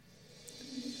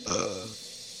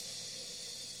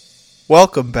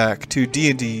Welcome back to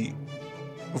D&D.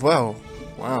 Wow.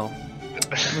 I'm going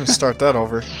to start that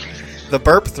over. The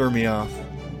burp threw me off.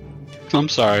 I'm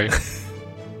sorry.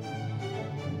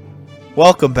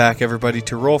 Welcome back, everybody,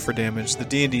 to Roll for Damage, the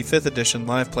D&D 5th edition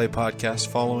live play podcast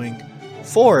following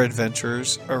 4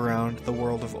 adventures around the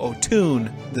world of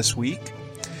Otun this week.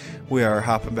 We are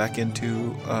hopping back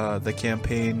into the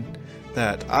campaign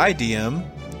that I DM.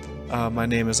 My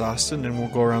name is Austin, and we'll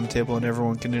go around the table and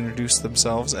everyone can introduce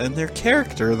themselves and their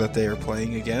character that they are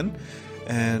playing again,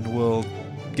 and we'll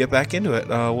get back into it.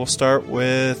 We'll start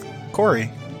with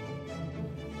Corey.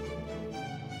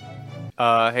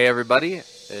 Hey everybody,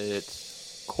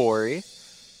 it's Corey.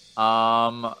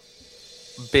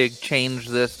 Big change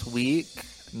this week.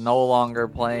 No longer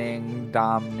playing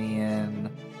Domnian,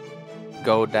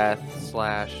 Godeth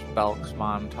 / Belks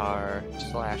Montar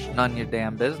 / None Your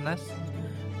Damn Business.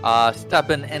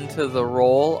 Stepping into the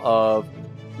role of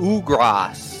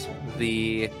Ugras,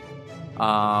 the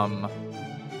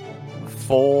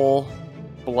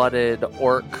full-blooded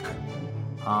orc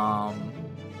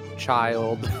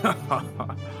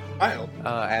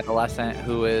adolescent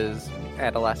who's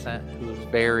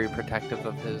very protective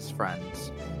of his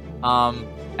friends.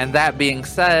 And that being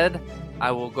said,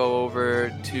 I will go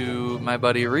over to my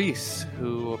buddy Reese,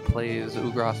 who plays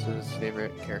Ugras's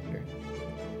favorite character.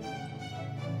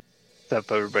 What's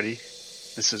up, everybody?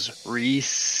 This is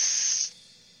Reese.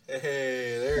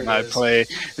 Hey, there it is. I play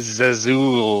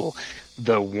Zazul,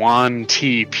 the Yuan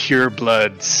Ti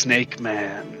pureblood snake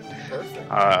man.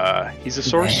 Perfect. He's a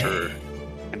sorcerer,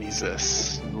 and he's a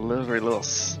very little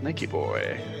snaky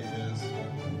boy.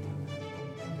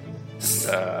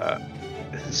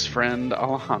 His friend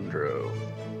Alejandro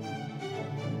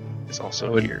is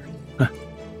also here.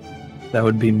 That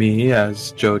would be me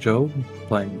as Jojo,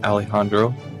 playing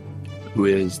Alejandro, who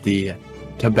is the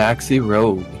Tabaxi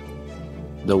Rogue,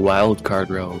 the wild card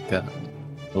rogue. A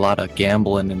lot of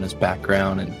gambling in his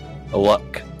background and a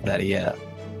luck that he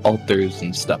alters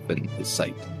and stuff in his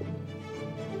sight.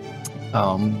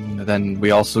 Then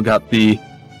we also got the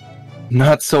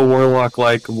not so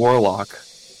warlock-like warlock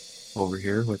over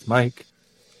here with Mike.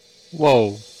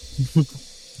 Whoa.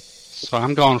 So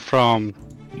I'm going from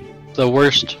the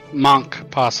worst monk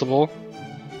possible.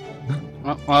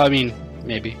 Well, I mean,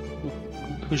 maybe.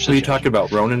 What are you talking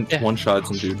about? Ronan Yeah. one-shots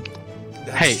him, dude.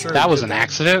 Hey, that was an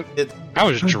accident. I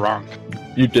was drunk.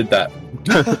 You did that.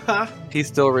 He's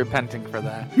still repenting for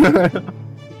that.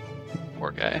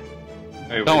 Poor guy.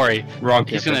 Don't worry. Wrong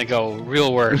He's campaign. gonna go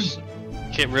real worse.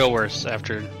 Get real worse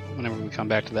whenever we come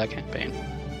back to that campaign.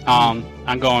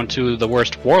 I'm going to the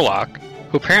worst warlock,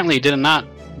 who apparently did not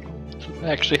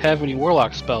actually have any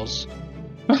warlock spells,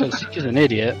 because he's an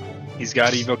idiot. He's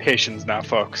got evocations now,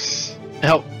 folks.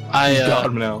 Help! He's got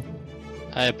him now.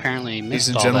 I apparently Ladies missed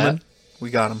and all gentlemen, that. we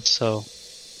got him. So,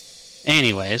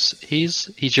 anyways,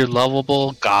 he's your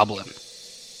lovable goblin.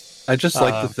 I just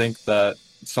like to think that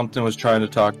something was trying to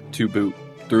talk to Boot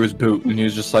through his boot, and he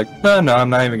was just like, no, I'm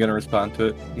not even going to respond to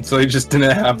it. And so he just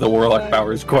didn't have the warlock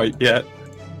powers quite yet.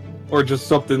 Or just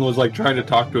something was like trying to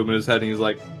talk to him in his head, and he's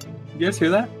like, you guys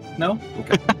hear that? No?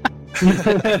 Okay. Yeah,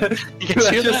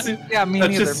 me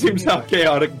That neither. just seems how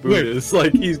chaotic Boot is.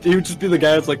 Like, he would just be the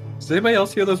guy that's like, does anybody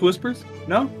else hear those whispers?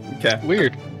 No? Okay.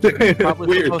 Weird. Probably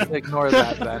Weird. supposed to ignore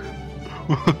that then.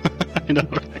 I know,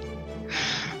 right?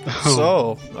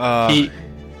 So,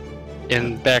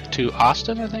 And back to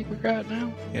Austin, I think we're at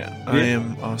now. yeah, I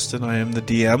am Austin. I am the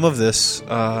DM of this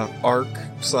arc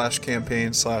 /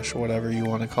 campaign / whatever you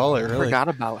want to call it, really. Forgot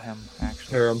about him,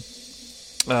 actually.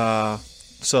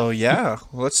 So yeah,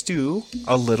 let's do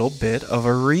a little bit of a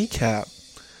recap.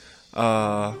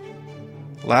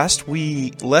 Last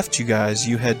we left you guys,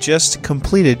 you had just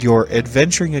completed your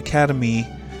Adventuring Academy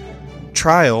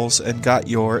trials and got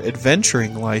your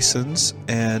adventuring license,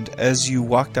 and as you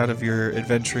walked out of your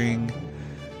adventuring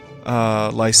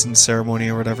license ceremony,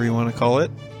 or whatever you want to call it,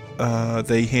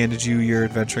 they handed you your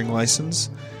adventuring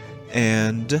license,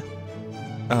 and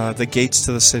the gates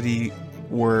to the city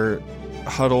were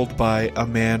huddled by a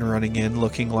man running in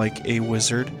looking like a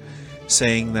wizard,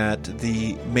 saying that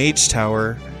the mage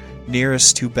tower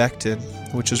nearest to Becton,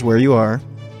 which is where you are,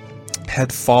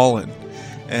 had fallen,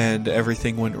 and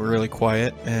everything went really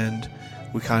quiet, and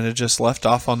we kind of just left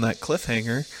off on that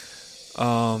cliffhanger.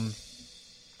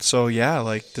 So yeah,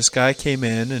 like, this guy came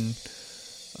in, and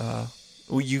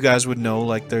you guys would know,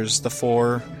 like, there's the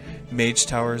 4 mage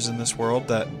towers in this world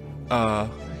that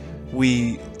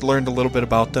we learned a little bit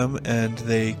about them, and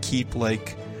they keep,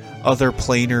 like, other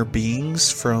planar beings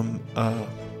from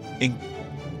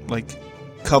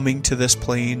coming to this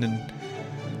plane and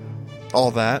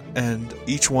all that, and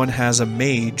each one has a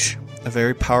mage a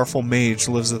very powerful mage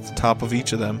lives at the top of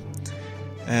each of them,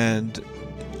 and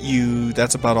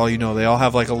that's about all you know. They all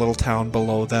have like a little town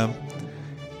below them,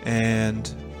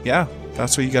 and yeah,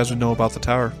 that's what you guys would know about the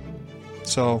tower.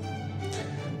 So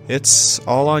it's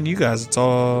all on you guys. It's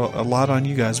all a lot on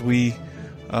you guys. We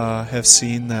have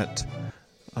seen that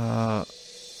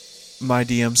my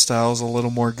DM style is a little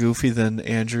more goofy than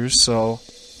Andrew's, so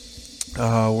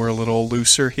we're a little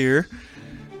looser here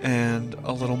and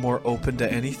a little more open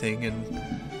to anything. And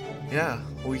yeah,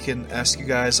 we can ask you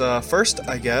guys first.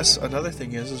 I guess another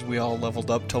thing is we all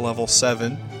leveled up to level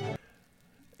 7,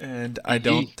 and I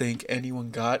don't think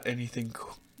anyone got anything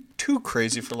too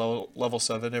crazy for level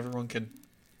 7. Everyone can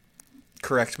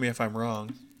correct me if I'm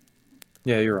wrong.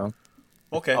 Yeah, you're wrong.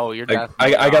 Okay. Oh, you're I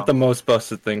definitely got the most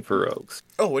busted thing for rogues.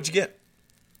 Oh, what'd you get?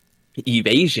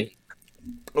 Evasion.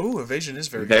 Oh, evasion is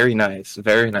very good. Very nice.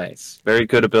 Very nice. Very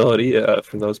good ability.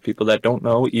 For those people that don't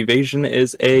know, evasion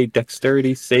is a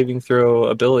dexterity saving throw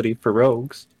ability for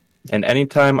rogues. And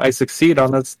anytime I succeed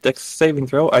on this dex saving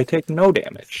throw, I take no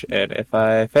damage. And if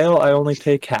I fail, I only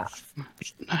take half.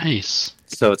 Nice.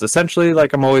 So it's essentially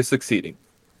like I'm always succeeding.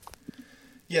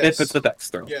 Yes. If it's a dex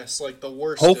throw. Yes, like the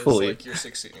worst Hopefully. is like you're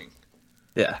succeeding.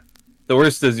 Yeah. The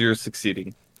worst is you're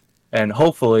succeeding. And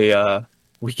hopefully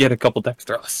we get a couple dex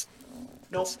throws.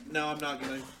 Nope, no, I'm not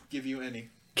going to give you any.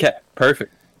 Okay,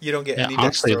 perfect. You don't get Yeah, any dex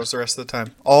honestly- throws the rest of the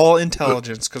time. All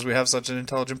intelligence, because we have such an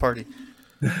intelligent party.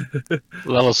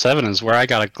 Level 7 is where I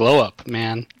got a glow up,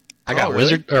 man. I got Oh, really?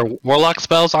 wizard or warlock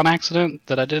spells on accident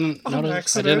that I didn't On notice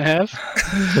accident? I didn't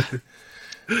have.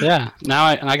 Yeah, now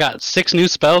I got 6 new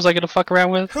spells I get to fuck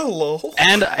around with, Hello.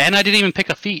 and I didn't even pick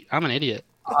a feat. I'm an idiot.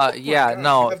 Yeah, God, you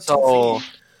no. have 2 So feet.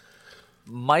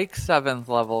 Mike's 7th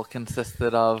level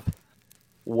consisted of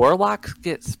warlocks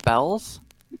get spells.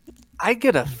 I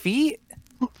get a feat.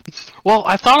 Well,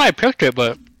 I thought I picked it,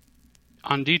 but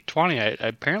on D20 I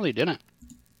apparently didn't.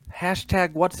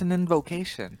 Hashtag what's an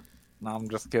invocation? No, I'm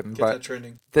just kidding. Get But that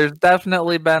training. there's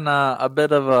definitely been a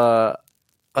bit of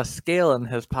a scale in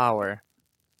his power.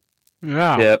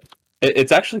 Yeah. Yeah,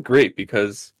 it's actually great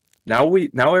because now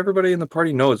everybody in the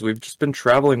party knows we've just been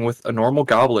traveling with a normal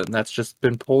goblin that's just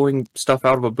been pulling stuff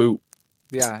out of a boot.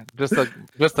 Yeah, just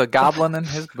a goblin in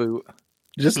his boot.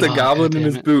 Just a Oh, goblin in goddammit.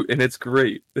 his boot, and it's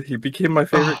great. He became my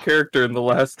favorite Oh. character in the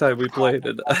last time we played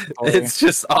it. It's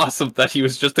just awesome that he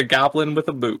was just a goblin with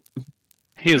a boot.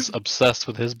 He is obsessed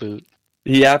with his boot.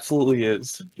 He absolutely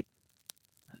is.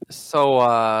 So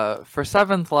for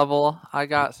 7th level, I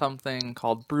got something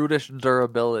called brutish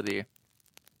durability. And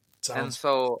Sounds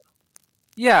so,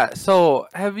 yeah, so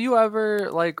have you ever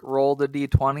like rolled a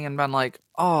d20 and been like,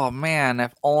 oh man,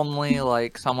 if only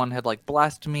like someone had like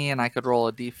blessed me and I could roll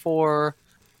a d4,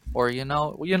 or you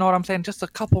know what I'm saying, just a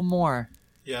couple more.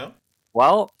 yeah.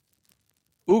 Well,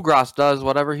 Ugras does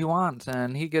whatever he wants,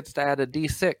 and he gets to add a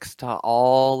d6 to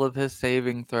all of his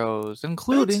saving throws,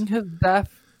 including his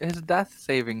death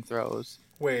saving throws.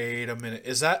 Wait a minute.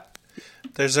 Is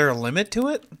there a limit to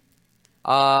it?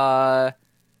 Uh,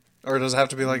 Or does it have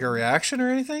to be like a reaction or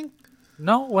anything?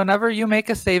 no, whenever you make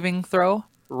a saving throw,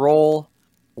 roll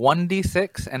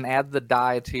 1d6 and add the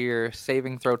die to your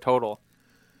saving throw total.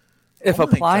 If Oh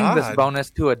my applying this God. bonus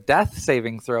to a death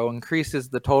saving throw increases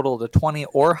the total to 20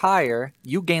 or higher,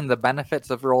 you gain the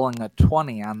benefits of rolling a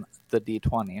 20 on the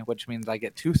d20, which means I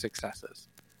get 2 successes.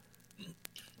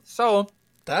 So,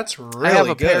 That's I have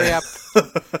really a good.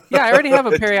 yeah, I already have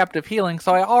a periaptive healing,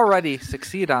 so I already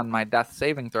succeed on my death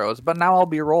saving throws, but now I'll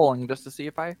be rolling just to see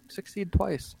if I succeed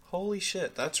twice. Holy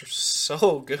shit, that's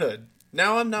so good.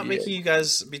 Now I'm not making you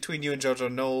guys, between you and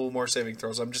JoJo, no more saving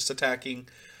throws. I'm just attacking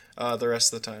the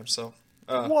rest of the time. So,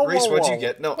 Whoa, Reese, whoa, what'd you whoa.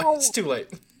 get? No, Whoa. it's too late.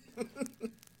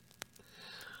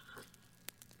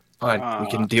 Fine, we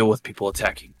can deal with people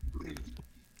attacking.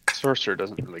 Sorcerer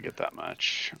doesn't really get that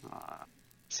much.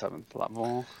 7th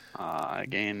level. I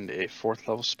gained a 4th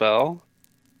level spell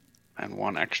and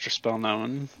 1 extra spell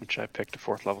known, which I picked a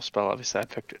 4th level spell. Obviously, I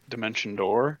picked Dimension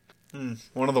Door.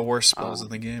 One of the worst spells in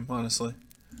the game, honestly.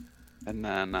 And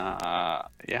then,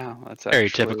 yeah, that's Very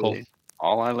actually typical.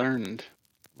 all I learned,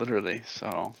 literally.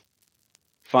 So,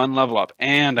 fun level up.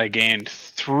 And I gained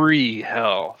 3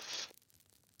 health.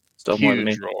 Still more than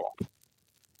me. Huge roll.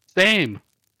 Same.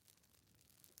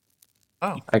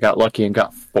 Oh, I got lucky and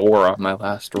got 4 on my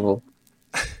last roll.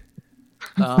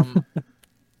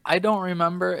 I don't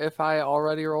remember if I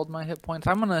already rolled my hit points.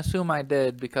 I'm going to assume I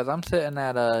did because I'm sitting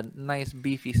at a nice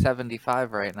beefy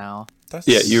 75 right now. that's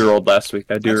Yeah, you rolled last week.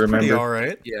 I do that's pretty remember. all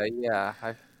right. Yeah,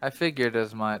 I figured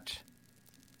as much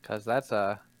because that's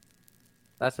a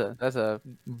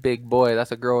big boy.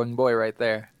 That's a growing boy right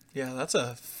there. Yeah, that's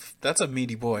a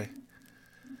meaty boy.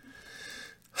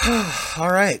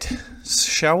 All right.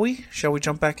 Shall we? Shall we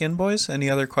jump back in, boys? Any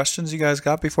other questions you guys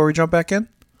got before we jump back in?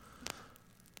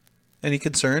 Any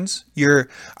concerns?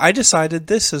 I decided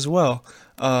this as well.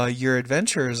 Your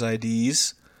adventurers'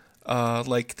 IDs,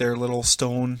 like their little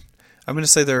stone. I'm going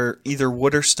to say they're either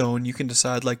wood or stone. You can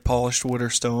decide, like polished wood or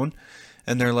stone.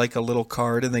 And they're like a little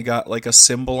card, and they got like a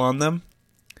symbol on them.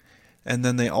 And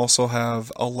then they also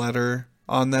have a letter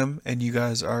on them, and you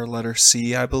guys are letter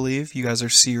C, I believe. You guys are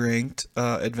C ranked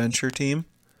adventure team.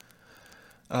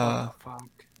 Oh, fuck.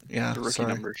 Yeah, The rookie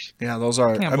sorry. numbers. Yeah, those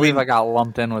are. I can't believe I got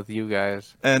lumped in with you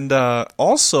guys. And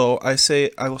also, I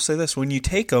will say this: when you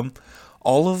take them,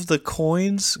 all of the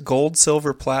coins, gold,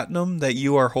 silver, platinum that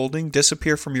you are holding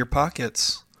disappear from your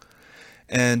pockets,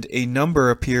 and a number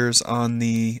appears on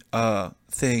the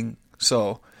thing.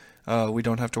 So we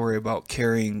don't have to worry about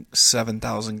carrying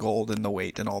 7,000 gold in the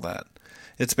weight and all that.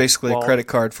 It's basically a credit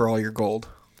card for all your gold.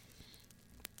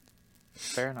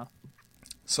 Fair enough.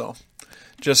 So,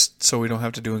 just so we don't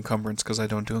have to do encumbrance, because I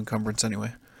don't do encumbrance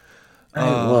anyway.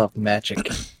 I love magic.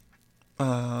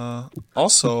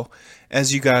 Also,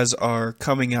 as you guys are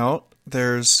coming out,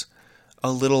 there's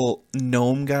a little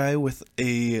gnome guy with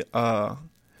a...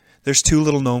 there's two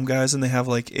little gnome guys, and they have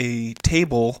like a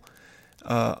table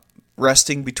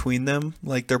resting between them.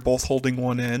 Like they're both holding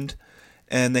one end,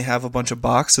 and they have a bunch of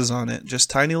boxes on it. Just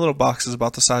tiny little boxes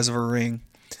about the size of a ring.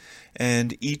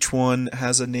 And each one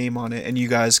has a name on it, and you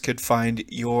guys could find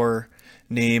your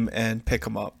name and pick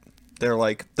them up. They're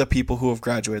like the people who have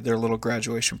graduated. They're little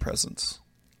graduation presents.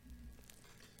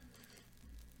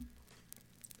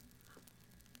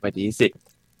 What is it?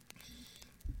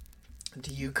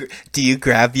 Do you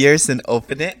grab yours and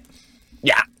open it?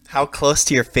 Yeah. How close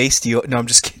to your face do you... No, I'm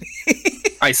just kidding.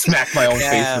 I smack my own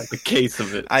Yeah. face with the case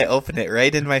of it. I open it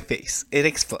right in my face. It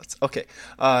explodes. Okay.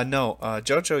 No.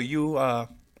 Jojo, you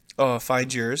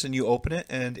find yours and you open it,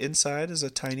 and inside is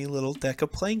a tiny little deck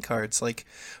of playing cards, like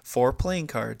 4 playing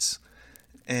cards.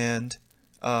 And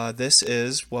this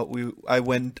is what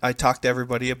I talked to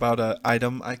everybody about an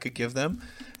item I could give them,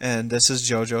 and this is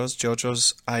Jojo's.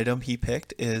 Jojo's item he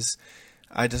picked is...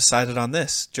 I decided on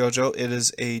this, Jojo. It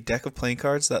is a deck of playing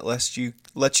cards that lets you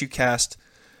cast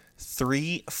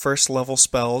 3 first level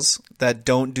spells that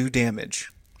don't do damage.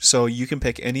 So you can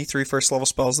pick any 3 first level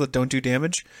spells that don't do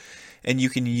damage, and you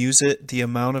can use it the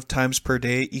amount of times per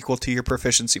day equal to your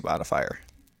proficiency modifier.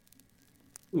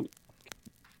 Ooh.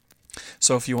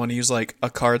 So if you want to use like a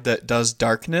card that does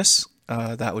darkness,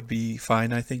 that would be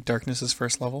fine. I think darkness is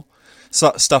first level.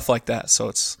 So stuff like that. So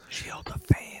it's Shield of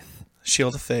Faith.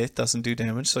 Shield of Faith doesn't do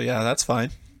damage, so yeah, that's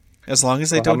fine. As long as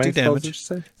they How don't many do spells did damage.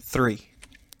 you say? 3.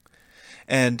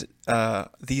 And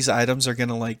these items are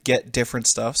gonna like get different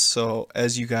stuff. So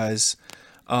as you guys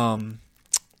level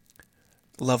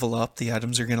up, the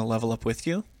items are gonna level up with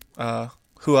you.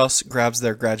 Who else grabs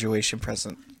their graduation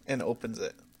present and opens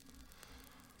it?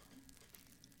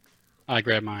 I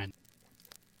grab mine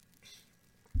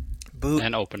Boot.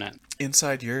 and open it.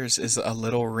 Inside yours is a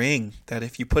little ring that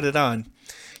if you put it on,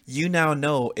 you now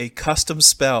know a custom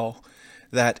spell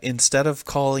that instead of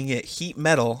calling it heat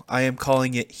metal, I am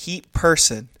calling it heat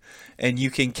person. And you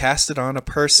can cast it on a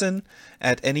person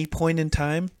at any point in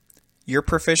time. Your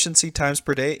proficiency times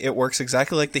per day, it works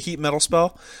exactly like the heat metal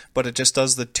spell, but it just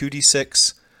does the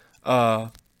 2d6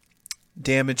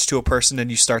 damage to a person, and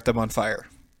you start them on fire.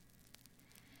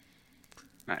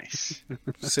 Nice.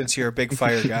 Since you're a big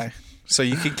fire guy. So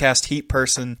you can cast heat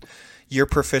person, your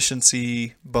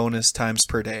proficiency bonus times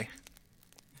per day.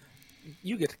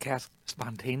 You get to cast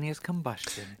spontaneous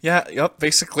combustion. Yeah, yep,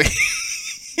 basically.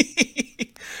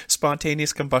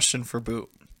 Spontaneous combustion for Boot.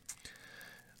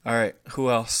 Alright, who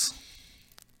else?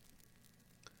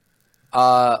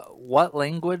 What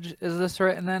language is this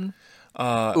written in?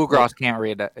 Ugras can't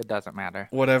read it. It doesn't matter.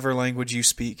 Whatever language you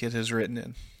speak, it is written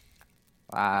in.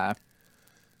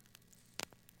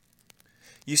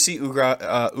 You see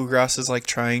Ugras is like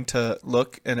trying to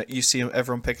look, and you see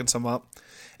everyone picking some up,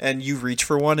 and you reach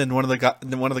for one, and one of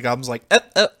the goblins like,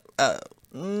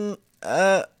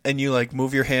 and you like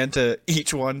move your hand to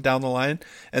each one down the line,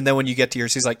 and then when you get to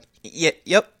yours, he's like,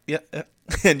 yep,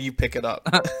 and you pick it up.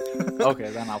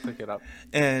 Okay, then I'll pick it up.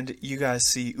 And you guys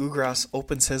see Ugras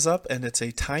opens his up, and it's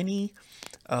a tiny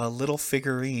little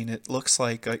figurine. It looks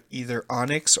like either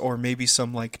onyx or maybe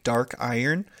some like dark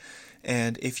iron.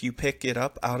 And if you pick it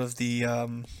up out of the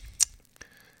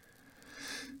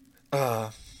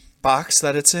box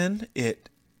that it's in, it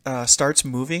starts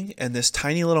moving, and this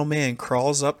tiny little man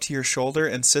crawls up to your shoulder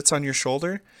and sits on your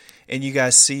shoulder. And you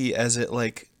guys see as it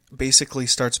like basically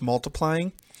starts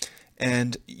multiplying,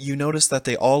 and you notice that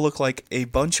they all look like a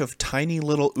bunch of tiny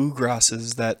little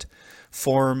Ugrases that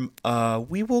form.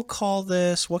 We will call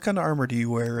this. What kind of armor do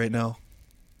you wear right now?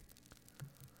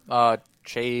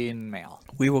 Chainmail.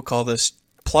 We will call this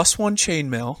 +1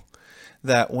 chainmail.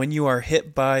 That when you are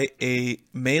hit by a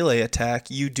melee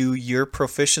attack, you do your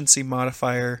proficiency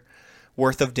modifier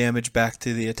worth of damage back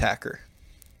to the attacker.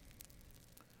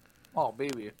 Oh,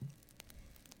 baby.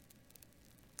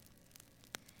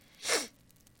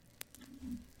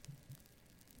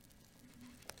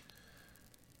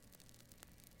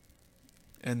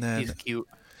 And then He's cute.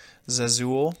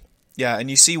 Zazul. Yeah,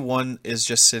 and you see one is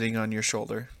just sitting on your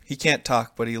shoulder. He can't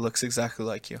talk, but he looks exactly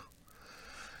like you.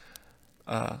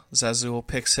 Zazul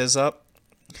picks his up.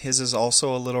 His is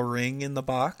also a little ring in the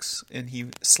box, and he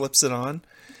slips it on.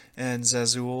 And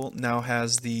Zazul now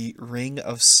has the Ring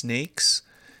of Snakes.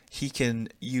 He can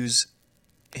use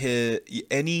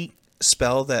any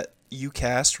spell that you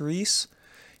cast, Reese.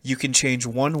 You can change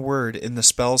one word in the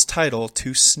spell's title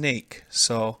to snake.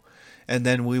 So, and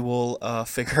then we will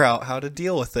figure out how to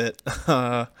deal with it,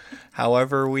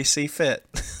 however we see fit.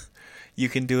 You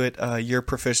can do it your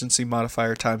proficiency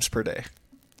modifier times per day.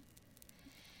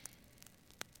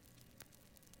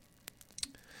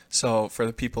 So for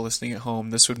the people listening at home,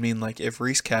 this would mean like if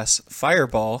Reese casts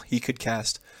Fireball, he could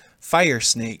cast Fire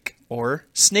Snake or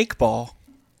Snake Ball.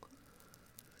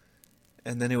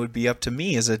 And then it would be up to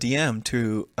me as a DM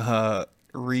to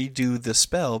redo the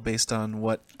spell based on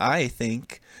what I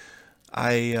think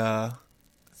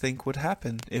would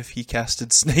happen if he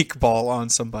casted Snake Ball on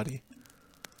somebody.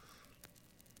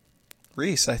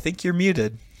 Reese, I think you're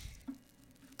muted.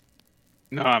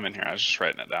 No, I'm in here. I was just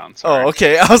writing it down. Sorry. Oh,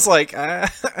 okay. I was like,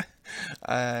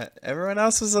 everyone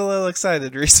else was a little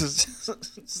excited. Reese was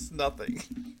just nothing.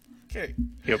 Okay.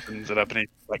 He opens it up and he's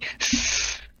like,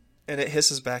 and it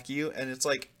hisses back at you, and it's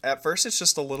like, at first it's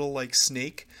just a little like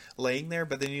snake laying there,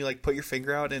 but then you like put your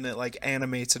finger out and it like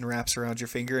animates and wraps around your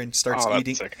finger and starts oh,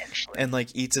 eating that's sick, actually. and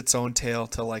like eats its own tail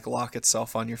to like lock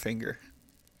itself on your finger.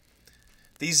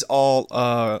 These all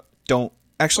don't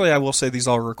actually. I will say these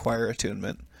all require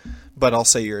attunement. But I'll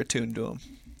say you're attuned to them.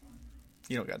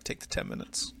 You don't got to take the 10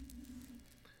 minutes.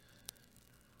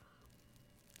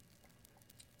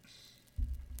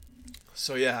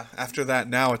 So yeah, after that,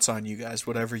 now it's on you guys.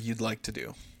 Whatever you'd like to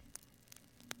do.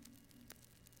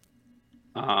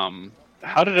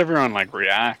 How did everyone like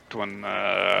react when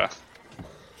that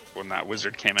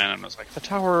wizard came in and was like, the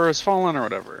tower has fallen or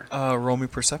whatever? Roll me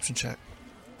perception check.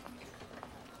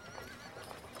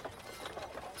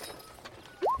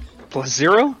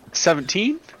 +0?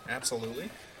 17? Absolutely.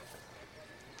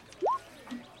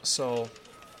 So,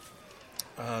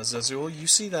 Zazul, you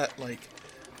see that, like,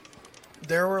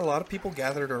 there were a lot of people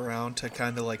gathered around to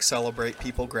kind of, like, celebrate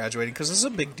people graduating, because this is a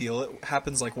big deal. It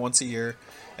happens, like, once a year.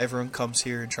 Everyone comes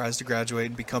here and tries to graduate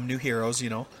and become new heroes, you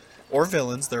know, or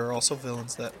villains. There are also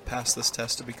villains that pass this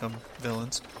test to become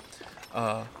villains.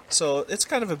 So, it's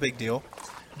kind of a big deal.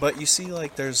 But you see,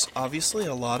 like, there's obviously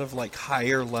a lot of, like,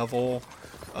 higher level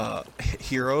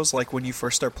heroes, like when you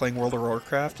first start playing World of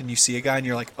Warcraft and you see a guy and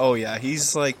you're like, oh yeah,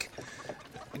 he's like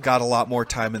got a lot more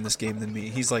time in this game than me.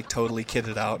 He's like totally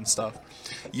kitted out and stuff.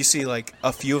 You see like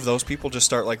a few of those people just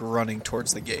start like running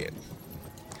towards the gate.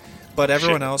 But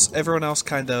everyone else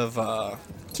kind of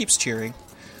keeps cheering.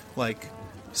 Like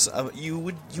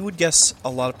you would guess a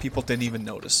lot of people didn't even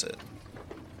notice it.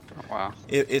 Oh, wow.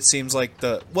 It seems like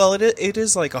it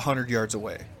is like 100 yards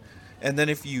away. And then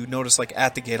if you notice, like,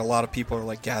 at the gate, a lot of people are,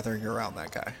 like, gathering around that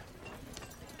guy.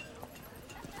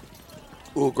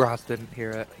 Ugras didn't hear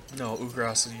it. No,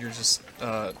 Ugras, you're just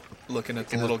looking at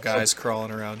the little guys crawling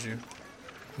around you.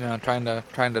 Yeah, trying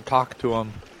to talk to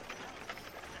him.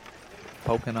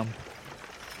 Poking him.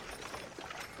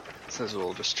 Says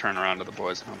we'll just turn around to the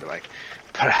boys and I'll be like,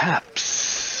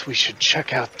 perhaps we should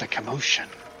check out the commotion.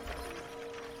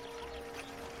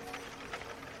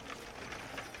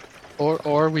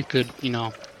 Or we could,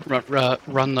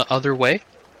 run the other way.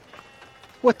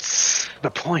 What's the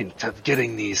point of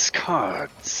getting these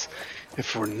cards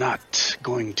if we're not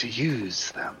going to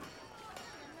use them?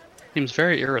 Seems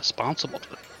very irresponsible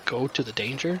to go to the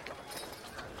danger.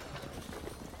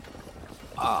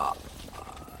 I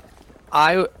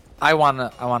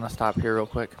wanna stop here real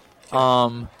quick.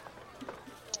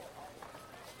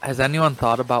 Has anyone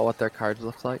thought about what their cards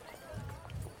look like?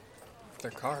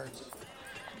 Their cards?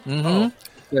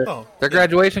 Mm-hmm. Oh. Their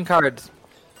graduation cards.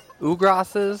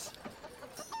 Ugras's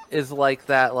is like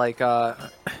that,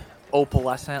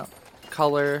 opalescent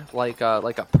color, like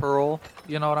a pearl.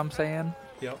 You know what I'm saying?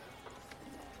 Yep.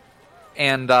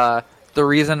 And the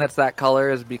reason it's that color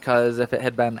is because if it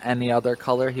had been any other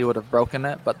color, he would have broken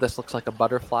it. But this looks like a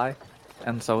butterfly,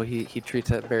 and so he treats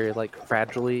it very like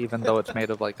fragilely, even though it's made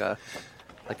of like a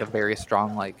a very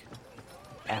strong like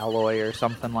alloy or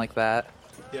something like that.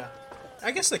 Yeah.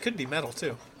 I guess that could be metal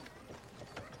too.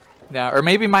 Yeah, or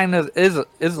maybe mine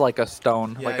is like a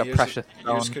stone, Yeah, like a yours- precious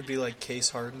stone. Yours could be like case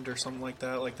hardened or something like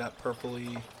that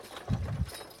purpley.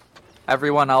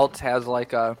 Everyone else has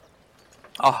like a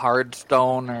hard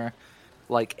stone or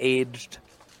like aged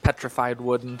petrified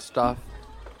wood and stuff.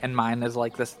 And mine is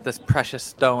like this precious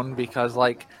stone because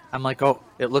like I'm like, oh,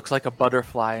 it looks like a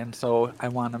butterfly, and so I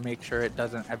want to make sure it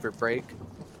doesn't ever break.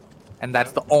 And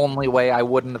that's the only way I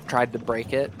wouldn't have tried to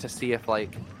break it, to see if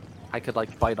like I could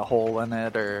like bite a hole in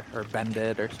it or bend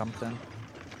it or something.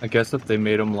 I guess if they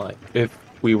made them like, if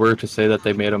we were to say that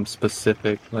they made them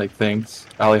specific like things,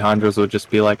 Alejandro's would just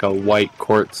be like a white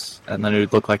quartz, and then it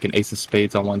would look like an ace of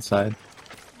spades on one side.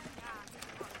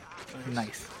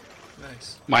 Nice.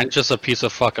 Nice. Mine's just a piece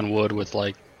of fucking wood with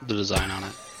like the design on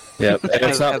it. Yeah, and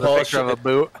it's not Has a polished. picture of a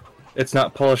boot. It's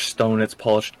not polished stone. It's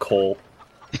polished coal.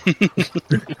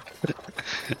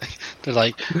 They're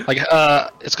like,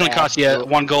 it's gonna cost you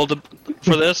 1 gold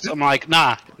for this. I'm like,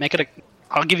 nah, make it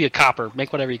I'll give you a copper.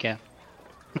 Make whatever you can.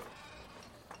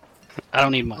 I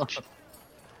don't need much.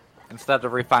 Instead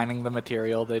of refining the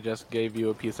material, they just gave you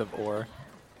a piece of ore.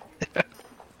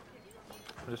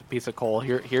 Just a piece of coal.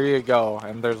 Here you go.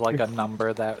 And there's like a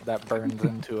number that burns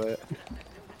into it.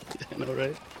 I know,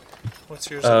 right? What's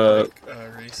yours look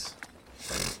like, Reese?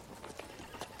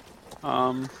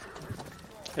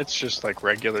 It's just like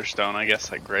regular stone, I guess,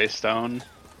 like gray stone.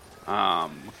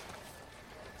 But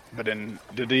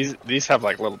do these have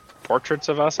like little portraits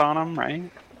of us on them,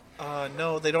 right?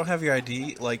 No, they don't have your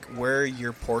ID. Like, where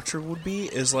your portrait would be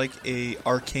is like a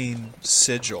arcane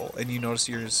sigil, and you notice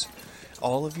yours.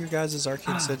 All of your guys'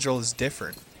 arcane sigil is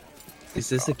different. Is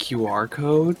this a QR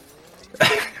code?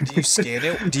 Do you scan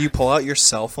it? Do you pull out your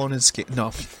cell phone and scan?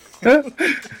 No.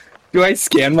 Do I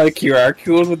scan my QR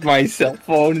code with my cell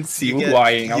phone and see who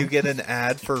I am? You get an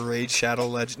ad for Raid Shadow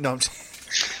Legend. No,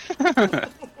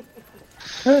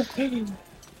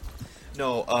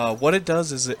 no. What it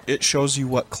does is it shows you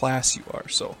what class you are.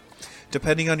 So,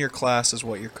 depending on your class, is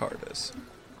what your card is.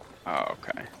 Oh,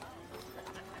 okay.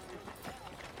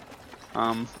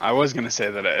 I was gonna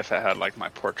say that if it had like my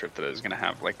portrait, that it was gonna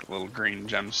have like little green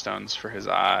gemstones for his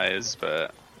eyes,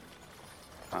 but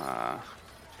I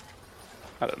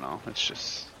don't know.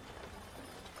 It's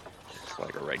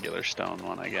like a regular stone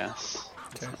one, I guess.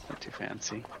 It's Okay. nothing too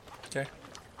fancy. Okay.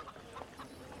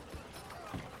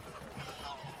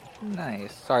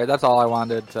 Nice. Sorry, that's all I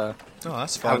wanted to. Oh,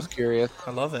 that's I fun. was curious.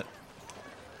 I love it.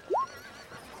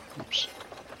 Oops.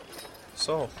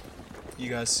 So, you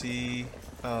guys see,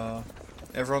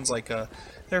 everyone's like, there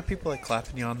are people like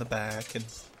clapping you on the back and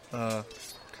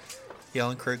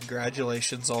yelling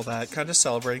congratulations, all that, kind of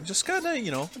celebrating. Just kind of,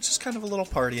 it's just kind of a little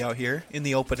party out here in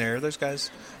the open air. There's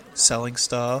guys selling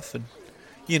stuff, and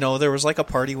there was like a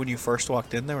party when you first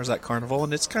walked in. There was that carnival,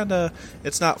 and it's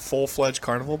not full-fledged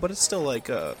carnival, but it's still like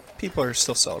people are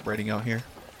still celebrating out here.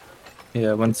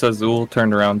 Yeah, when Sazul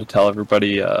turned around to tell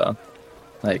everybody,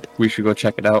 like, we should go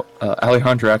check it out,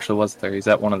 Alejandro actually was there. He's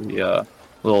at one of the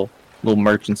little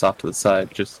merchants off to the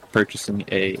side, just purchasing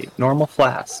a normal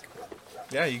flask.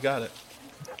 Yeah, you got it.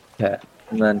 Yeah,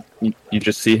 and then you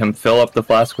just see him fill up the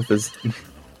flask with his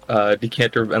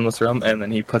decanter of endless rum, and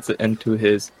then he puts it into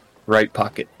his right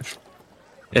pocket,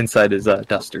 inside his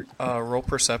duster. Roll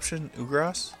perception,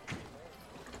 Ugras.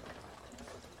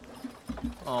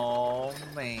 Oh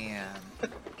man.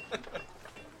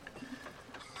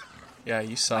 Yeah,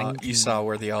 you saw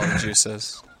where the olive juice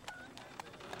is.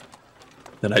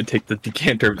 Then I take the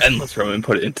decanter of endless rum and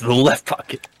put it into the left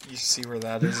pocket. You see where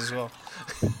that is as well.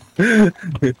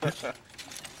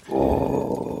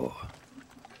 Oh.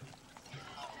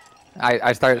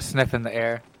 I started sniffing the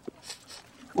air.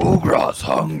 Ugra's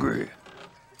hungry.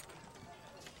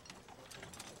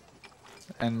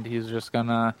 And he's just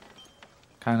gonna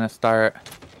kind of start.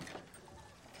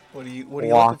 What are you looking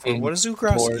for? Walking What does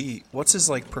Ugras toward- eat? What's his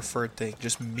like preferred thing?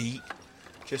 Just meat?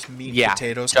 Just meat, Yeah,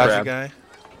 potatoes, just- kind of guy?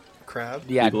 Crab?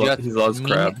 Yeah, He loves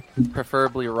meat, crab.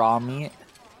 preferably raw meat.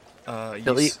 You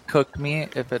He'll eat cooked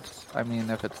meat if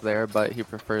it's there, but he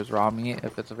prefers raw meat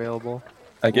if it's available.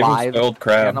 I gave him Live spoiled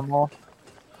crab. Animal.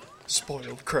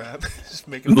 spoiled crab. Just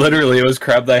make him... Literally, it was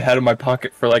crab that I had in my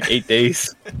pocket for like 8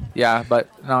 days. Yeah, but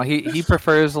no, he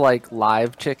prefers like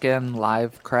live chicken,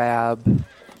 live crab.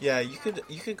 Yeah, you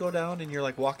could go down and you're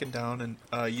like walking down and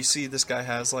you see this guy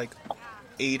has like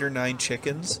 8 or 9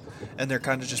 chickens and they're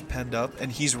kind of just penned up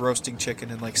and he's roasting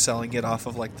chicken and like selling it off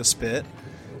of like the spit.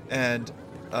 And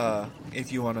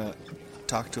if you want to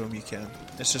talk to him, you can.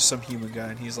 It's just some human guy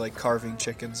and he's like carving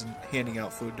chickens and handing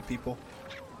out food to people.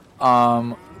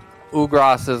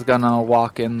 Ugras is gonna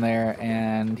walk in there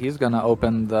and he's gonna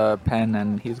open the pen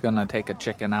and he's gonna take a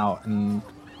chicken out and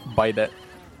bite it.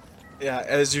 Yeah,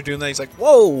 as you're doing that, he's like,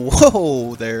 "Whoa,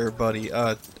 whoa, there, buddy."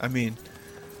 Yeah.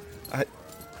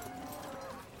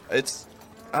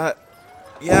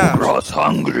 Ugras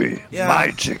hungry. Yeah.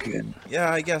 My chicken.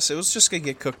 Yeah, I guess it was just gonna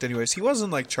get cooked anyways. He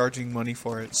wasn't like charging money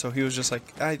for it, so he was just like,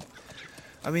 I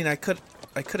could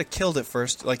have killed it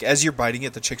first. Like as you're biting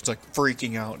it, the chicken's like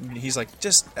freaking out, and he's like,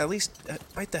 just at least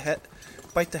bite the head,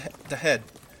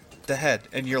 the head,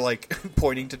 and you're like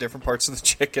pointing to different parts of the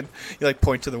chicken. You like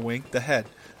point to the wing, the head.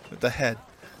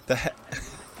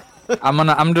 I'm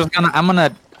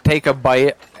gonna take a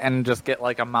bite and just get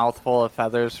like a mouthful of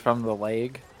feathers from the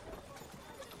leg,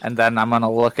 and then I'm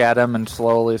gonna look at him and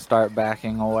slowly start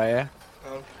backing away.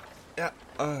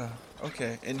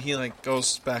 Okay, and he like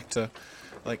goes back to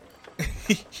like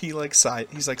he's like side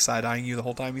eyeing you the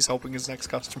whole time he's helping his next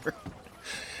customer.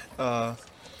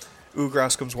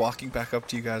 Ugras comes walking back up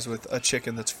to you guys with a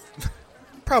chicken that's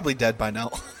probably dead by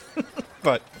now,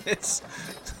 but it's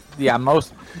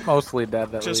mostly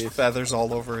dead at just least. feathers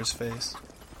all over his face.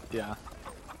 Yeah.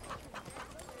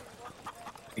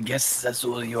 I guess that's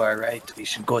all you are right. We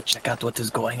should go check out what is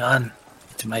going on.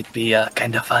 It might be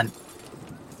kind of fun.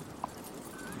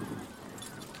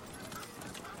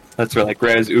 That's where, like,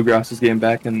 right as Ugras is getting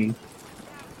back, and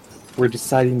we're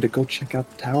deciding to go check out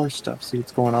the tower stuff, see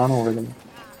what's going on over there.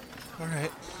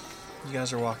 Alright. You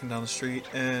guys are walking down the street,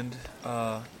 and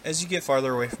as you get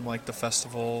farther away from, like, the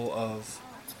festival of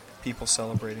people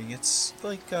celebrating, it's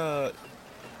like a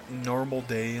normal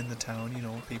day in the town, you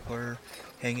know, people are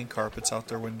hanging carpets out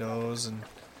their windows and,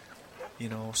 you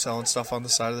know, selling stuff on the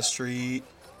side of the street.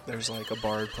 There's, like, a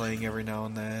bard playing every now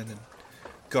and then, and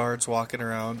guards walking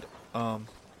around.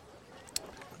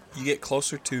 You get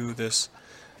closer to this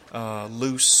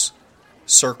loose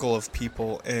circle of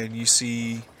people, and you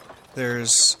see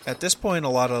there's, at this point, a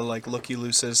lot of, like,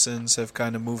 looky-loo citizens have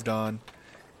kind of moved on,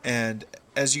 and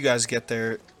as you guys get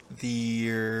there,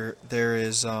 there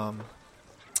is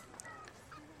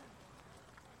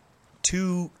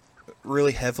two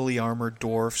really heavily armored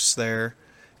dwarfs there,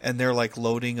 and they're, like,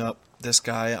 loading up this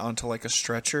guy onto, like, a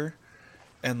stretcher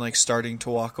and, like, starting to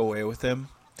walk away with him.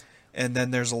 And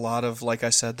then there's a lot of, like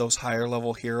I said, those higher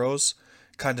level heroes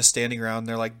kind of standing around.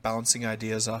 They're like bouncing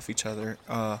ideas off each other.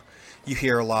 You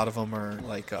hear a lot of them are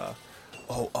like, I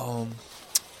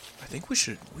think we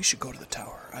should go to the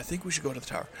tower. I think we should go to the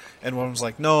tower. And one of them's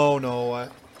like, no,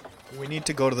 we need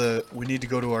to go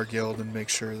to our guild and make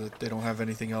sure that they don't have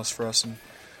anything else for us. And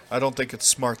I don't think it's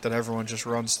smart that everyone just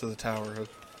runs to the tower.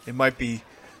 It might be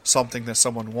something that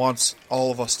someone wants all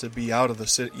of us to be out of the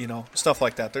city, you know, stuff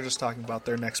like that. They're just talking about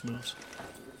their next moves.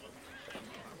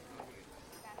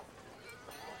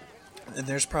 And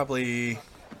there's probably,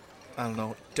 I don't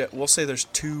know, we'll say there's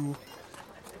 3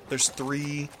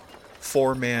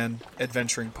 4-man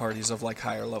adventuring parties of like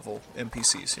higher level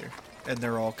NPCs here. And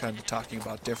they're all kind of talking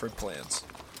about different plans.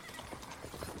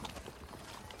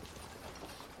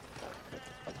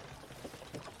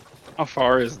 How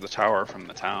far is the tower from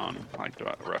the town? Like,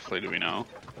 roughly, do we know?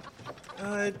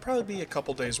 It'd probably be a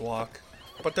couple days walk,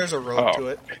 but there's a road to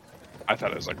it. I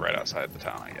thought it was like right outside the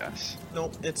town, I guess.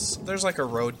 Nope, there's like a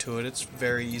road to it. It's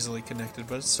very easily connected,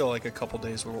 but it's still like a couple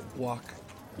days walk.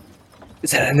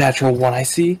 Is that a natural one I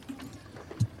see?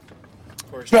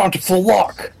 Where's Bountiful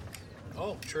luck!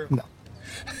 Oh, true. No.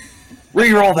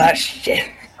 Reroll that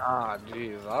shit! Ah,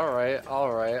 jeez. All right.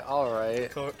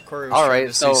 Corey was All trying right.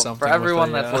 to So see something for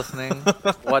everyone with that's listening,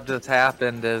 what just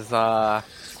happened is I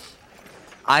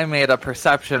made a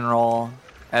perception roll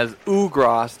as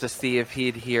Ugras to see if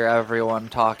he'd hear everyone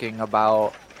talking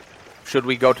about should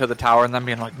we go to the tower, and then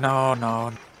being like,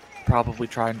 no, probably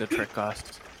trying to trick us.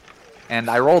 And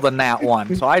I rolled a nat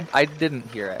 1, so I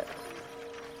didn't hear it.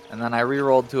 And then I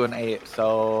re-rolled to an 8,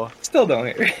 so Still don't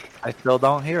hear it. I still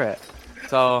don't hear it.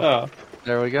 So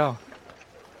there we go.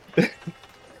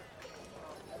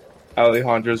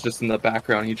 Alejandro's just in the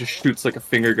background. He just shoots like a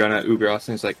finger gun at Ugras,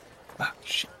 and he's like,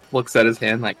 shit. Looks at his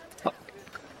hand like, fuck.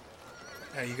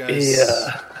 Yeah, you guys.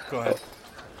 Go ahead.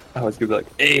 I was gonna be like,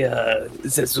 Hey,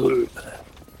 Zezul.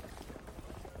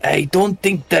 I don't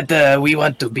think that we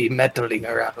want to be meddling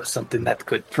around with something that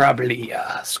could probably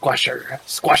squash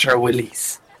our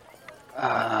willies.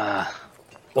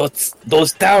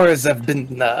 Those towers have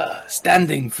been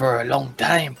standing for a long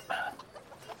time.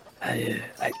 I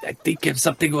think if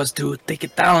something was to take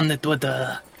it down, it would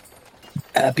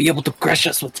be able to crush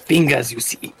us with fingers, you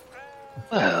see.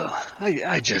 Well,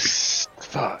 I just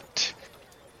thought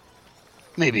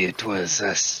maybe it was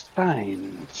a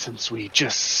sign since we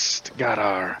just got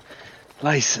our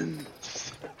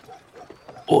license.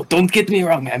 Oh, don't get me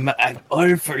wrong. I'm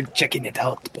all for checking it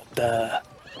out, but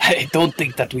I don't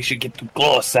think that we should get too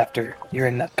close after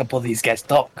hearing a couple of these guys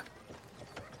talk.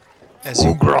 As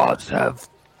you Ogres have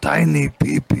tiny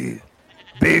pee-pee,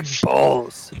 big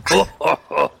balls.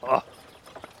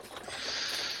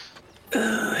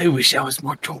 I wish I was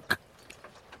more drunk.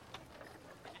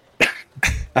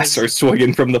 I start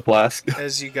swinging from the flask.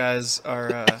 As you guys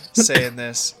are saying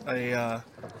this, a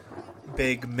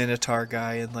big minotaur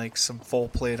guy in like some full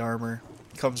plate armor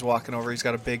comes walking over. He's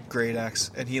got a big great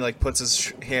axe, and he like puts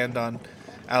his hand on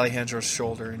Alejandro's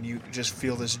shoulder, and you just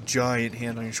feel this giant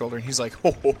hand on your shoulder. And he's like,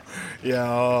 "Oh,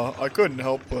 yeah, I couldn't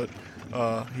help but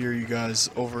hear you guys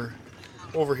over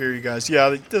here, you guys.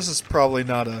 Yeah, this is probably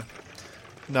not a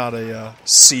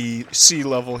C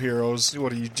level heroes.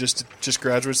 What are you just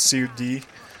graduates, C or D?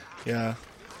 Yeah,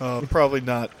 probably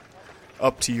not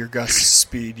up to your guys'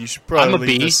 speed. You should probably I'm a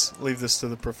B. leave this to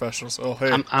the professionals. Oh,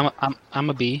 hey, I'm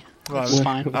a B. well, That's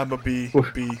fine. I'm a B.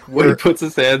 When he puts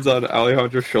his hands on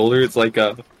Alejandro's shoulder, it's like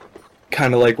a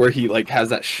kind of like where he like has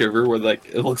that shiver where like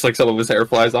it looks like some of his hair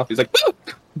flies off. He's like,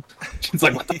 he's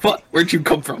like, what the fuck? Where'd you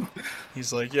come from?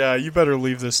 He's like, yeah, you better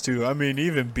leave this too. I mean,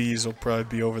 even B's will probably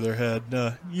be over their head.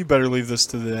 You better leave this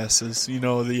to the S's. You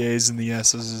know, the A's and the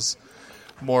S's is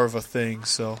more of a thing.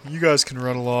 So you guys can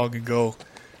run along and go.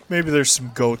 Maybe there's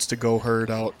some goats to go herd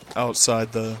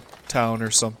outside the town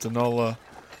or something.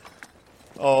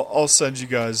 I'll send you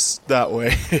guys that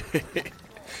way.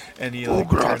 And he like,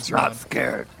 Ogres turns not around.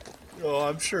 scared. Oh,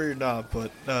 I'm sure you're not,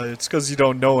 but it's because you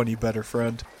don't know any better,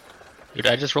 friend. Dude,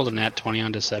 I just rolled a nat 20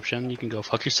 on deception. You can go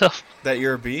fuck yourself. That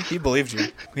you're a B? He believed you.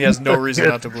 He has no reason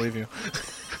not to believe you.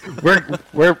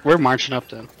 We're marching up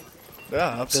to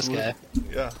Yeah, this absolutely. guy.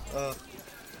 Yeah.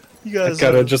 You I guys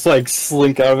kind of just like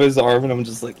slink out of his arm, and I'm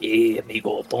just like, Hey,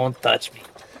 amigo, don't touch me.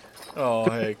 Oh,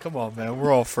 hey, come on, man.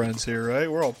 We're all friends here,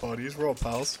 right? We're all buddies. We're all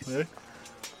pals. Hey?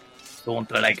 Don't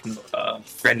like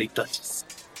friendly touches.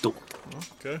 Don't.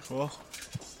 Okay, well,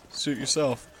 suit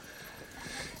yourself.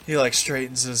 He, like,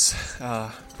 straightens his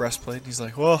breastplate, and he's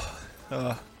like, well,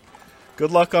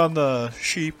 good luck on the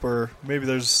sheep, or maybe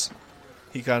there's...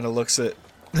 He kind of looks at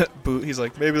Boot. He's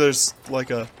like, maybe there's,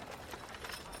 like, a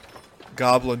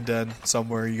goblin den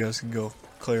somewhere you guys can go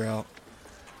clear out.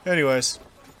 Anyways,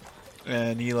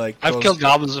 and he, like, I've goes- killed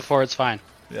goblins before. It's fine.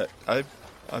 Yeah,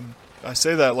 I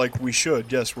say that like we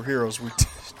should. Yes, we're heroes. We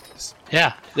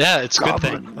Yeah, it's a good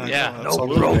Goblin. thing. Yeah, I know, No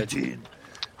absolutely. protein.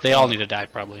 they all need to die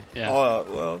probably. Yeah.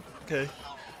 well, okay.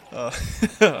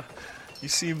 You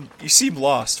seem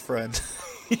lost, friend.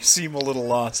 You seem a little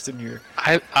lost in your.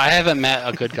 I haven't met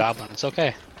a good goblin. It's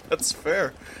okay. That's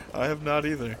fair. I have not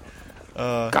either.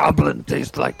 Goblin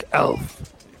tastes like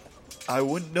elf. I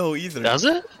wouldn't know either. Does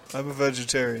it? I'm a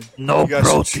vegetarian. No You guys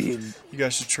protein. You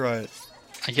guys should try it.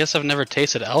 I guess I've never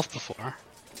tasted elf before.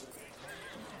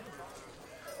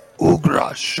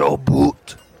 Ugra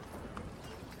Shobut.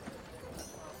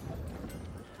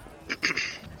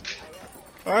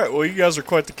 All right. Well, you guys are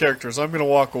quite the characters. I'm gonna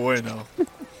walk away now.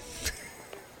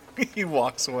 He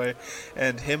walks away,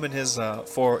 and him and his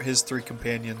three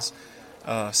companions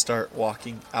start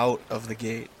walking out of the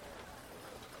gate.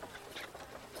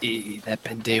 Hey, that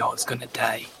pendejo's gonna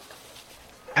die.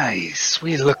 Guys,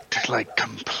 we looked like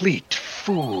complete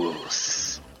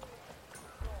fools.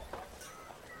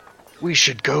 We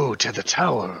should go to the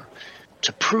tower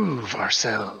to prove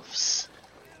ourselves.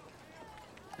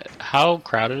 How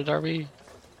crowded are we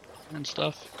and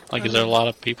stuff? Like, is there a lot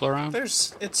of people around?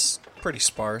 It's pretty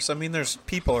sparse. I mean, there's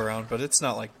people around, but it's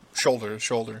not like shoulder to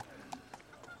shoulder.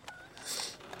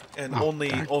 And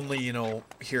only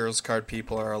heroes card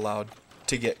people are allowed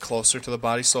to get closer to the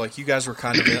body. So like you guys were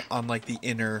kind of on like the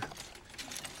inner.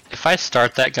 If I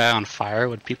start that guy on fire,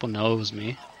 would people know it was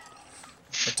me?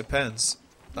 It depends.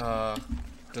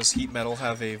 Does heat metal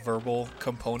have a verbal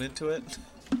component to it?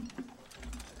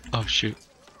 Oh shoot!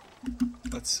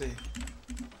 Let's see.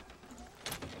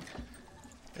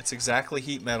 It's exactly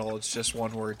heat metal. It's just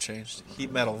one word changed.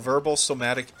 Heat metal, verbal,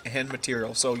 somatic, and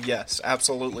material. So yes,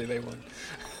 absolutely they would.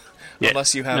 Yeah,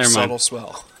 Unless you have never mind. subtle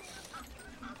swell.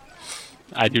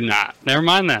 I do not. Never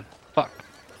mind then. Fuck.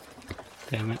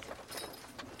 Damn it.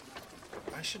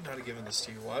 I should not have given this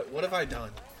to you. What have I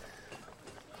done?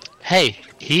 Hey,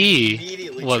 he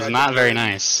Immediately was tried to not very burn-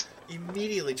 nice.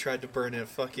 Immediately tried to burn a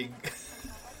fucking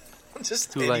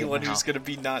just Too late anyone now. who's gonna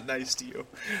be not nice to you.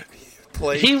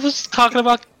 Play. He was talking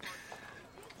about.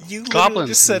 You literally goblins.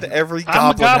 just said every I'm a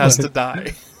goblin has to goblin.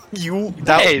 die. You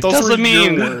Hey, those doesn't were your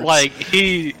mean words. like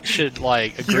he should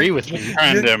like agree with me.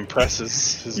 Trying to impress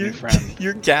his new friend.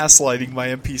 You're gaslighting my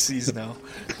NPCs now.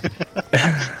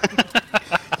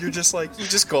 You're just like, you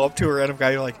just go up to a random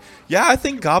guy. You're like, yeah, I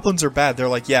think goblins are bad. They're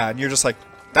like, yeah, and you're just like,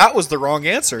 that was the wrong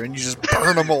answer, and you just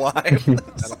burn them alive.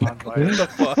 What the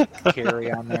fuck?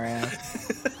 Carry on their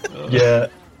ass. Yeah,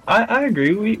 I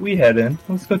agree. We head in.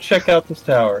 Let's go check out this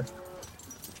tower.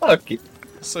 Fuck it.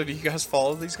 So do you guys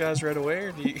follow these guys right away,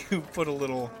 or do you put a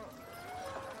little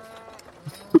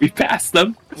We passed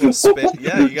them. spin?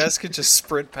 Yeah, you guys could just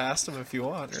sprint past them if you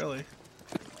want, really.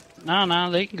 No,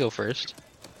 they can go first.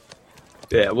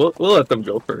 Yeah, we'll let them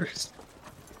go first.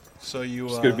 So you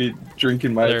Just gonna be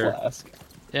drinking my They're- flask.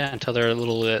 Yeah, until they're a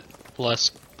little bit less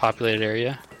populated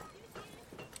area.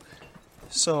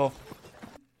 So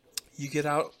you get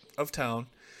out of town.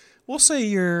 We'll say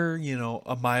you're,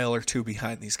 a mile or two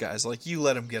behind these guys. Like, you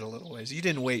let them get a little ways. You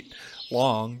didn't wait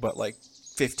long, but like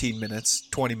 15 minutes,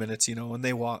 20 minutes, and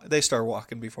they start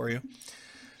walking before you.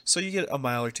 So you get a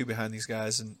mile or two behind these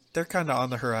guys, and they're kind of on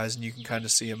the horizon. You can kind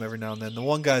of see them every now and then. The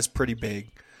one guy's pretty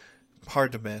big,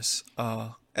 hard to miss.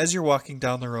 As you're walking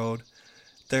down the road,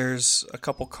 there's a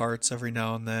couple carts every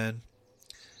now and then,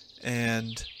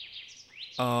 and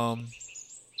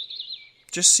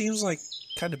just seems like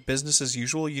kind of business as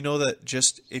usual. You know that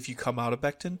just if you come out of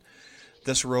Becton,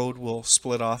 this road will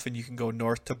split off and you can go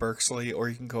north to Berksley or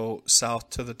you can go south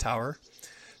to the tower.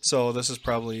 So this is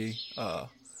probably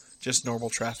just normal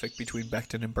traffic between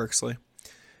Becton and Berksley.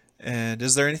 And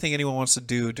is there anything anyone wants to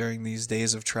do during these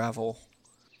days of travel?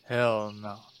 Hell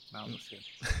no. No, I'm just kidding.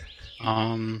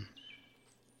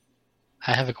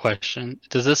 I have a question.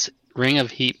 Does this ring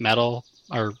of heat metal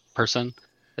or person,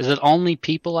 is it only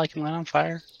people I can light on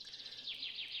fire?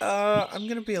 I'm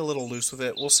going to be a little loose with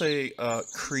it. We'll say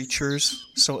creatures,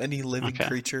 so any living Okay.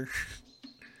 creature.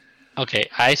 Okay,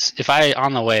 if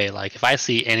I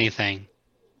see anything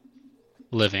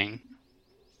living,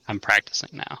 I'm practicing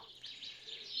now.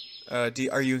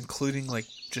 Are you including like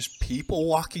just people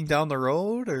walking down the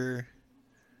road, or?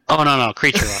 Oh no,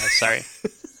 creature-wise, sorry.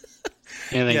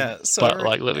 Anything so but every-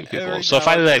 like living people. every So if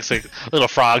I now do and like little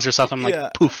frogs or something, I'm like Yeah.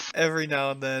 poof. Every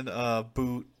now and then,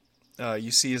 Boot,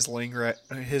 you see his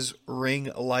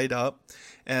ring light up,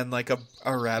 and like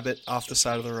a rabbit off the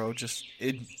side of the road just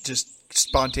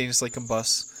spontaneously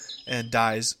combusts and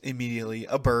dies immediately.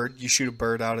 A bird, you shoot a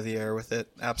bird out of the air with it,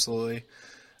 absolutely.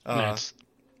 Nice.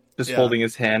 Just Yeah. holding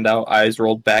his hand out, eyes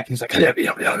rolled back. He's like, And How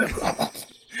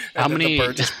then many- The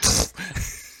bird just,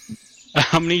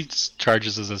 How many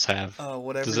charges does this have?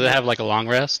 whatever. Does it have like a long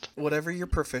rest? whatever your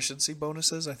proficiency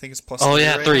bonus is? I think it's plus. Oh 3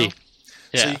 yeah, right 3. now.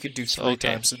 Yeah. So you could do 3 Okay.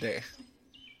 times a day.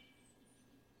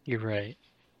 You're right.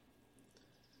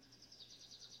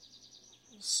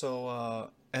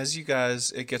 So as you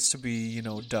guys, it gets to be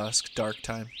dusk, dark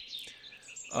time.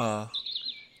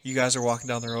 You guys are walking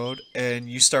down the road, and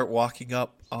you start walking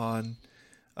up on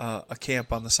a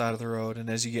camp on the side of the road. And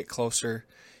as you get closer,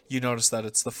 you notice that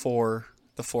it's the four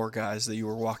guys that you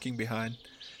were walking behind.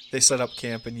 They set up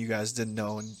camp, and you guys didn't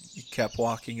know, and you kept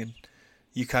walking, and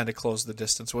you kind of closed the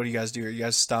distance. What do you guys do? Are you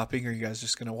guys stopping, or are you guys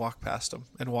just gonna walk past them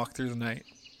and walk through the night?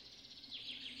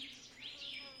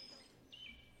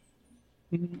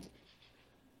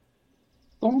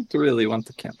 don't really want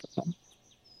to camp with them.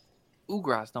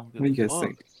 Ugras don't give What do you a guys fuck.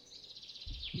 think?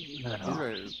 He's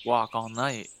ready to walk all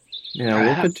night. Yeah,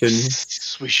 we'll continue.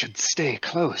 Perhaps we should stay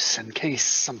close in case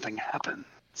something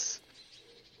happens.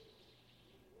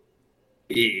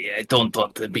 Yeah, I don't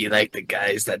want to be like the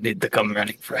guys that need to come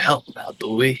running for help now,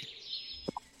 do we?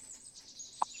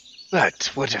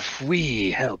 But what if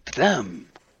we help them?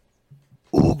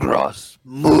 Ugras,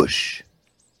 mush.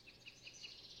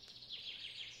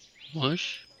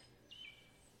 Mush?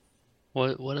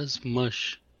 What is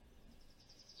mush?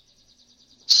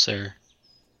 Sir.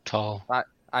 Tall.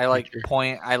 I like Creature.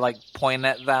 point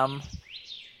at them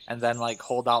and then like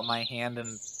hold out my hand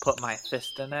and put my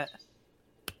fist in it.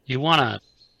 You wanna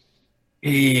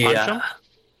Yeah. him?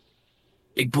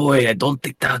 Big boy, I don't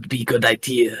think that would be a good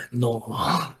idea.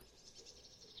 No.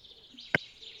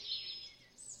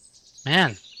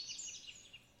 man.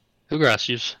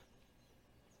 Ugras,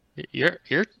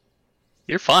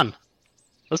 you're fun.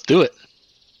 Let's do it.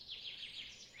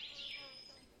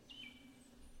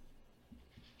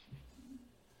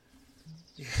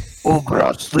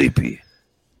 Ugras, sleepy.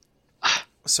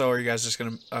 So are you guys just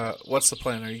gonna? What's the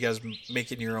plan? Are you guys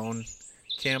making your own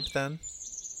camp then?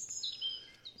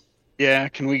 Yeah,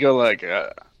 can we go like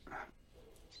I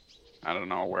don't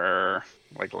know where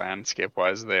like landscape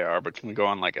wise they are, but can we go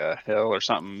on like a hill or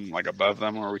something like above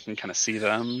them where we can kind of see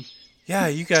them, Yeah,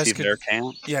 you guys see could. their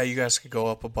camp? Yeah, you guys could go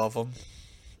up above them,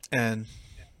 and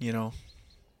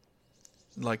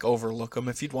like overlook them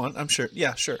if you'd want. I'm sure.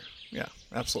 Yeah, sure. Yeah,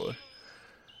 absolutely.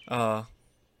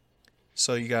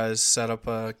 So you guys set up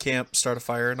a camp, start a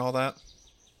fire, and all that?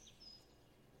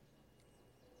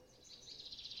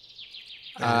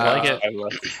 I like it.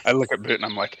 I look at Boot and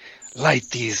I'm like, Light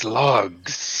these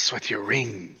logs with your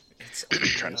ring. It's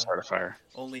trying to start a fire.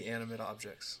 only animate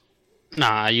objects. Nah,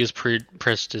 I use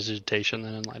prestidigitation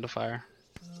then and light a fire.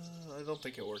 I don't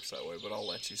think it works that way, but I'll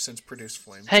let you, since produce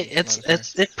flame. Hey, you can light a fire.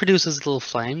 it produces little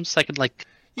flames. I could like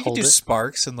You can hold do it.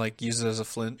 sparks and like use it as a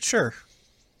flint. Sure.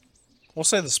 We'll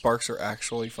say the sparks are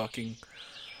actually fucking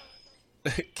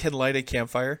can light a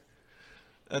campfire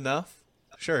enough.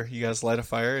 Sure, you guys light a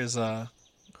fire. Is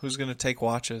who's gonna take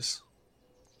watches?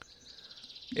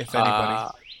 If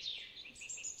anybody.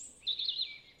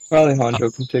 Alejandro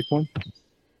can take one.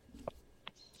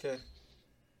 Okay.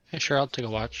 Hey, sure, I'll take a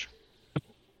watch.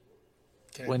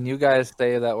 When you guys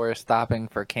say that we're stopping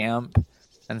for camp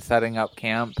and setting up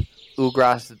camp,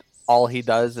 Ugras, all he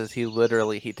does is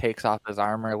he takes off his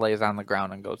armor, lays on the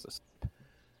ground, and goes to sleep.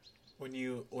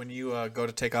 When you go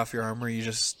to take off your armor, you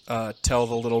just tell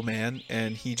the little man,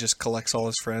 and he just collects all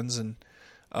his friends, and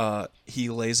he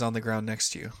lays on the ground next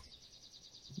to you.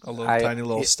 A tiny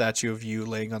little statue of you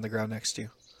laying on the ground next to you.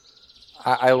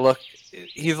 I look,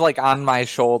 he's like on my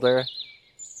shoulder,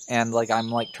 and like I'm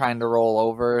like trying to roll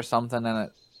over or something, and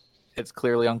it's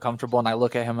clearly uncomfortable, and I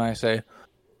look at him and I say,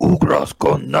 Ugras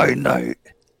gone night night.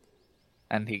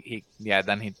 and he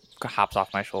hops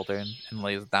off my shoulder and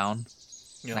lays down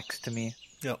Yep. next to me.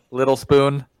 Yep. Little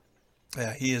spoon.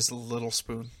 Yeah, he is a little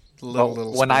spoon. Well,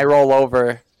 Little when spoon.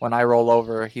 I roll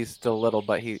over, he's still little,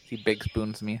 but he big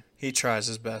spoons me. He tries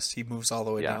his best. He moves all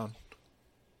the way Yeah. down.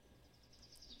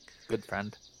 Good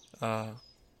friend.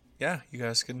 Yeah, you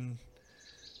guys can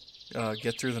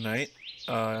get through the night.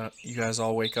 You guys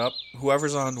all wake up.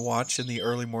 Whoever's on watch in the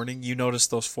early morning, you notice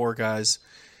those 4 guys.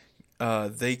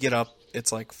 They get up.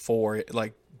 It's like 4,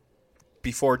 like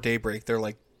before daybreak. They're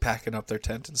like packing up their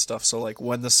tent and stuff. So like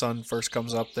when the sun first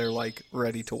comes up, they're like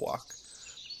ready to walk.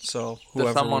 So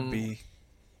whoever would be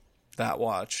that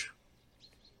watch.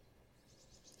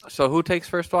 So who takes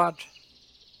first watch?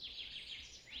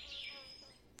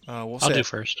 We'll I'll say, do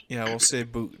first. Yeah, we'll say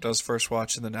Boot does first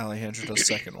watch, and then Alejandro does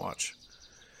second watch.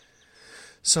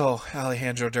 So,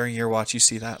 Alejandro, during your watch, you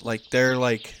see that. Like,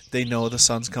 they know the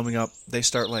sun's coming up. They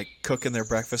start, like, cooking their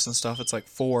breakfast and stuff. It's like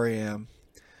 4 a.m.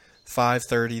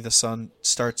 5:30, the sun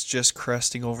starts just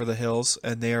cresting over the hills,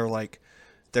 and they are, like,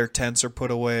 their tents are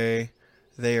put away.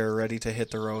 They are ready to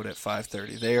hit the road at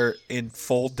 5:30. They are in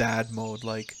full dad mode.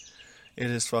 Like, it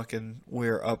is fucking,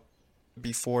 we're up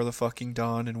before the fucking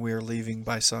dawn, and we are leaving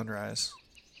by sunrise.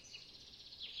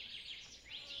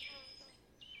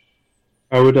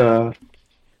 I would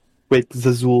wake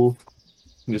Zazul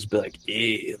and just be like,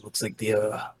 Hey, it looks like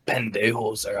the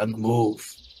pendejos are on the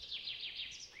move.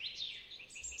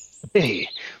 Hey,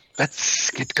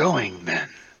 let's get going then.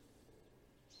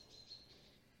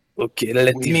 Okay,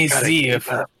 let We've me gotta see keep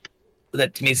if up.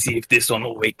 this one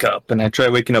will wake up. and I try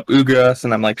waking up Ugras,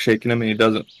 and I'm like shaking him, and he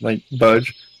doesn't like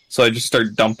budge. So I just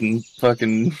start dumping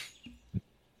fucking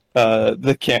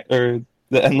the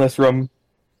endless rum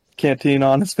canteen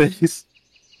on his face,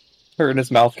 or in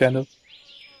his mouth, kind of.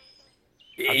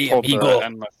 Hey, Pull the amigo.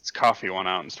 endless coffee one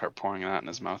out and start pouring that in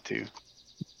his mouth too.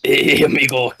 Hey,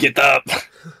 amigo, get up.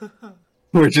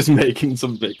 We're just making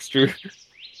some mixture.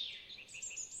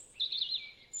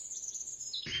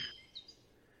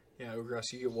 Yeah,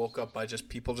 Ugras, you get woke up by just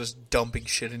people just dumping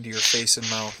shit into your face and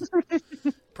mouth.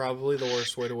 Probably the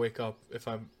worst way to wake up, if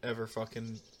I'm ever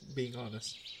fucking being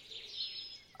honest.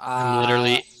 I'm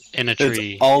literally in a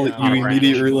tree. It's all Yeah. you on a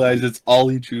immediately branch. realize it's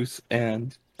ollie juice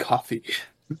and coffee.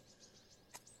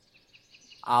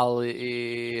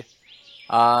 Ali.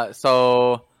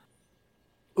 So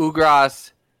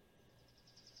Ugras,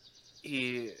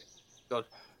 he goes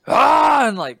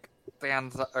and like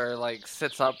stands or like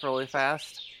sits up really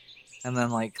fast, and then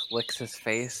like licks his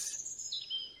face,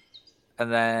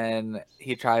 and then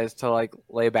he tries to like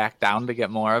lay back down to get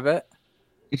more of it,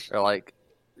 or like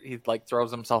he like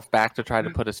throws himself back to try to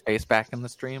put his face back in the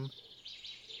stream.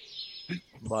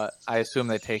 But I assume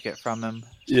they take it from him.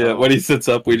 Yeah, so- when he sits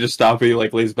up, we just stop. He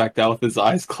like lays back down with his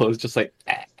eyes closed, just like,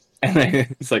 and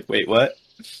then he's like, "Wait, what?"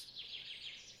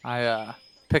 I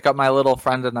pick up my little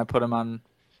friend and I put him on.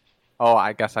 Oh,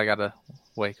 I guess I gotta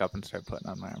wake up and start putting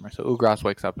on my armor. So Ugras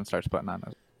wakes up and starts putting on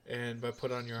it. And by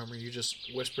put on your armor, you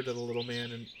just whisper to the little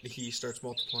man, and he starts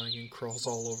multiplying and crawls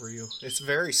all over you. It's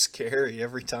very scary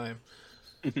every time.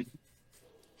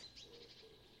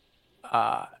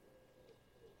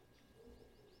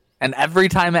 And every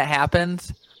time it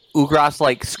happens, Ugras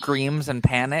like screams and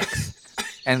panics,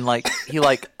 and like he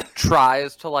like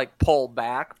tries to like pull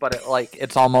back, but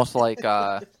it's almost like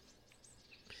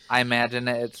I imagine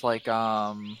it's like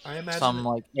I imagine some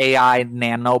like AI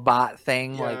nanobot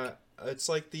thing. yeah, Like it's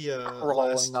like the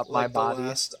crawling up my body. the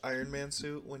last Iron Man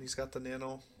suit when he's got the But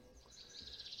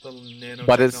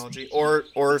it's- nanotechnology,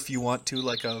 or if you want to,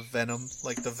 like a Venom,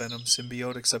 like the Venom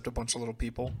symbiote, except a bunch of little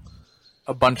people.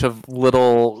 a bunch of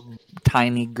little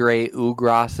tiny gray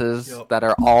Ugrasses Yep. that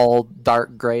are all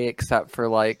dark gray except for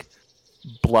like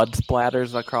blood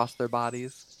splatters across their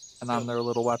bodies and on Yep. their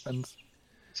little weapons.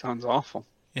 Sounds awful.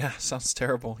 Yeah, sounds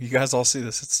terrible. You guys all see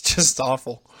this? It's just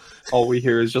awful. All we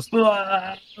hear is just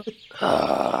Yeah,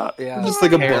 just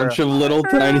like a bunch of little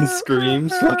tiny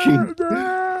screams. Fucking.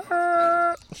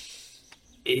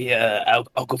 Yeah,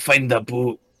 I'll go find the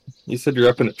boot. You said you're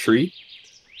up in a tree.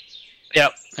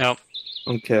 Yep.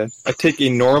 Okay. I take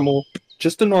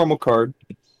just a normal card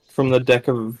from the deck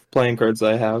of playing cards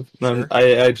I have. And Sure.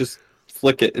 I just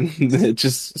flick it and it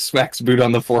just smacks Boot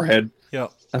on the forehead.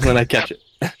 Yep. And then I catch it.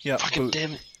 Yeah. Fucking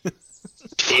damn it.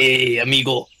 Hey,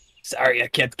 amigo. Sorry, I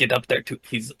can't get up there too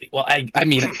easily. Well, I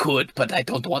mean, I could, but I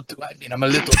don't want to. I mean, I'm a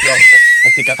little young. I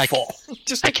think I'd fall.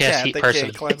 Just I a can't cat eat that person.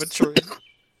 can't climb a tree.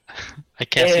 I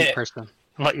can't see Yeah. person.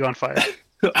 I'll let you on fire.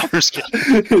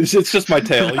 It's just my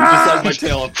tail. You just light my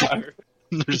tail on fire.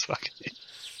 There's fucking.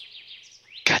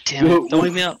 God damn it! Don't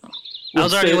leave me out. I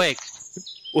was already awake.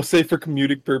 We'll say for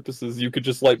comedic purposes, you could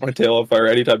just light my tail on fire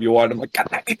anytime you want. I'm like, God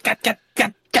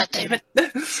damn it.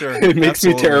 Sure. It makes me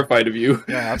absolutely. terrified of you.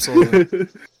 Yeah, absolutely.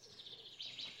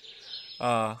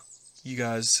 You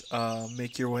guys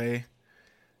make your way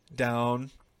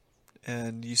down,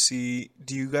 and you see.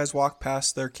 Do you guys walk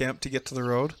past their camp to get to the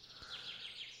road?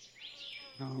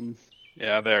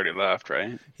 Yeah, they already left,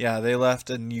 right? Yeah, they left,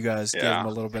 and you guys gave Yeah. them a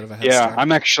little bit of a head Yeah, start.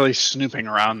 I'm actually snooping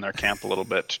around their camp a little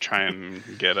bit to try and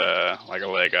get a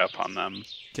leg up on them.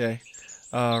 Okay.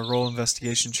 Roll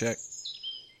investigation check.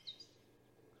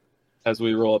 As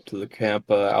we roll up to the camp,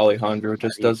 Alejandro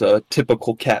just does a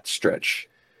typical cat stretch.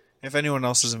 If anyone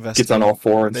else is Gets investigating, on all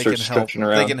four and they can starts help. stretching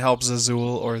around. They can help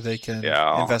Zazul, or they can Yeah,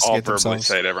 I'll investigate verbally themselves.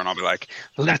 say to everyone, I'll be like,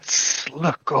 Let's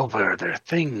look over their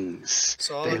things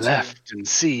So I'll they let you- left and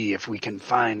see if we can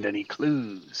find any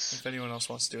clues. If anyone else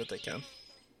wants to do it, they can.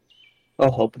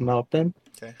 I'll help him out then.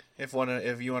 Okay. If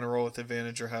you want to roll with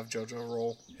advantage or have JoJo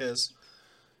roll his,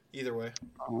 either way.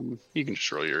 you can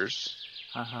just roll yours.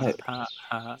 Uh-huh.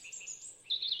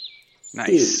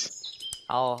 Nice.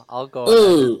 I'll go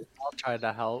ahead. I'll try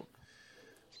to help.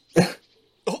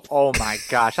 Oh my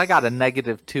gosh, I got a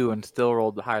 -2 and still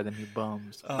rolled higher than you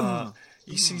bums.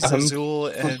 You see Zazul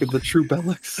Look at the true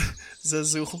Bellix.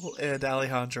 Zazul and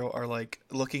Alejandro are like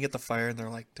looking at the fire, and they're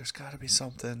like, "There's got to be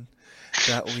something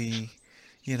that we,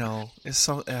 is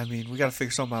some. I mean, we got to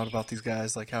figure something out about these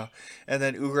guys, like how." And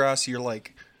then Ugras, you're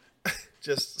like,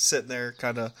 just sitting there,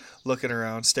 kind of looking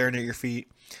around, staring at your feet,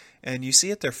 and you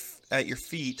see at your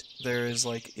feet there is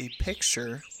like a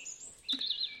picture,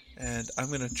 and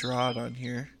I'm gonna draw it on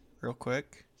here real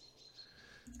quick.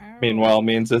 Meanwhile,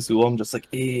 me and Zazul, I'm just like,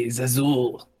 Hey,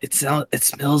 Zazul, it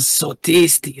smells so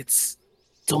tasty. It's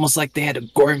almost like they had a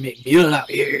gourmet meal out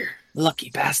here.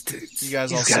 Lucky bastards. You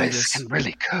guys all These see guys this? can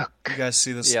really cook. You guys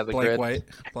see this Yeah, the blank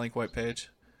grid. white page?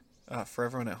 For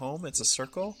everyone at home, it's a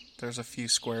circle. There's a few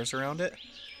squares around it,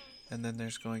 and then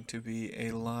there's going to be a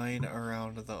line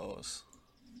around those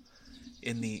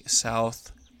in the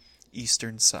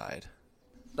southeastern side.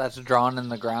 That's drawn in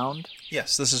the ground.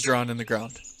 Yes, this is drawn in the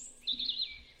ground.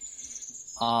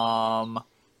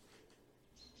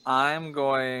 I'm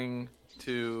going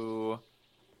to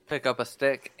pick up a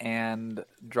stick and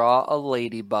draw a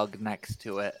ladybug next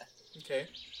to it. Okay.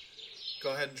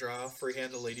 Go ahead and draw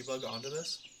freehand a ladybug onto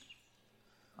this.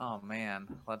 Oh man,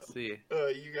 let's see.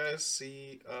 You guys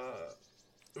see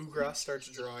Ugras starts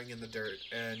drawing in the dirt,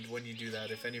 and when you do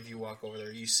that, if any of you walk over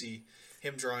there, you see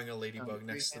him drawing a ladybug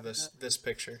next to this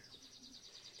picture.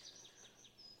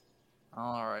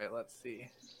 All right, let's see.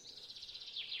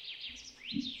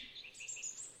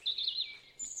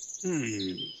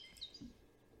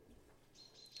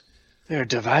 They're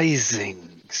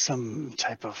devising some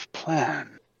type of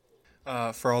plan.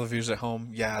 For all the viewers at home,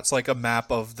 yeah, it's like a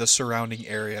map of the surrounding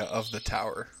area of the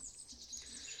tower.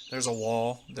 There's a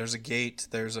wall, there's a gate,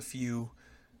 there's a few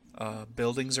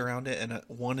buildings around it, and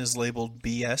one is labeled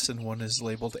BS and one is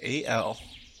labeled AL.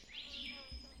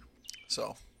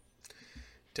 So,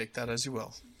 take that as you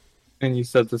will. and you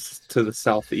said this is to the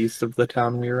southeast of the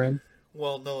town we were in?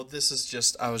 Well, no, this is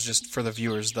just, for the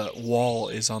viewers, the wall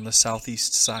is on the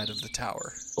southeast side of the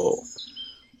tower. Oh.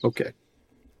 Okay.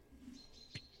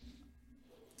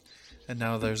 And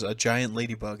now there's a giant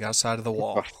ladybug outside of the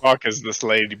wall. What the fuck is this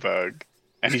ladybug?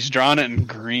 And he's drawn it in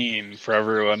green for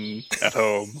everyone at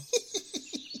home.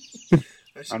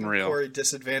 I should Unreal. give Corey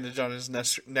disadvantage on his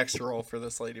next roll for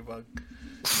this ladybug.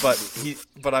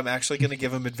 But I'm actually going to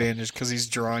give him advantage because he's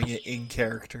drawing it in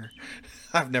character.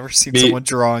 I've never seen someone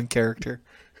draw in character.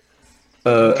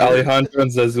 Alejandro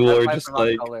and Zazul are That's just my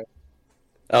like color.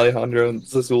 Alejandro and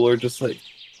Zazul are just like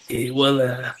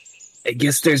Well, I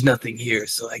guess there's nothing here,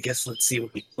 so I guess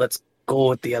let's go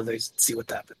with the others and see what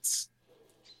happens.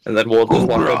 and then we'll just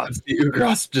walk up and see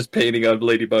Ugras just painting a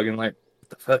ladybug and like what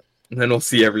the fuck? And then we'll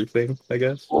see everything, I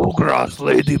guess. Ugras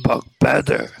ladybug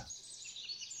better.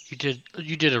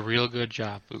 You did a real good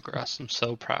job, Ugras. I'm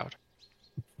so proud.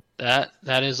 That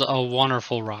is a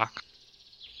wonderful rock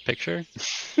picture.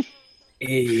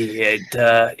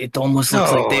 It almost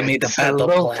looks like they made a it's battle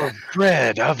loaf plan. of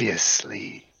bread,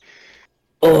 obviously.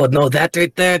 Oh no, that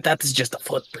right there, that is just a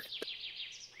footprint.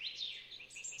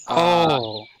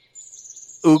 Oh,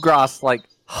 Ugras like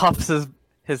huffs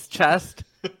his chest,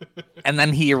 and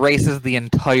then he erases the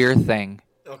entire thing.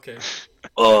 Okay.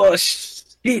 Oh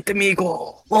shit,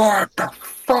 amigo! What the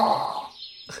fuck?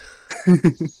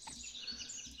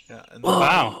 Yeah, and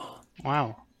wow.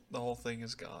 the whole thing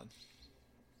is gone.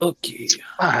 Okay,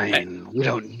 Fine, we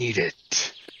don't need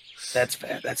it. that's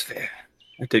fair. That's fair.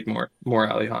 I take more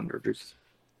Alejandro, just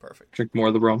Perfect. drink more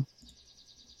of the rum.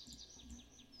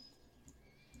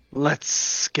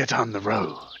 Let's get on the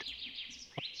road.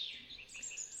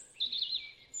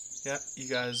 Yeah, you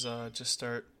guys just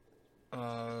start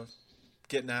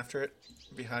getting after it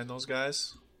behind those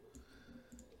guys.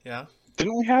 Yeah.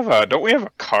 Don't we have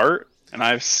a cart? And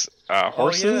I have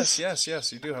horses? Oh,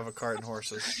 yes, you do have a cart and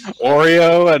horses.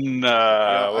 Oreo and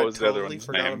Yeah, what was the other one's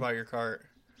forgot name? about your cart.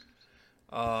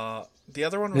 The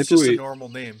other one was Maybe just a we- normal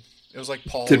name. It was like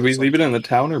Paul. Did or we leave it something. in the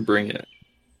town or bring it?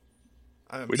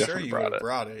 I'm We sure definitely you brought it.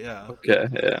 brought it. Yeah. Okay,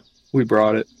 yeah. We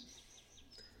brought it.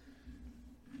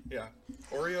 Yeah.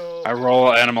 Oreo. I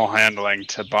roll animal handling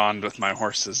to bond with my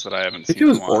horses that I haven't I think seen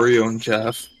it was in a while. Oreo and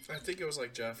Jeff. I think it was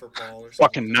like Jeff or Paul or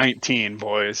something. Fucking 19,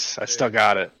 boys. I still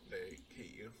got it. They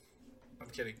hate you. I'm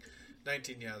kidding.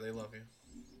 19, yeah, they love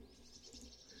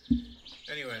you.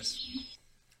 Anyways,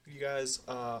 you guys,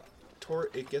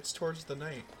 it gets towards the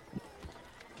night.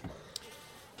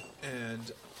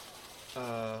 And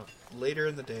later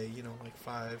in the day, like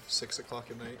 5, 6 o'clock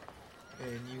at night,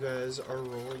 and you guys are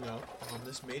rolling up on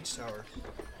this mage tower.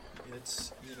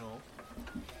 It's,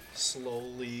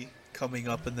 slowly coming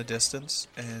up in the distance,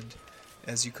 and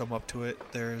as you come up to it,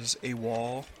 there's a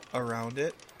wall around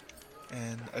it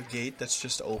and a gate that's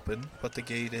just open, but the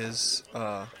gate is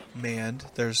manned.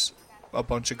 There's a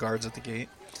bunch of guards at the gate,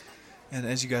 and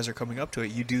as you guys are coming up to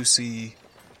it, you do see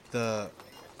the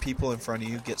people in front of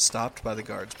you get stopped by the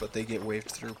guards, but they get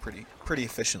waved through pretty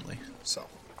efficiently. So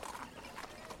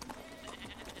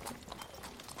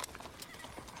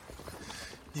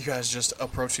you guys just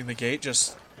approaching the gate,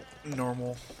 just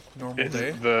normal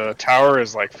day. The tower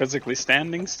is like physically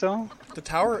standing still? The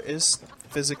tower is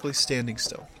physically standing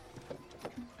still.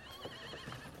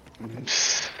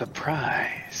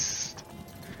 Surprised.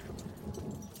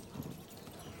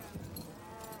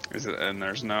 Is it? And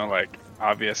there's no like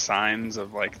obvious signs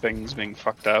of like things being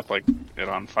fucked up, like it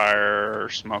on fire or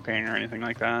smoking or anything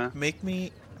like that? Make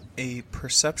me a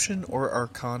perception or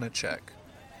arcana check.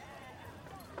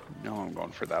 No, I'm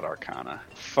going for that arcana.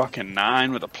 Fucking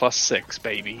 9 with a +6,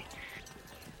 baby.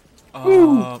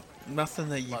 Nothing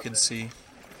that you can see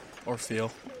or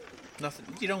feel. Nothing.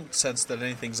 You don't sense that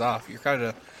anything's off.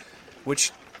 You're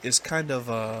which is kind of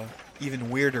a even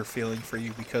weirder feeling for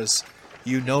you because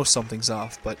you know something's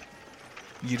off, but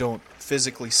you don't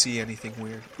physically see anything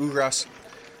weird. Ugras,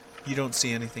 you don't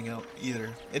see anything out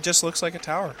either. It just looks like a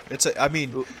tower.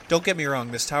 Don't get me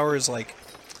wrong. This tower is like,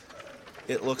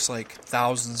 it looks like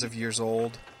thousands of years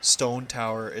old. Stone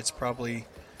tower. It's probably,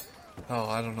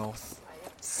 I don't know,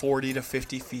 40 to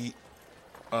 50 feet.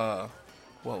 What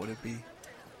would it be?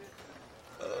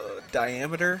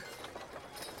 Diameter.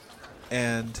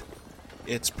 And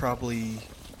it's probably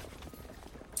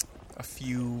a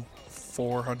few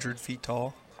 400 feet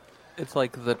tall. It's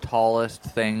like the tallest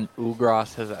thing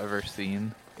Ugras has ever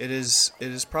seen. It is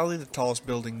probably the tallest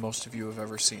building most of you have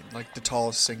ever seen. Like the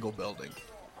tallest single building.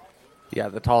 Yeah,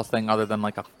 the tallest thing other than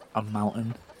like a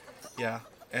mountain. Yeah,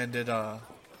 and it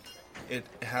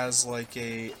has like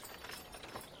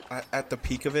at the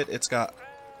peak of it,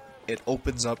 it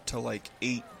opens up to like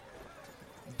 8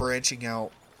 branching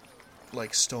out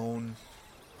like stone,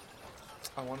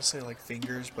 I want to say like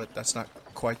fingers, but that's not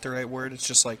quite the right word. It's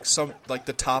just like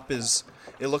the top it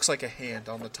looks like a hand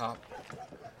on the top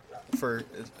for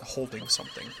holding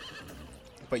something,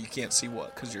 but you can't see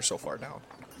what because you're so far down.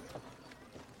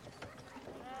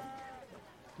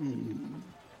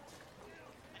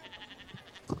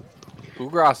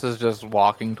 Ugras is just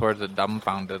walking towards it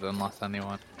dumbfounded unless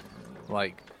anyone,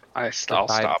 like, I'll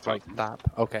decides, stop like, him, stop.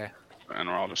 Okay. and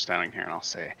we're all just standing here, and I'll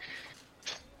say,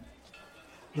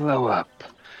 Blow up.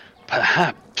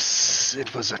 Perhaps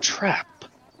it was a trap.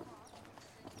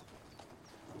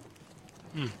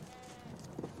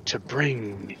 To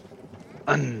bring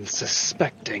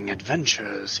unsuspecting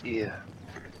adventurers here.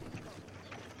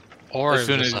 Or As it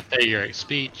soon was as- a figure of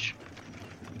speech.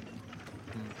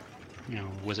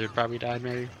 Wizard probably died,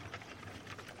 maybe.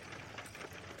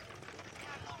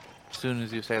 As soon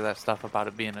as you say that stuff about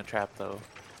it being a trap, though,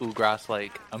 Ugras,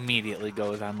 like, immediately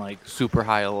goes on, like, super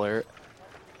high alert.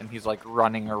 And he's, like,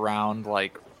 running around,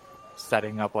 like,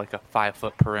 setting up, like, a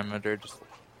 5-foot perimeter, just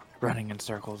running in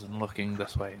circles and looking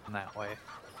this way and that way.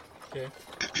 Okay.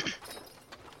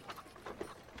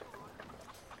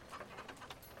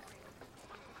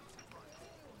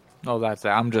 Oh, that's it.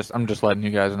 I'm just letting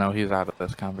you guys know he's out of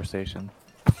this conversation.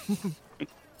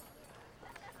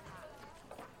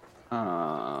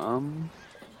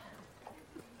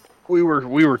 we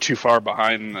were too far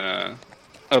behind the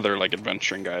other like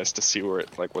adventuring guys to see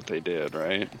what they did,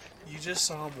 right? You just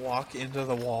saw him walk into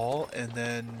the wall, and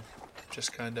then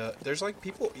just kind of there's like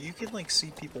people you can like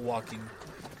see people walking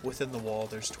within the wall.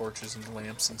 There's torches and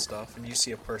lamps and stuff, and you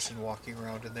see a person walking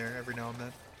around in there every now and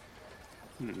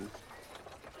then.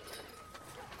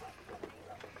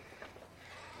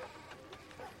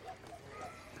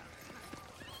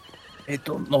 I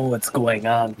don't know what's going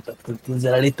on, but it was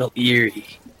a little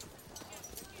eerie.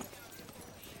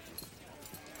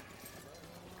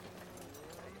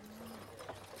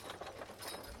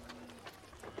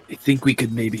 I think we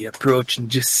could maybe approach and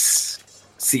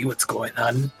just see what's going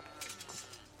on.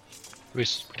 We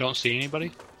don't see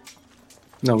anybody?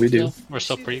 No, we do. We're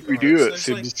still pretty... We do. It There's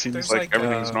seems there's like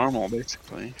everything's uh, normal,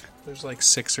 basically. There's like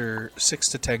 6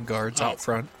 to 10 guards out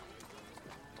front.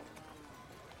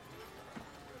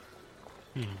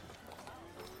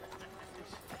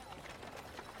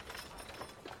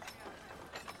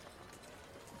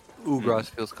 Ugras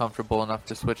feels comfortable enough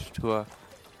to switch to a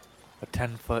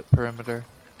 10-foot perimeter.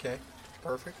 Okay,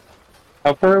 perfect.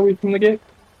 How far are we from the gate?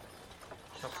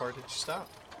 How far did you stop?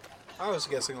 I was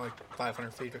guessing like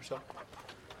 500 feet or so.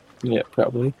 Yeah,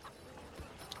 probably.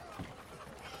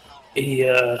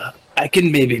 I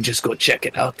can maybe just go check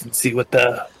it out and see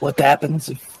what happens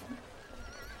if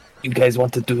you guys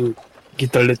want to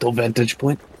get a little vantage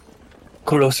point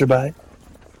closer by.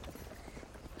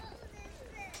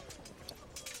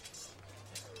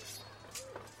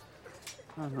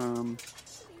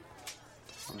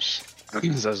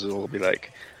 Zazu will be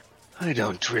like, I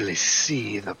don't really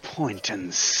see the point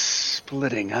in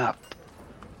splitting up.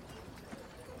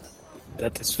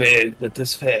 That is fair. That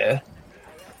is fair.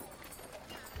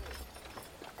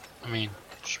 I mean,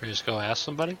 should we just go ask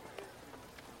somebody?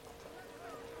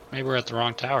 Maybe we're at the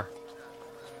wrong tower.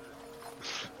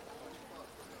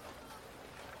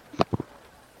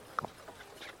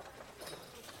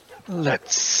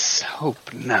 Let's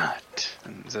hope not.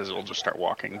 and Zazu will just start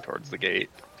walking towards the gate.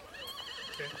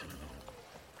 Okay.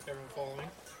 Everyone follow me?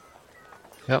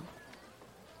 Yep.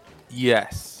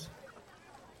 Yes.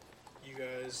 You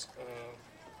guys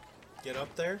get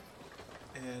up there,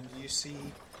 and you see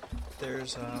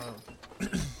there's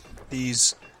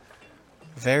these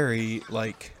very,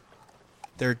 like,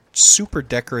 they're super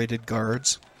decorated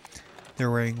guards.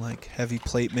 They're wearing, like, heavy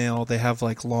plate mail. They have,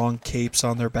 like, long capes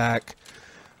on their back.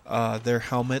 Their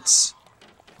helmets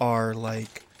are,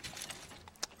 like,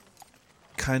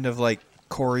 kind of like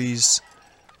Corey's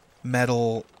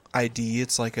metal ID.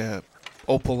 It's like a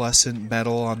opalescent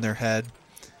metal on their head.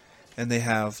 And they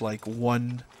have, like,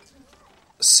 one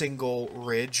single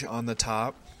ridge on the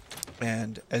top.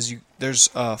 And there's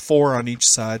 4 on each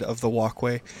side of the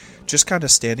walkway, just kind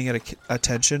of standing at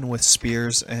attention with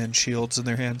spears and shields in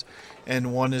their hands.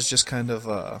 And one is just kind of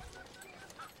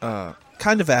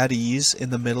at ease in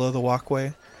the middle of the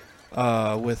walkway,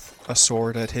 with a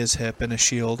sword at his hip and a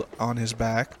shield on his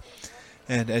back.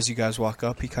 And as you guys walk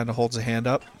up, he kind of holds a hand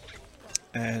up,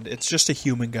 and it's just a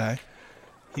human guy.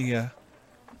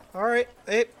 All right,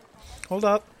 hey, hold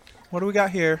up. What do we got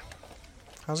here?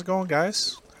 How's it going,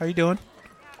 guys? How you doing?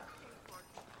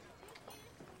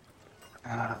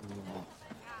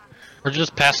 We're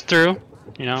just passing through,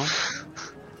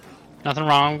 Nothing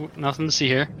wrong, nothing to see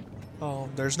here. Oh,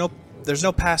 there's no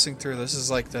passing through. This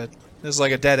is like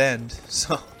a dead end.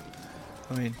 So,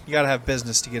 I mean, you gotta have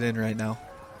business to get in right now.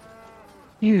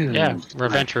 Yeah, we're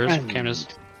adventurers.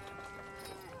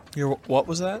 What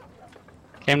was that?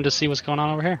 Came to see what's going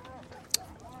on over here.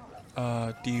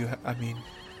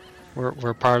 We're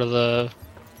We're part of the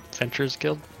Adventurers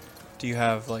Guild. Do you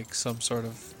have like some sort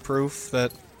of proof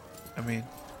that I mean,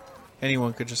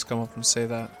 anyone could just come up and say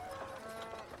that.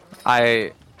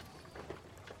 I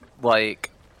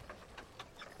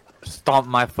stomp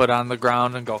my foot on the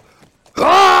ground and go,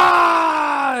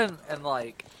 "Ah!"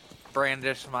 and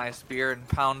brandish my spear and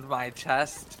pound my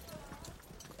chest.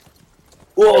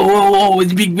 Whoa,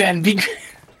 big man, big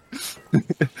man.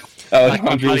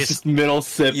 Alejandro's just middle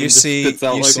sip You and just see, spits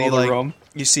out you like see, all the like rum.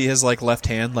 you see his left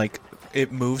hand,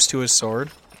 it moves to his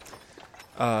sword.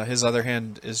 His other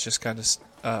hand is just kind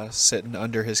of sitting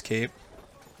under his cape.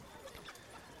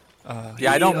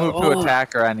 Yeah, I don't move to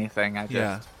attack or anything. I just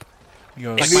Yeah. He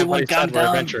goes, Like Everyone my buddy calm said, we're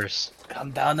down. adventurers.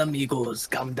 Calm down, amigos.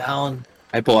 Calm down.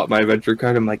 I pull out my adventure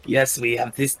card. I'm like, Yes, we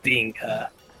have this thing.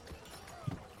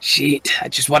 Shit, I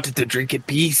just wanted to drink in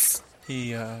peace.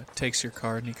 he takes your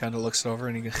card and he kind of looks it over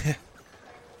and he goes,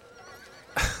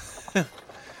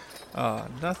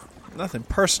 nothing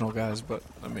personal, guys, but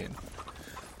I mean,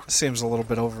 it seems a little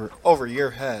bit over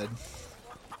your head.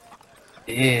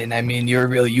 And I mean, you're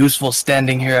really useful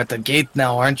standing here at the gate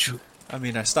now, aren't you? I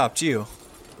mean, I stopped you.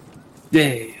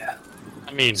 Yeah.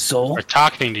 I mean, So? we're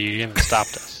talking to you. You haven't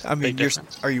stopped us. I mean, Big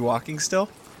difference. are you walking still?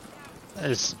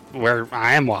 Is where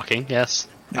I am walking. Yes,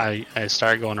 I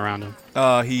start going around him.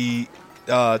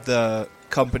 The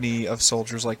company of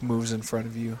soldiers moves in front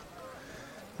of you,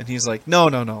 and he's like,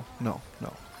 no,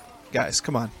 guys,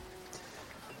 come on.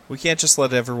 We can't just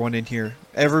let everyone in here.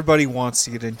 Everybody wants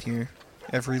to get in here.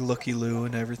 Every looky-loo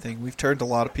and everything. We've turned a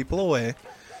lot of people away.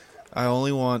 I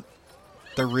only want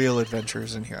the real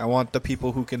adventurers in here. I want the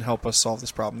people who can help us solve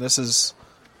this problem. This is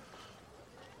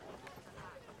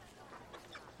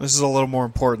a little more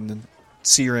important than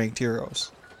C-ranked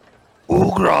heroes.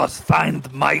 Ugros,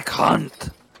 find Mike Hunt.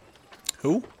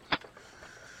 Who?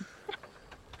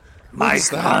 Mike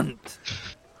that? Hunt.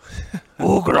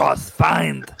 Ugros,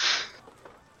 find.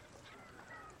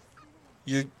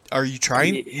 Are you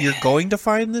trying? You're going to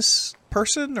find this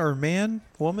person or man,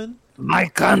 woman?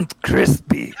 Mike Hunt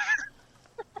Crispy.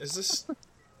 This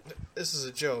is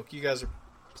a joke. You guys are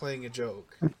playing a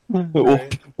joke.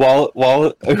 while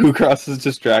Ukros is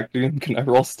distracting him, can I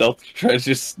roll stealth to try to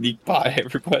just sneak by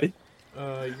everybody?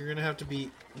 You're gonna have to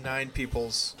beat 9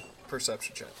 people's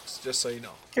perception checks, just so you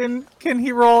know. Can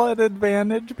he roll at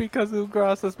advantage because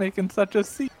Ugras is making such a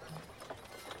scene?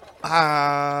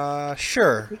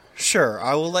 Sure.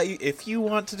 I will let you. If you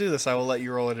want to do this, I will let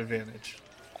you roll at advantage.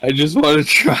 I just want to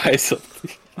try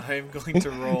something. I am going to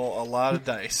roll a lot of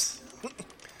dice.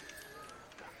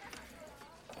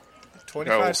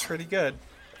 25's pretty good.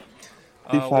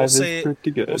 55 is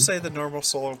pretty good. We'll say the normal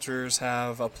soldiers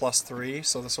have a +3,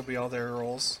 so this will be all their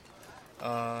rolls.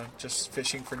 Just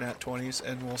fishing for nat 20s,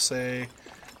 and we'll say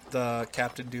the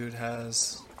captain dude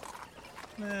has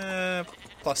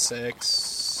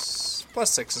 +6.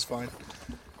 +6 is fine.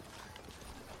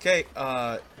 Okay,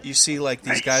 you see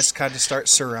these guys kind of start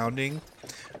surrounding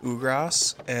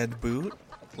Ugras and Boot,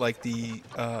 the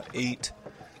 8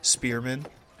 spearmen.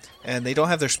 And they don't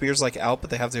have their spears out,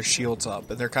 but they have their shields up,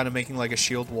 and they're kind of making a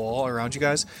shield wall around you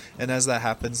guys. And as that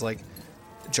happens,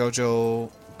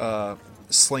 Jojo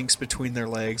slinks between their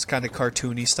legs, kind of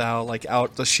cartoony style,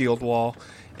 out the shield wall,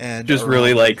 and just around,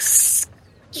 really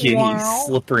skinny,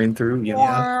 slippering through. You know?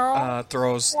 yeah,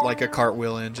 throws a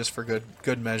cartwheel in just for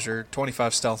good measure.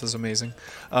 25 stealth is amazing.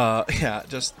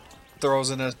 Just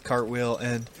throws in a cartwheel,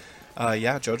 and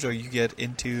Jojo, you get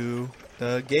into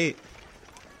the gate.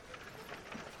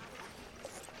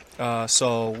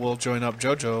 So we'll join up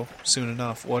Jojo soon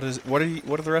enough. What are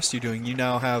the rest of you doing? You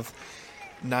now have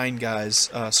 9 guys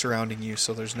surrounding you,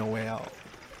 so there's no way out.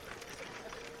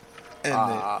 And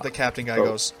the captain guy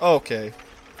goes, okay.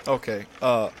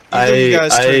 Either you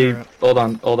guys turn around.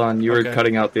 Hold on. You Okay. were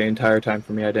cutting out the entire time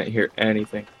for me. I didn't hear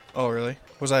anything. Oh, really?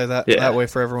 Was I that Yeah. way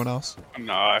for everyone else?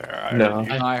 No, I No. heard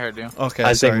you. I heard you. Okay,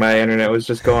 I sorry. think my internet was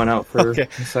just going out for Okay.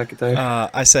 a second there.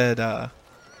 I said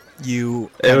you.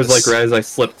 It was kinda right as I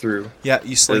slipped through. Yeah,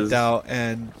 you slicked Is- out,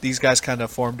 and these guys kind of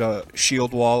formed a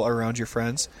shield wall around your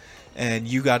friends, and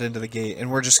you got into the gate. And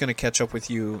we're just going to catch up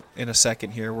with you in a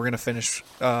second here. We're going to finish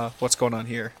what's going on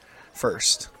here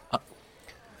first.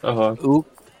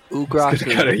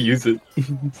 Ugras Gotta use it.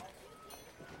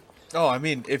 Oh, I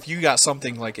mean, if you got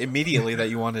something immediately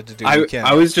that you wanted to do, you can.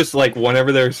 I was just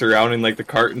whenever they were surrounding the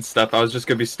cart and stuff, I was just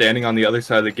gonna be standing on the other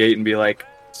side of the gate and be like,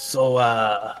 So,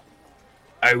 are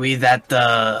we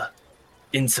that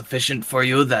insufficient for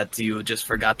you that you just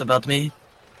forgot about me?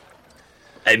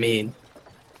 I mean,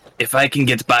 if I can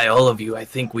get by all of you, I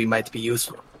think we might be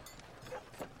useful.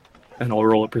 and I'll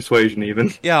roll a persuasion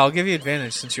even. Yeah, I'll give you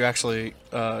advantage since you actually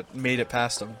made it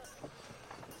past them.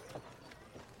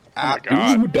 my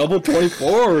god. Ooh, double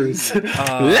 24s.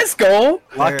 Uh, Let's go.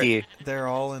 Lucky. They're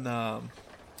all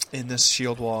in this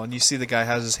shield wall, and you see the guy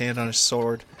has his hand on his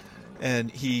sword,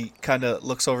 and he kind of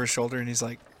looks over his shoulder, and he's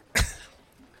like,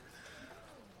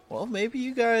 "Well, maybe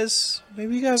you guys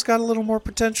got a little more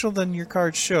potential than your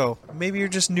cards show. Maybe you're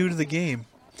just new to the game.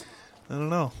 I don't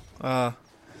know." I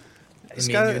mean,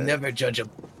 you never judge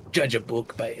a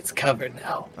book by its cover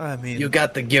now. I mean, You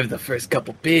got to give the first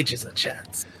couple pages a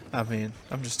chance. I'm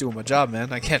just doing my job,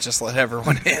 man. I can't just let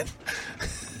everyone in.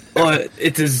 Well,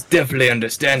 it is definitely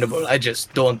understandable. I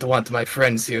just don't want my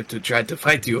friends here to try to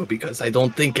fight you because I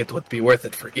don't think it would be worth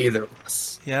it for either of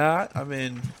us. Yeah, I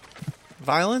mean,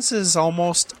 violence is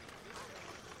almost.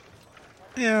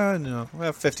 Yeah, no, we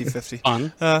have 50-50.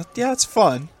 Fun. Yeah, it's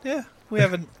fun. Yeah, we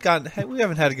haven't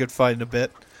had a good fight in a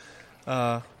bit.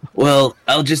 Well,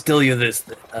 I'll just tell you this.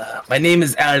 My name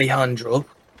is Alejandro.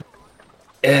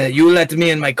 You let me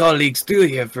and my colleagues through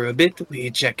here for a bit. We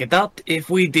check it out. If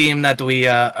we deem that we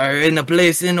are in a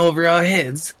place in over our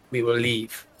heads, we will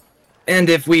leave. And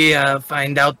if we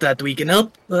find out that we can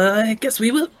help, I guess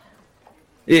we will.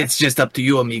 It's just up to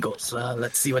you, amigos.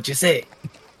 Let's see what you say.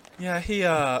 Yeah, he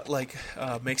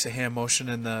makes a hand motion,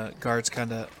 and the guards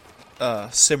kind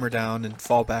of simmer down and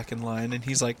fall back in line, and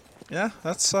he's like, "Yeah,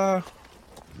 that's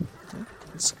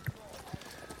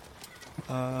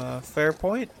fair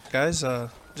point, guys.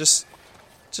 Just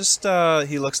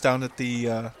he looks down at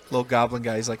the little goblin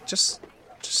guy. He's like, just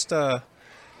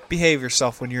behave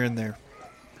yourself when you're in there."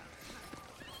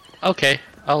 Okay,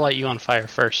 I'll light you on fire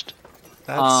first.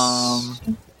 That's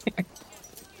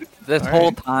This All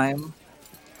whole right. time,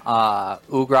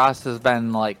 Ugras has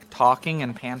been like talking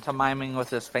and pantomiming with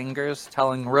his fingers,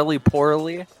 telling really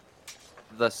poorly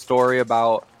the story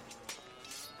about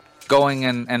going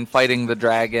and fighting the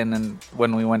dragon and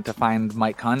when we went to find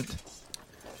Mike Hunt.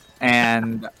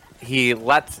 And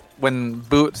when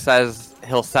Boot says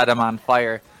he'll set him on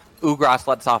fire, Ugras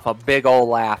lets off a big old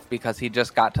laugh because he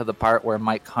just got to the part where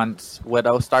Mike Hunt's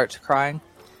widow starts crying.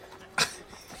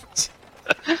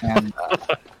 And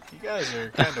you guys are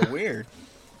kind of weird.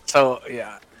 so,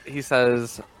 yeah, he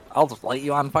says, "I'll just light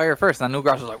you on fire first." And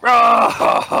Ugras is like,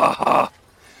 "Rah!"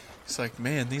 It's like,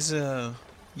 man, these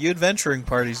you adventuring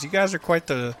parties, you guys are quite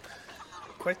the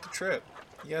trip.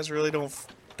 You guys really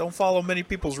don't follow many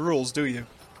people's rules, do you?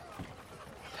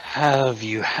 Have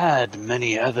you had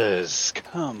many others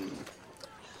come?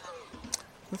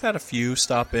 We've had a few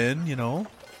stop in,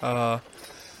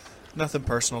 nothing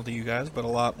personal to you guys, but a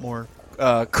lot more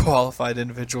qualified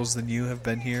individuals than you have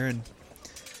been here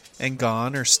and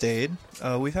gone or stayed.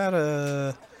 We've had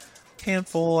a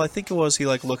handful. I think it was he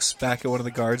looks back at one of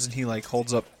the guards and he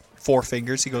holds up 4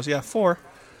 fingers. He goes, "Yeah, four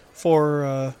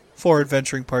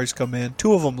adventuring parties come in.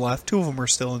 2 of them left. 2 of them are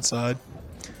still inside."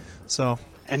 So.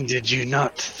 And did you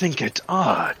not think it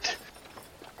odd?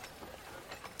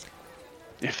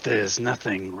 If there's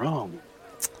nothing wrong.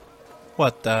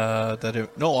 What, I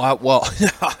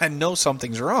know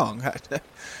something's wrong.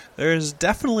 There's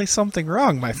definitely something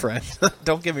wrong, my friend.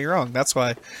 Don't get me wrong. That's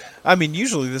why,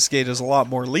 usually this gate is a lot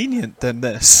more lenient than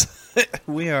this.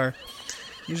 We are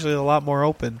usually a lot more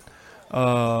open.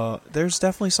 There's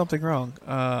definitely something wrong.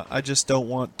 I just don't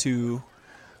want to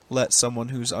let someone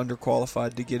who's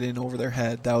underqualified to get in over their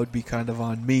head. That would be kind of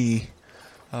on me.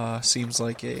 Seems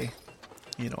like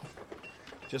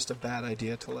just a bad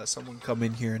idea to let someone come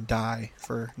in here and die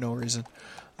for no reason.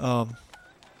 But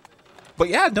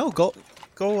yeah, no, go.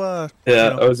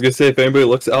 Yeah, I was gonna say, if anybody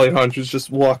looks, Alejandro's just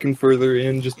walking further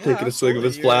in, just Yeah, taking a swig of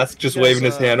his absolutely. flask, just You guys, waving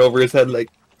his hand over his head,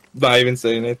 not even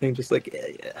saying anything, just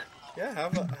yeah. Yeah,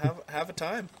 have a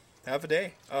time, have a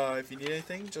day. If you need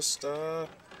anything, just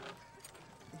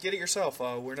get it yourself.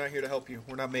 We're not here to help you.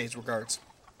 We're not maids. We're guards.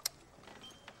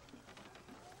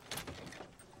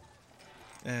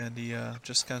 And he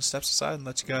just kind of steps aside and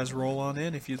lets you guys roll on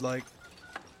in if you'd like.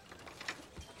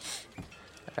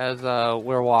 As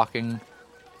we're walking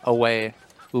away,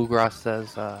 Ugras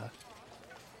says,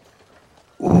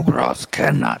 Ugras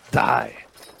cannot die.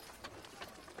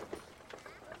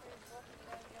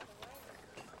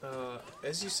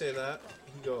 As you say that,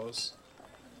 he goes,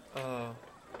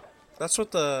 That's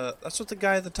what the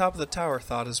guy at the top of the tower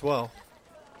thought as well.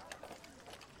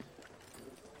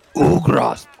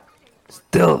 Ugras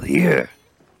still here.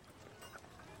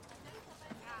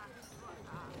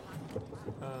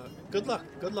 Good luck,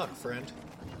 friend.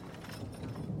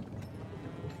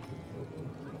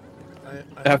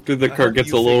 After the I cart hope gets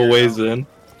you a little figure it ways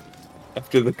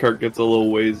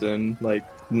out. in,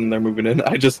 and they're moving in,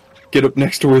 I just get up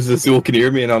next to where Zazul can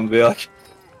hear me, and I'm like,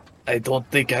 I don't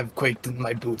think I've quaked in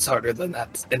my boots harder than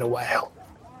that in a while.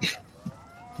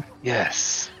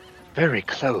 Yes. very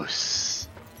close,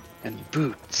 and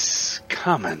Boots'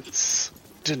 comments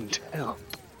didn't help.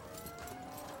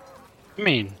 I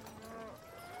mean,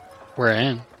 we're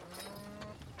in.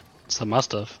 It's a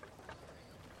must have.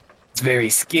 It's very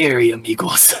scary,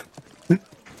 amigos.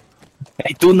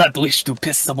 I do not wish to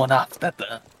piss someone off that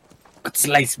could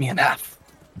slice me in half.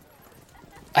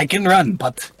 I can run,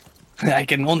 but I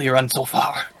can only run so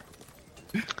far.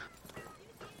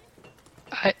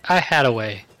 I had a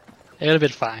way. It would have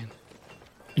been fine.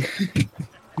 You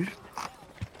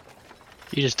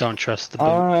just don't trust the boot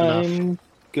enough. I'm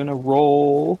gonna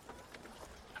roll.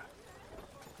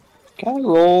 Can I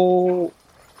roll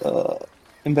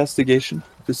investigation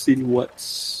to see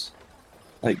what's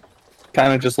like?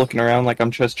 Kind of just looking around, like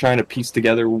I'm just trying to piece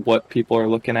together what people are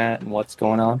looking at and what's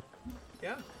going on.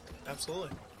 Yeah,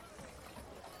 absolutely.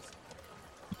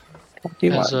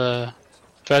 Do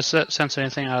I sense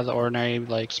anything out of the ordinary,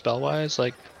 like spell wise,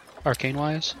 like arcane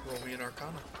wise? Roll me an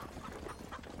Arcana.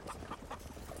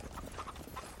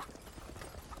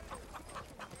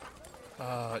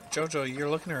 Jojo, you're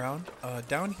looking around.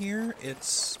 Down here,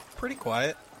 it's pretty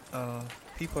quiet.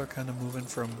 People are kind of moving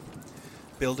from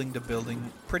building to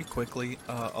building pretty quickly.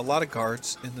 A lot of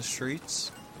guards in the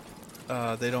streets.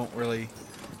 They don't really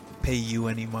pay you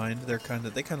any mind. They kind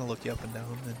of look you up and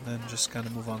down and then just kind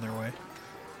of move on their way.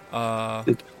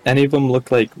 Did any of them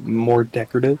look like more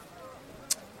decorative?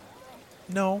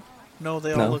 No,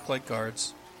 they all look like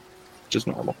guards. Just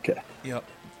normal, okay. Yep.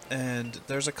 And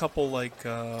there's a couple like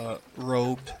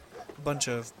robed, a bunch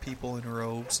of people in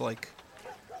robes, like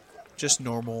just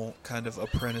normal kind of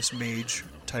apprentice mage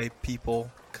type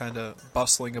people, kind of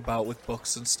bustling about with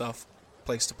books and stuff,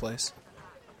 place to place.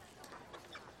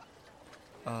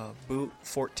 Boot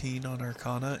 14 on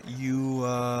Arcana.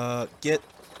 You get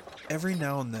every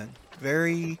now and then,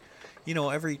 every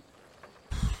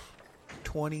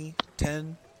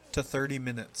 10 to 30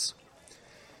 minutes.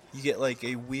 You get like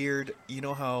a weird, you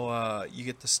know how you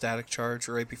get the static charge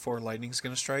right before lightning's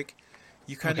gonna strike?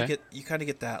 You kind of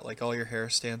get that, like all your hair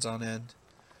stands on end,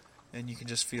 and you can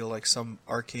just feel like some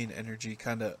arcane energy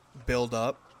kind of build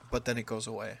up, but then it goes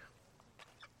away.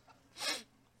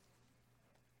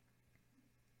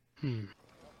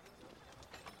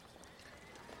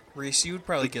 Reese, you would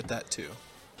probably get that too.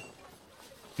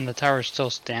 And the tower's still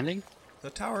standing? The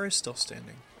tower is still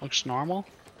standing. Looks normal?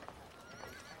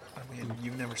 I mean,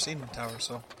 you've never seen the tower,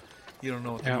 so you don't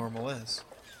know what the normal is.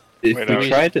 If Wait, we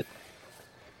tried to...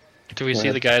 Do we Go see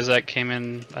ahead. the guys that came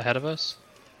in ahead of us?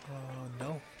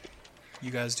 No.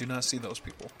 You guys do not see those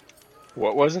people.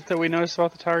 What was it that we noticed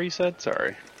about the tower, you said?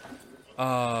 Sorry.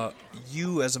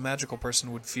 You as a magical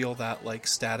person would feel that like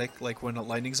static, like when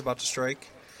lightning's about to strike,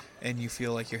 and you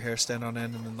feel like your hair stand on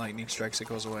end and then lightning strikes, it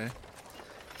goes away.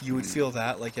 You would feel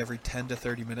that like every 10 to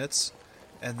 30 minutes,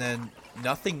 and then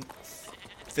nothing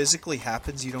physically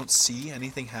happens, you don't see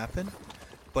anything happen,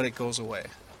 but it goes away.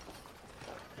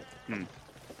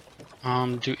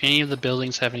 Do any of the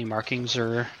buildings have any markings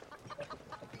or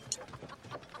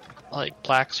like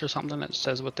plaques or something that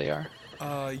says what they are?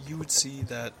 You would see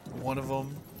that one of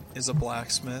them is a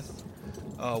blacksmith.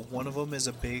 One of them is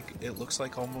a big, it looks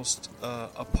like almost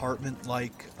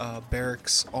apartment-like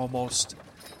barracks, almost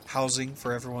housing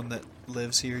for everyone that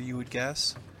lives here, you would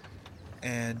guess.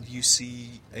 And you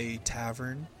see a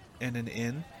tavern and an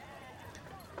inn.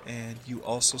 And you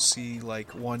also see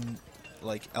like one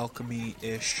like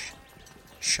alchemy-ish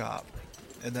shop.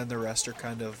 And then the rest are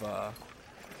kind of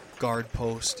guard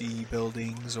posty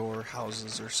buildings or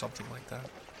houses or something like that.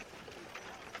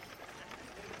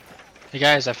 Hey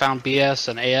guys, I found BS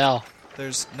and AL.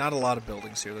 There's not a lot of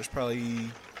buildings here. There's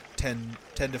probably 10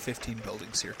 to 15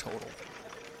 buildings here total.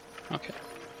 Okay.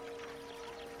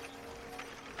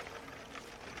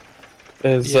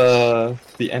 Is the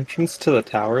entrance to the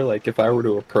tower, like if I were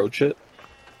to approach it,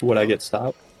 would I get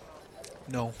stopped?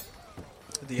 No.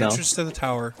 The No? entrance to the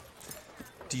tower.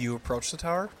 Do you approach the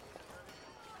tower?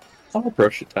 I'll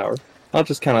approach the tower. I'll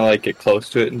just kind of like get close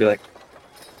to it and be like,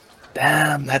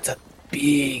 Damn, that's a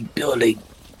big building.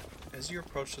 As you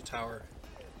approach the tower,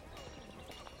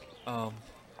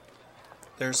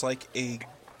 there's like a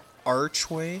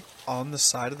archway on the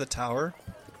side of the tower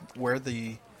where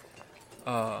the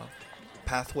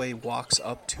pathway walks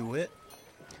up to it,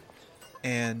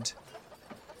 and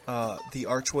the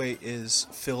archway is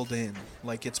filled in,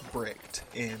 like it's bricked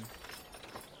in.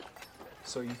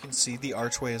 So you can see the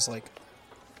archway is like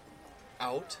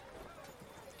out,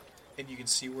 and you can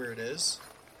see where it is,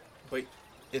 but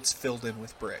it's filled in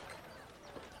with brick.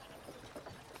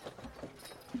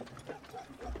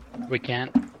 We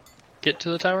can't get to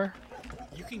the tower?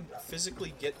 You can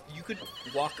physically you could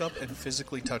walk up and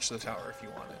physically touch the tower if you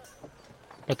wanted.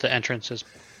 But the entrance is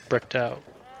bricked out,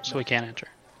 so we can't enter.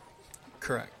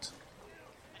 Correct.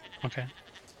 Okay.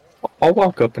 I'll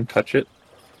walk up and touch it.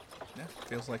 Yeah,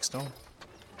 feels like stone.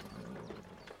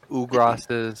 Ugras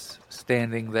is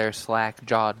standing there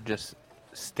slack-jawed, just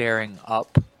staring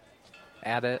up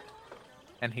at it,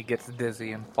 and he gets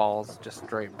dizzy and falls just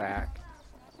straight back.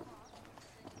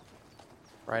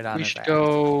 Right on We his should ass.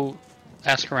 go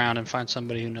ask around and find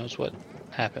somebody who knows what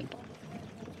happened.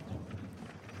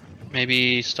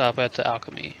 Maybe stop at the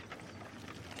alchemy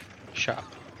shop.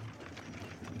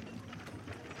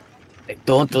 I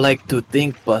don't like to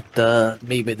think, but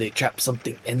maybe they trapped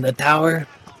something in the tower.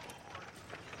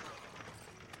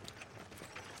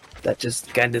 That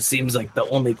just kind of seems like the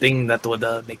only thing that would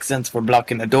make sense for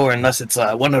blocking the door, unless it's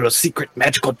one of those secret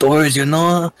magical doors, you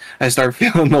know? I start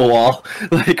feeling the wall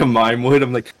like a mime would.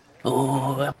 I'm like,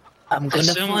 Oh, I'm gonna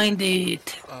Assume- find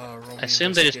it. Roll me I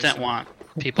assume they just didn't investigation. want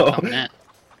people coming in.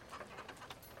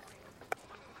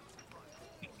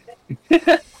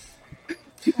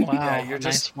 Wow, Yeah, you're nice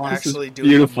just one. actually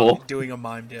beautiful. doing a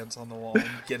mime dance on the wall and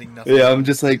getting nothing. yeah, I'm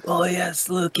just like, Oh yes,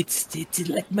 look, it's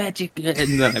like magic.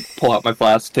 and then I pull out my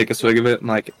flask, take a swig of it, and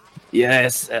like,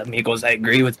 Yes, amigos, I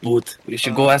agree with Boot. We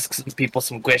should go ask some people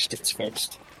some questions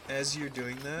first. As you're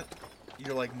doing that,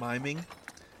 you're like miming.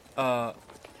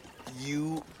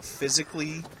 You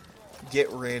physically get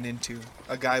ran into.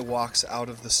 A guy walks out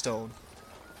of the stone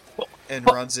and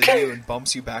runs into you and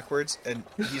bumps you backwards, and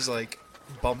he's like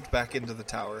bumped back into the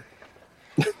tower.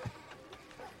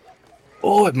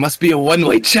 Oh, it must be a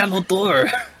one-way channel door.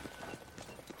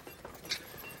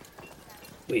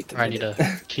 Wait a I need minute.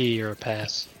 a key or a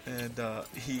pass. And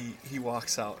he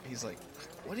walks out. He's like,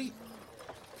 "What are you?"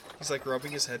 He's like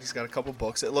rubbing his head. He's got a couple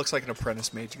books. It looks like an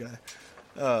apprentice mage guy.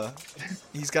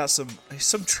 He's got some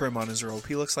trim on his robe.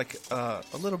 He looks like a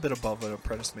little bit above an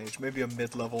apprentice mage, maybe a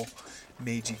mid-level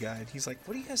magey guy. And he's like,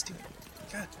 "What are you guys doing?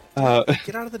 God,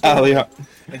 get out of the door!"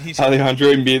 And he Alejandro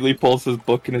immediately pulls his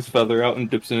book and his feather out and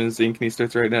dips in his ink, and he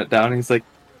starts writing it down. And he's like,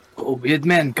 Oh, weird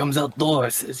man comes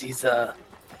outdoors. Says he's I'm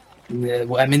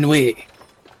in the way.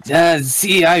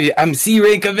 I'm Sea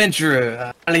Rank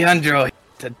Adventurer Alejandro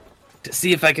to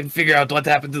see if I can figure out what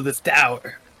happened to this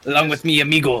tower, along with me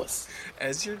amigos.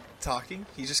 As you're talking,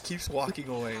 he just keeps walking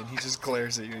away, and he just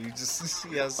glares at you.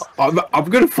 He has I'm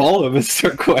gonna follow him and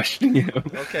start questioning him.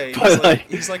 okay. But,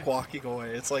 He's like walking away.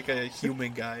 It's like a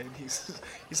human guy, and he's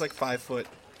like 5'8".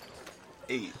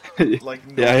 Like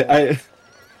Yeah,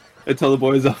 I tell the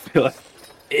boys, I'll be like,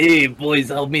 Hey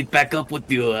boys, I'll meet back up with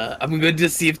you. I'm going to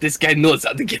see if this guy knows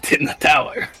how to get in the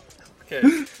tower.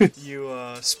 Okay, you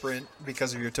sprint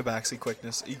because of your tabaxi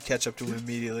quickness. You catch up to him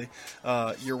immediately.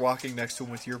 You're walking next to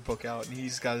him with your book out, and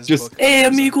he's got his Just- book. Hey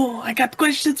under his arm. amigo, I got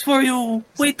questions for you.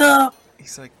 Wait up.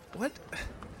 He's like, "What?"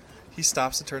 He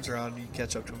stops and turns around, and you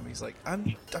catch up to him. He's like,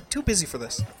 "I'm too busy for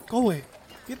this. Go away.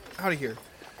 Get out of here."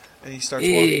 And he starts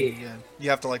Hey. walking again. You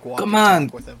have to like walk Come and on.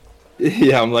 talk with him.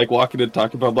 yeah, I'm like walking and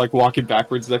talking about, I'm like walking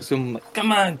backwards next to him. Like,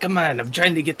 Come on. I'm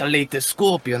trying to get the latest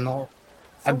scoop, you know.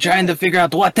 I'm trying to figure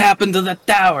out what happened to the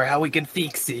tower, how we can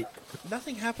fix it.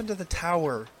 Nothing happened to the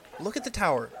tower. Look at the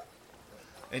tower.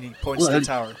 And he points to Well, the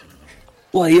tower.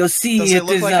 Well, you see, Does it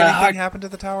look is like anything hard. happened to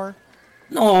the tower?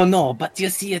 No, but you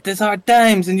see, it is hard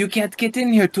times, and you can't get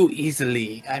in here too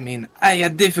easily. I mean, I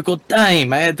had difficult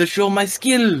time. I had to show my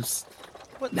skills.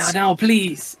 What Now,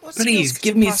 please, what skills please, could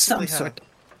give you me possibly some sort. have?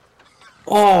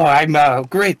 Oh, I'm a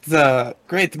great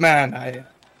man.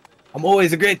 I'm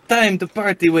always a great time to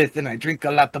party with, and I drink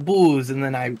a lot of booze, and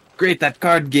then I'm great at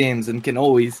card games and can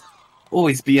always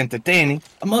be entertaining.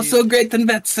 I'm also a great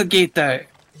investigator.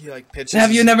 He like pitches.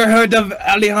 Have you his- never heard of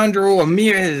Alejandro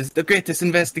Ramirez, the greatest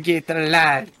investigator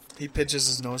alive? He pinches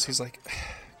his nose. He's like,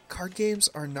 "Card games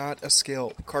are not a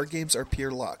skill. Card games are pure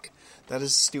luck. That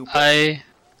is stupid."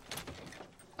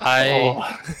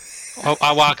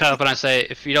 I walk up and I say,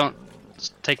 if you don't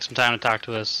take some time to talk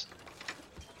to us,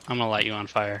 I'm gonna light you on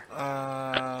fire.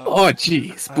 Oh,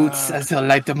 jeez. Boots says he'll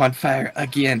light them on fire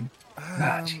again.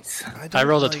 Jeez. I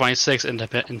rolled a 26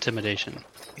 intimidation.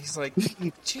 He's like,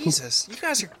 "Jesus, you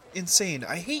guys are insane.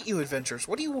 I hate you, adventurers.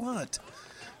 What do you want?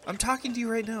 I'm talking to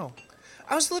you right now.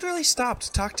 I was literally stopped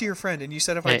to talk to your friend, and you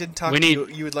said if I Hey, didn't talk we to need- you,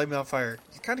 you would light me on fire.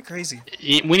 You're kind of crazy.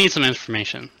 We need some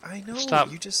information. I know.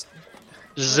 Stop. You just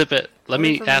Just zip it. Let what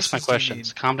me ask my information do you questions.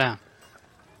 need? Calm down.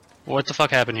 What the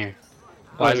fuck happened here?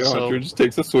 Why is it Alejandro so? just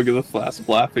takes a swig of the flask,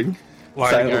 laughing. Why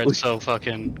are the silently. guards so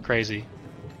fucking crazy?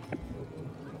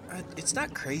 it's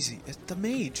not crazy. It's the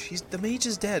mage. The mage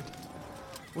is dead.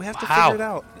 We have to How? figure it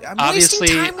out. I'm Obviously,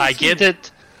 wasting time with I get you.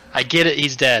 it. I get it.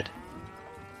 He's dead.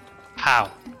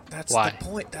 How? That's Why? the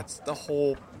point. That's the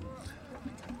whole.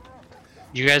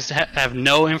 You guys have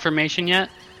no information yet?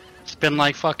 It's been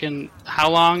like fucking how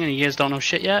long, and you guys don't know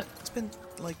shit yet? It's been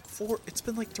like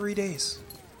 3 days.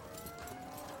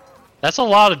 That's a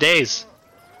lot of days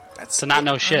That's to not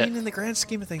know shit. I mean, in the grand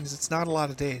scheme of things, it's not a lot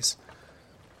of days.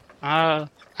 I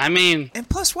mean, And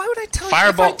plus, why would I tell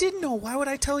Fireball- you if I didn't know? Why would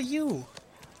I tell you?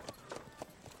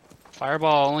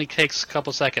 fireball only takes a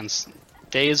couple seconds.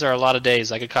 Days are a lot of days.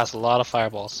 That could cost a lot of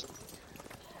fireballs.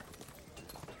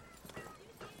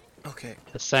 Okay.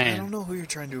 Just I saying. don't know who you're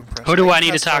trying to impress. Who do I can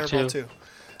need to cast talk Fireball, to? too.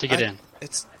 To get in.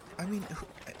 I mean,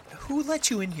 who let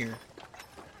you in here?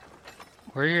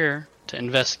 We're here to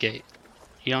investigate.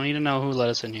 You don't need to know who let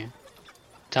us in here.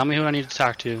 Tell me who I need to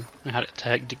talk to and how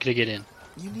to get in.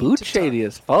 You need Boot to shady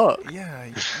as fuck. Yeah.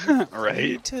 You Right.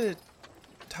 need to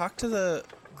talk to the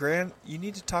grand. You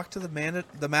need to talk to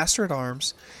the master at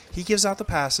arms. He gives out the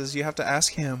passes. You have to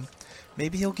ask him.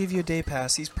 Maybe he'll give you a day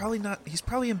pass. He's probably not. He's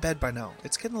probably in bed by now.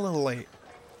 It's getting a little late.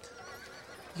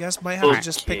 You guys might have to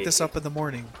just pick this up in the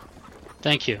morning.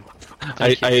 Thank you.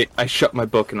 Thank you. I shut my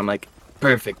book and I'm like,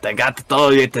 Perfect. I got it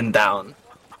all written down.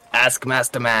 Ask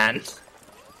Master Man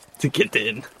to get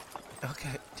in.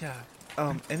 Okay. Yeah.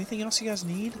 Anything else you guys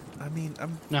need? I mean,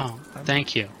 No,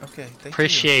 thank you. Okay. Thank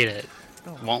Appreciate it.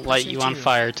 you. No, Won't light you on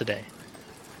fire today.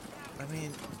 I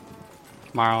mean,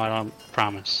 Tomorrow, I don't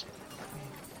promise.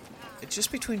 it's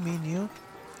just between me and you.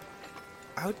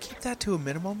 I would keep that to a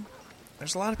minimum.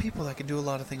 There's a lot of people that can do a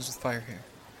lot of things with fire here,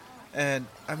 and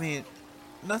I mean,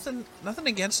 nothing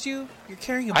against you. You're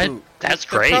carrying a boot. That's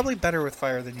They're great. probably better with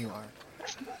fire than you are.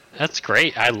 That's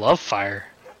great. I love fire.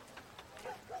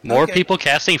 More Okay. people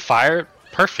casting fire.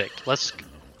 Perfect.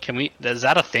 Can we? Is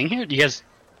that a thing here? Do you guys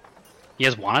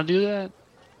want to do that?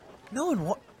 No, and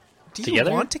what? Do you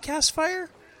Together? want to cast fire?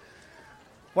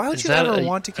 Why would Is you that ever a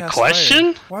want to cast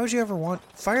question? fire? Why would you ever want?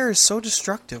 Fire is so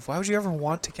destructive. Why would you ever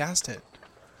want to cast it?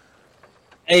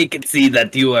 I can see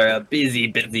that you are a busy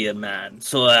man.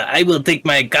 So I will take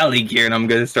my colleague here and I'm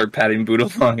going to start patting Boot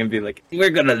along and be like, we're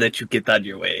going to let you get out of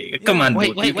your way. Come on,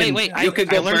 Wait, Boot. You can- wait. You can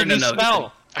I go learned a burn new another spell.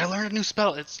 thing. I learned a new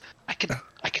spell. I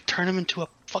could turn him into a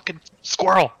fucking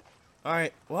squirrel. All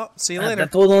right. Well, see you later.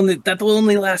 That will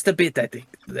only last a bit, I think,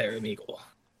 there, amigo.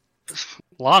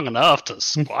 Long enough to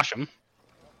squash him.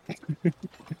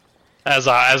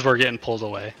 as we're getting pulled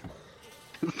away.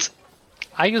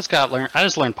 I just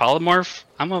learned polymorph.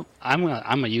 I'm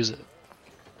gonna use it.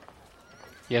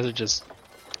 You guys are just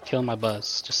killing my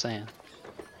buzz. Just saying.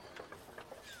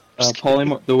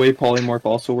 the way polymorph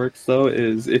also works though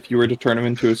is if you were to turn him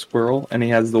into a squirrel and he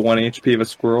has the 1 HP of a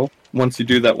squirrel, once you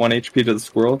do that 1 HP to the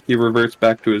squirrel, he reverts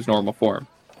back to his normal form.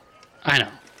 I know,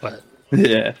 but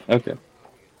Yeah, okay.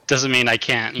 doesn't mean I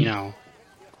can't.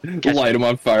 Light him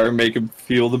on fire and make him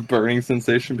feel the burning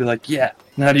sensation. Be like, yeah,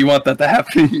 now do you want that to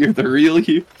happen to you, the real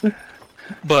you?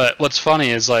 But what's funny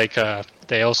is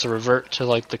they also revert to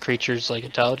the creature's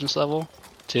intelligence level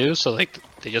too. So they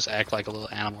just act like a little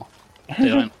animal.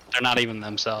 They're not even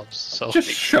themselves. So Just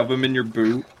shove him in your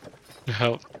boot.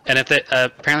 no. And if they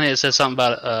apparently it says something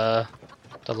about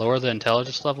the lower the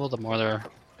intelligence level, the more they're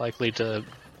likely to.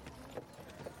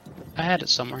 I had it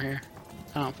somewhere here.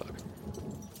 I don't fuck.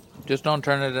 Just don't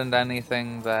turn it into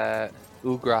anything that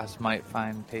Ugras might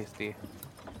find tasty.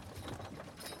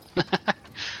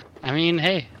 I mean,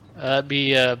 hey, it'd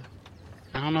be. I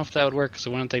don't know if that would work.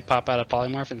 So wouldn't they pop out a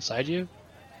polymorph inside you?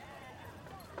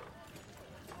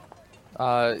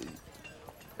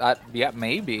 Yeah,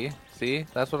 maybe. See,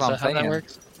 that's what Is I'm that how saying. that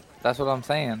works? That's what I'm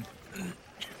saying.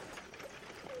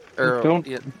 Don't-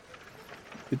 Yeah,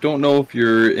 You don't know if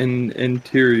your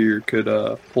interior could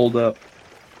hold up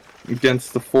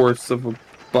against the force of a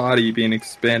body being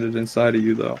expanded inside of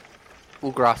you, though.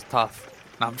 Ugras tough.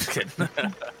 No, I'm just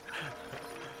kidding.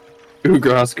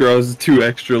 Ugras grows 2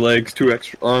 extra legs, 2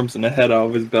 extra arms, and a head out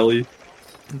of his belly.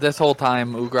 This whole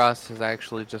time, Ugras has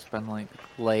actually just been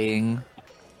laying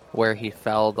where he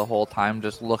fell the whole time,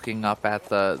 just looking up at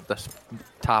the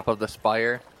top of the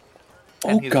spire.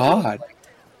 And Oh he's God! doing,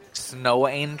 snow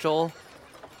angel,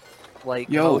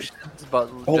 Yo, motions, but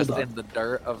hold just up. in the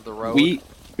dirt of the road.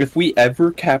 If we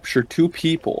ever capture 2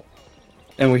 people,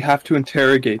 and we have to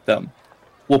interrogate them,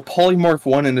 we'll polymorph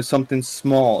one into something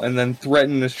small, and then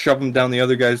threaten to shove him down the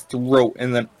other guy's throat,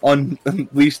 and then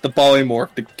unleash the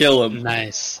polymorph to kill him.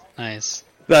 Nice.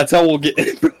 That's how we'll get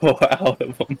info out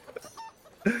of him.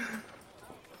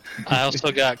 I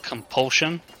also got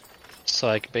compulsion, so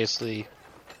I could basically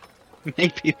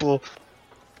make people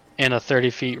in a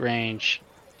 30 feet range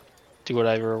do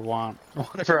whatever I want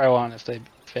if they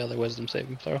fail their wisdom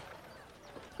saving throw. I'm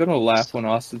gonna laugh when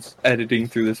Austin's editing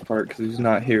through this part because he's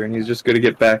not here, and he's just gonna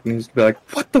get back and he's gonna be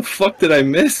like, "What the fuck did I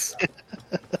miss?"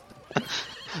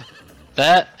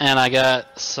 That, and I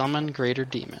got Summon Greater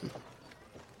Demon.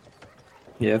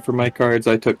 Yeah, for my cards,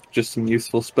 I took just some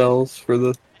useful spells for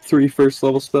the 3 first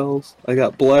level spells. I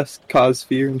got Bless, Cause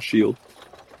Fear, and Shield.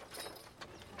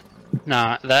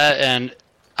 Nah, that, and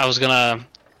I was gonna...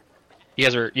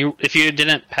 If you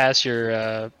didn't pass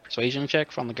your persuasion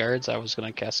check from the guards, I was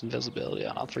gonna cast invisibility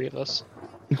on all 3 of us.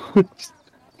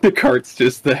 The cart's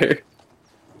just there.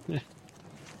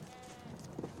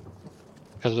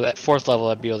 Because at 4th level,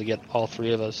 I'd be able to get all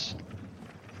 3 of us.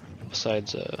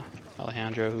 Besides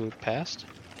Alejandro, who passed.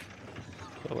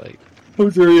 So, like... I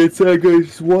was already inside, guys.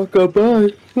 Just walk up by.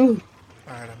 Alright,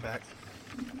 I'm back.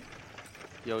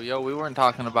 Yo, we weren't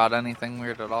talking about anything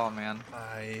weird at all, man.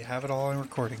 I have it all on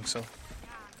recording, so...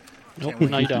 Nope,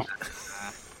 Can't no wait. you don't.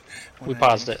 When We I-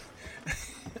 paused it.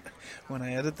 When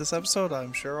I edit this episode,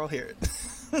 I'm sure I'll hear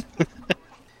it.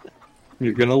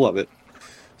 You're gonna love it.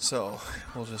 So,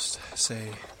 we'll just say,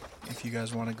 if you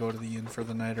guys want to go to the inn for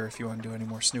the night, or if you want to do any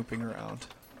more snooping around,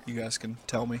 you guys can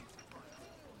tell me.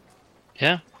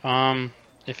 Yeah,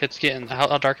 if it's getting...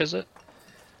 How dark is it?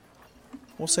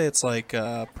 We'll say it's like,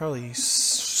 probably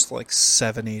like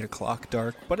 7, 8 o'clock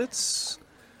dark, but it's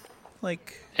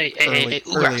like Hey, early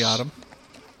Ugras. autumn.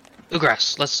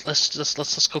 Ugras,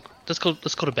 let's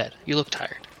go to bed. You look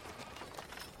tired.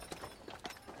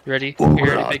 You ready? You ready,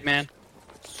 Ugras. big man?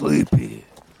 Sleepy.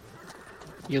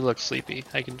 You look sleepy.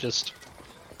 I can just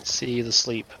see the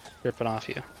sleep dripping off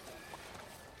you.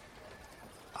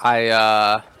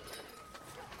 I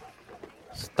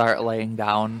start laying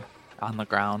down on the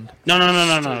ground.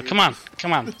 No. Come on.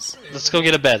 Let's go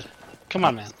get a bed. Come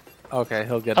on, man. Okay,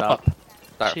 he'll get Up. up.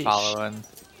 Start Sheesh.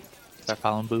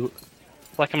 following Boot.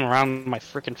 It's like I'm around my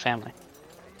freaking family.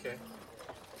 Okay.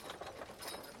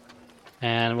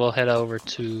 And we'll head over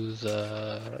to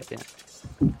the inn.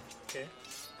 Okay.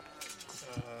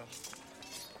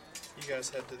 You guys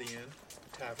head to the inn,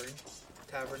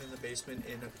 tavern in the basement,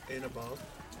 inn above.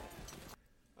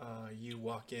 You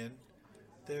walk in.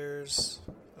 There's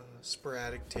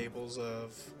sporadic tables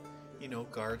of,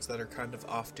 guards that are kind of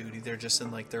off duty. They're just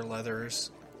in like their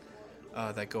leathers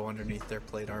that go underneath their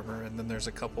plate armor, and then there's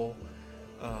a couple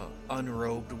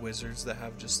unrobed wizards that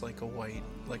have just like a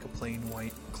plain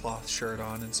white cloth shirt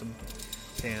on and some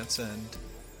pants,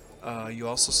 and you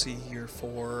also see your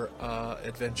 4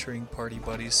 adventuring party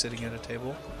buddies sitting at a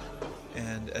table.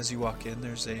 And as you walk in,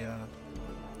 there's a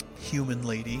human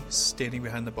lady standing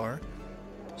behind the bar.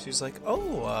 She's like,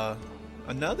 "Oh,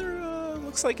 another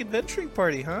looks like adventuring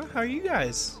party, huh? How are you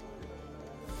guys?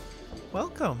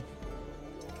 Welcome."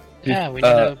 Yeah, we need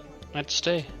to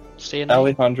stay a night.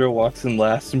 Alejandro walks in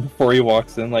last, and before he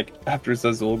walks in, like after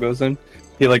Zazul goes in,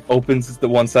 he like opens the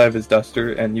one side of his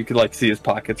duster, and you could like see his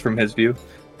pockets from his view,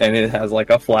 and it has like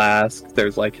a flask.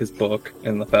 There's like his book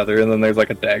and the feather, and then there's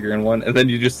like a dagger in one, and then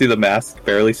you just see the mask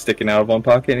barely sticking out of one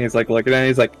pocket, and he's like looking at it, and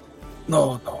he's like,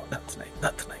 No, not tonight.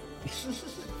 Not tonight.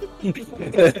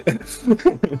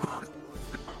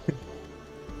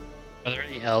 Are there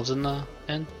any elves in the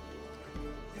inn?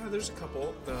 Yeah, there's a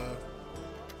couple. The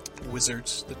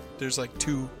wizards. There's like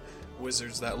 2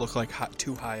 wizards that look like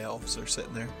 2 high elves are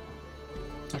sitting there,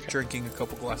 drinking a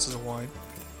couple glasses of wine.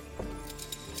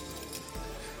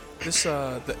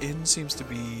 The inn seems to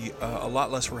be a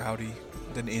lot less rowdy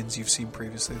than inns you've seen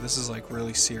previously. This is like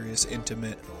really serious,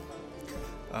 intimate.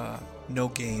 No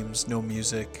games, no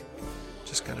music,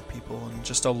 just kind of people, and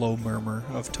just a low murmur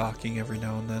of talking every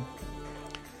now and then.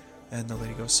 And the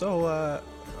lady goes, "So,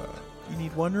 you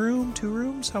need 1 room, 2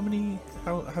 rooms?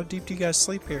 How deep do you guys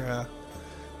sleep here?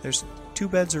 There's 2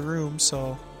 beds a room,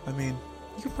 so I mean,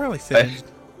 you could probably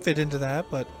fit into that,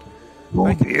 but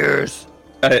 2 beers.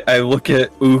 I look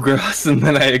at Ugras, and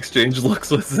then I exchange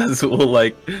looks with Zazul,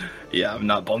 like, yeah, I'm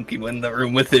not bunking in the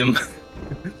room with him.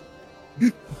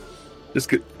 Just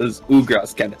because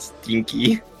Ugras kind of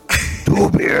stinky. 2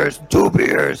 beers. 2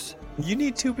 beers. you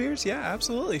need 2 beers? Yeah,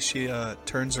 absolutely." She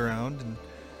turns around, and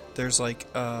there's like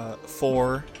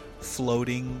 4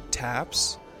 floating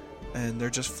taps, and they're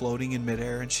just floating in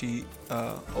midair, and she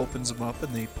opens them up,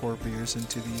 and they pour beers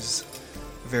into these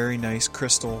very nice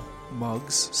crystal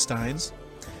mugs, steins,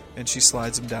 and she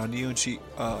slides them down to you, and she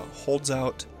holds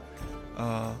out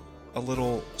a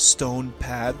little stone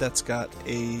pad that's got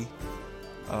a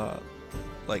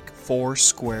like 4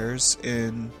 squares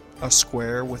in a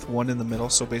square with 1 in the middle,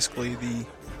 so basically the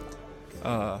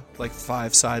like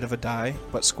 5 side of a die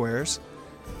but squares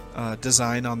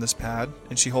design on this pad,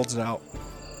 and she holds it out.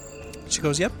 She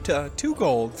goes, "Yep, 2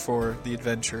 gold for the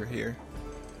adventure here."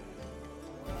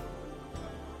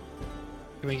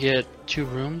 Can we get 2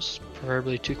 rooms,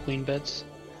 preferably 2 queen beds?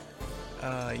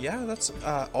 Yeah, that's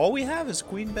all we have is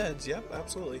queen beds. Yep,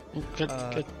 absolutely. Good,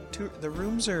 good. 2 the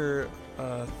rooms are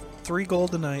 3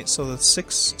 gold a night, so that's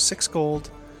six gold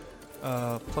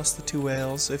plus the 2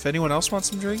 ales. If anyone else wants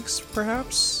some drinks,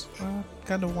 perhaps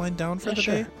kind of wind down for the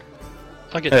day.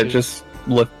 I'll get I two. just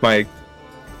lift my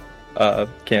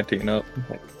canteen up.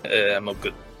 I'm all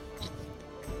good.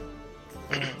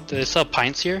 Do they sell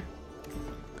pints here?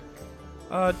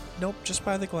 Nope, just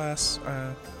by the glass.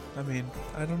 I mean,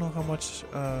 I don't know how much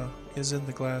is in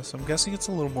the glass. I'm guessing it's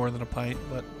a little more than a pint,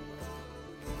 but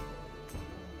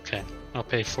Okay, I'll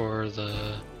pay for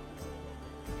the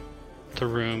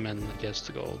room and I guess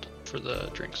the gold for the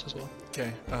drinks as well.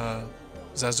 okay.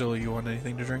 Zazul, you want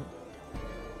anything to drink?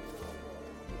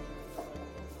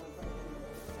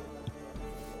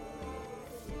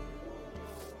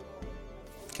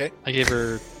 Okay. I gave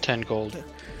her 10 gold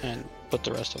and put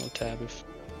the rest on the tab if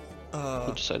Uh,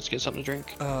 she decides to get something to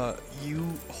drink. You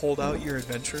hold out your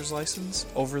adventurer's license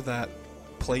over that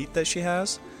plate that she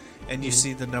has, and you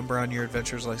see the number on your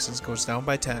adventurer's license goes down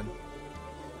by 10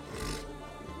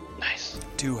 Nice.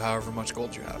 to however much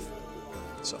gold you have.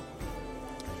 So,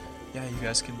 yeah, you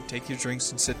guys can take your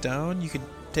drinks and sit down. You can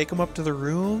take them up to the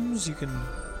rooms. You can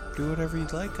do whatever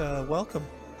you'd like. Welcome.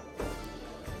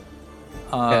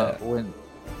 When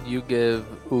you give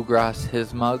Ugras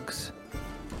his mugs,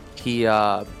 he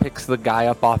picks the guy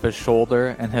up off his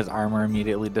shoulder, and his armor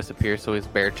immediately disappears, so he's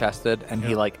bare-chested, and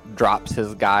he drops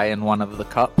his guy in one of the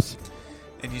cups.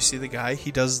 And you see the guy.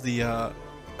 He does the.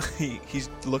 He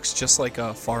looks just like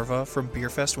Farva from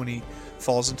Beerfest when he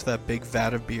falls into that big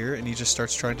vat of beer, and he just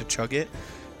starts trying to chug it,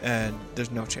 and there's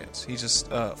no chance. He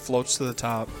just floats to the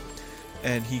top,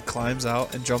 and he climbs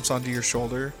out and jumps onto your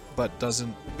shoulder, but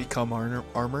doesn't become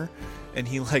armor. And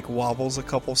he wobbles a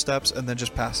couple steps and then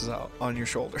just passes out on your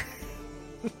shoulder.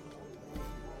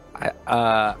 Then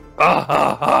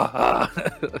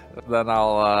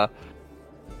I'll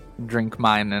drink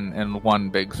mine in one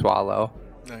big swallow.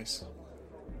 Nice.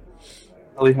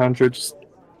 Alejandro just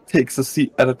takes a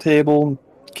seat at a table,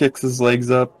 kicks his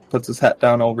legs up, puts his hat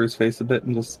down over his face a bit,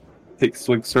 and just takes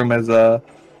swigs from his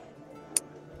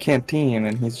canteen,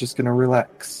 and he's just gonna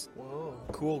relax. Whoa,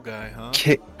 cool guy, huh?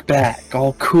 Kick back,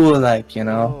 all cool like, you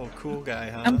know. Oh, cool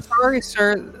guy, huh? I'm sorry,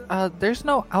 sir. There's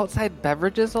no outside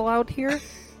beverages allowed here.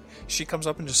 She comes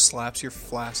up and just slaps your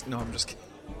flask. No, I'm just kidding.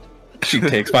 She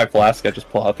takes my flask, I just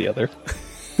pull out the other.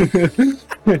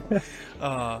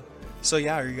 So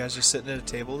yeah, are you guys just sitting at a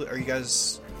table? Are you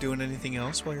guys doing anything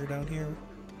else while you're down here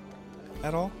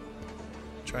at all?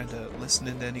 Trying to listen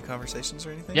into any conversations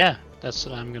or anything? Yeah, that's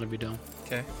what I'm gonna be doing.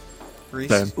 Okay. Reese,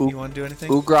 Same. you want to do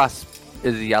anything? Ugras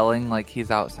is yelling like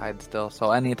he's outside still,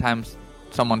 so anytime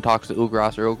someone talks to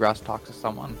Ugras or Ugras talks to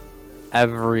someone,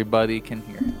 everybody can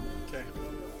hear. Okay.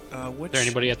 Is there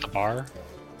anybody at the bar?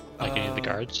 Like any of the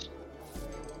guards?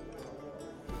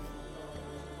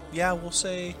 Yeah, we'll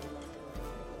say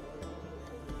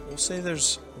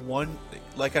there's one.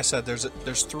 Like I said,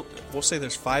 we'll say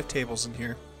there's 5 tables in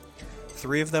here.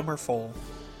 3 of them are full.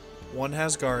 One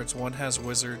has guards, one has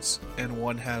wizards, and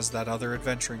one has that other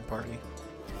adventuring party.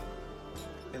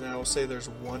 And I will say there's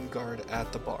one guard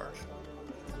at the bar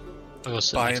I'll go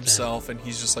sit by next to him. himself, and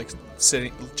he's just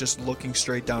sitting, just looking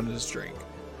straight down at his drink.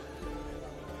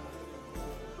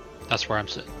 That's where I'm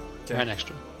sitting. Okay. Right next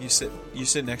to him. You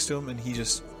sit next to him, and he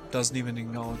just doesn't even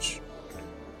acknowledge.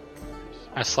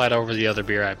 I slide over the other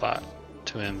beer I bought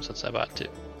to him since I bought 2.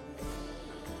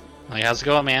 Like, how's it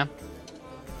going, man?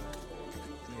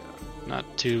 Yeah.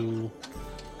 Not too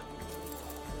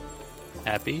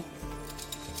happy.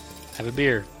 Have a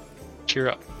beer. Cheer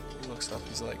up. He looks up.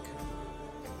 He's like,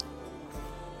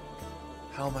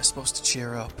 "How am I supposed to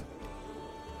cheer up?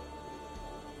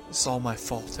 It's all my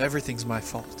fault. Everything's my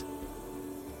fault."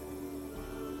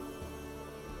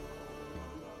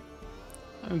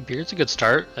 I mean, beer's a good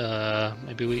start.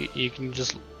 Maybe you can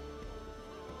just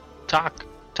talk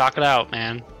it out,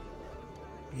 man.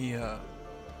 He's like,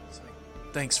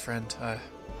 "Thanks, friend. I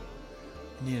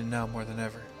need it now more than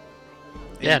ever."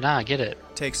 Yeah, nah, I get it.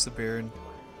 Takes the beer and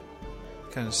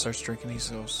kind of starts drinking. He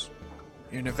goes,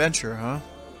 "You're an adventurer, huh?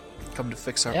 Come to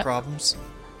fix our Yeah. problems?"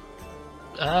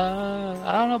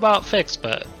 I don't know about fix,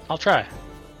 but I'll try.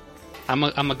 I'm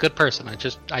a good person. I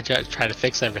just try to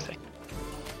fix everything.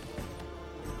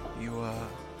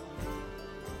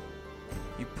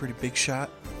 You pretty big shot?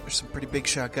 There's some pretty big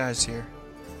shot guys here.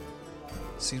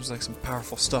 Seems like some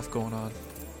powerful stuff going on.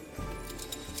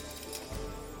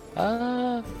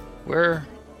 I'm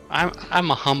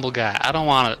a humble guy. I don't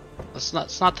want to.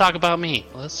 Let's not talk about me.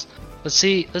 Let's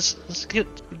see. Let's get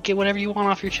whatever you want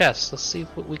off your chest. Let's see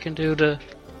what we can do to.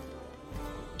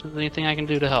 Anything I can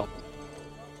do to help.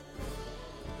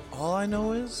 All I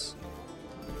know is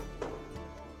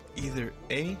either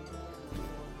A,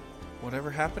 whatever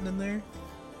happened in there,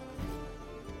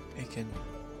 it can,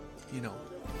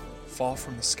 fall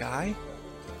from the sky,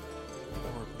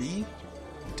 or B,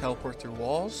 teleport through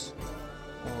walls,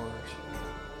 or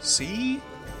C,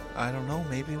 I don't know,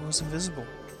 maybe it was invisible.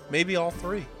 Maybe all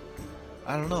three.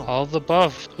 I don't know. All of the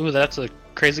above. Ooh, that's a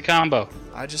crazy combo.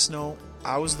 I just know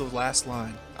I was the last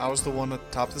line. I was the one at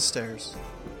the top of the stairs.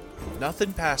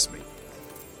 Nothing passed me.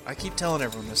 I keep telling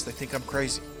everyone this. They think I'm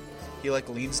crazy. He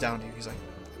leans down to you. He's like,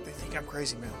 they think I'm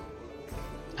crazy, man.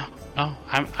 No,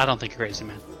 I don't think you're crazy,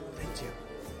 man. Thank you.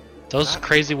 Those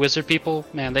crazy wizard people,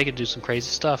 man, they could do some crazy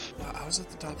stuff. I was at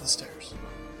the top of the stairs.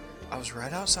 I was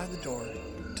right outside the door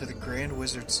to the Grand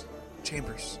Wizard's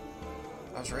chambers.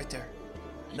 I was right there.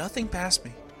 Nothing passed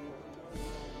me.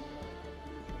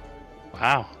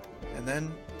 Wow. And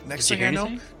then next Did you thing hear I know,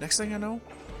 anything?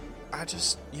 I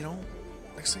just,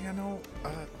 next thing I know,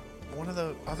 one of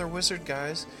the other wizard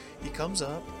guys, he comes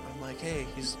up. I'm like, hey,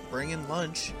 he's bringing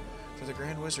lunch for the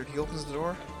Grand Wizard. He opens the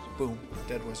door. Boom,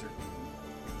 dead wizard.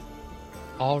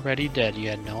 Already dead. You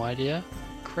had no idea?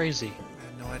 Crazy. I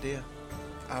had no idea.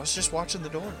 I was just watching the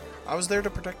door. I was there to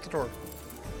protect the door.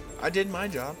 I did my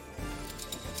job.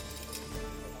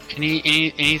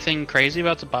 Anything crazy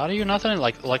about the body or nothing?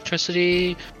 Like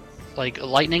electricity? Like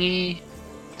lightningy?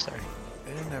 Sorry.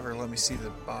 They didn't ever let me see the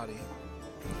body.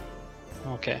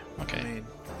 Okay. I mean,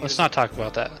 Let's not talk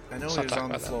about that. I know Let's he not was talk on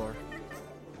the about that. floor.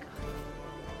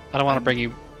 I don't want to bring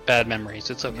you bad memories.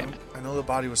 It's okay, man. I know the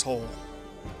body was whole.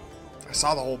 I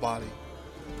saw the whole body.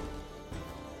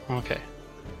 Okay.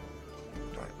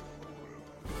 But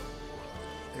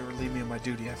they relieved me of my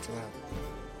duty after that.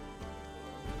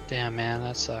 Damn, man,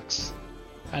 that sucks.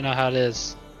 I know how it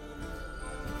is.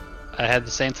 I had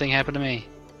the same thing happen to me.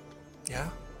 Yeah?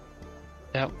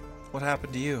 Yep. What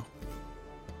happened to you?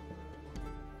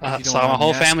 If you don't Saw my mind me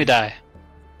whole family asking. die.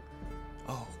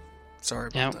 Oh, sorry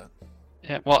about Yep. that.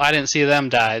 Yeah, well, I didn't see them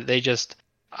die.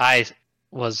 I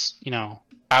was,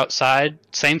 outside.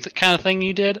 Same kind of thing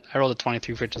you did. I rolled a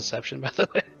 23 for deception, by the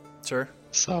way. Sure.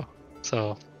 So,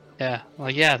 yeah.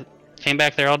 Came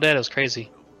back there all dead. It was crazy.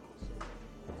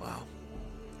 Wow.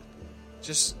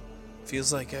 Just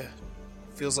feels like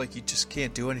you just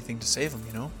can't do anything to save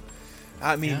him,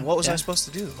 I mean, Yeah, what was I yeah. supposed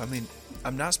to do? I mean,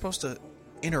 I'm not supposed to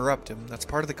interrupt him. That's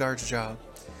part of the guard's job.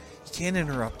 You can't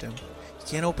interrupt him. You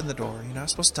can't open the door. You're not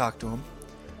supposed to talk to him.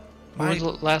 Who were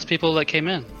the last people that came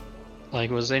in? Like,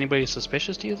 was anybody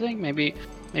suspicious, do you think?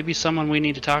 Maybe someone we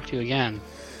need to talk to again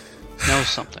knows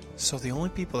something. So the only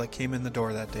people that came in the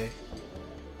door that day,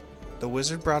 the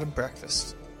wizard brought him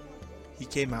breakfast. He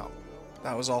came out.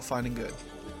 That was all fine and good.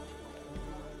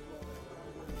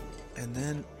 And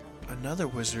then another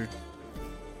wizard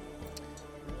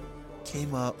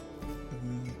came up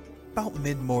about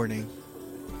mid-morning,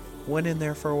 went in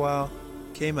there for a while,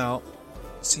 came out,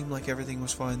 seemed like everything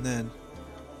was fine then.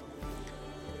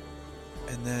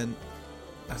 And then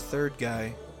a third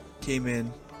guy came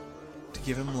in to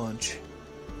give him lunch,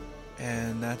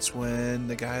 and that's when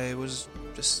the guy was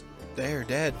just there,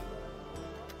 dead.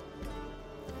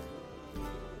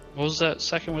 What was that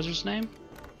second wizard's name?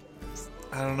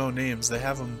 I don't know names. They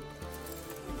have them.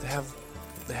 They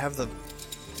have the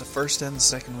first and the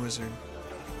second wizard.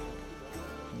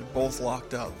 They're both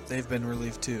locked up. They've been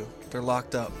relieved too. They're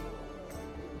locked up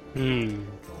doing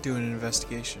an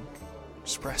investigation.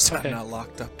 Surprised Okay. I'm not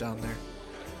locked up down there.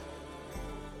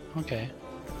 Okay.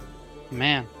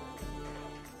 Man.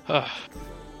 Ugh.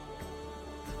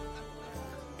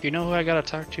 Do you know who I gotta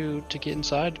talk to get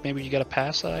inside? Maybe you got a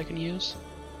pass that I can use?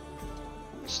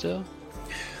 Still?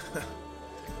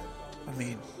 I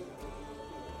mean,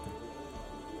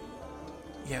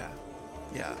 yeah,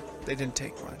 they didn't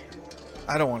take mine.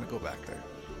 I don't want to go back there.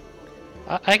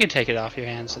 I can take it off your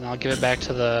hands and I'll give it back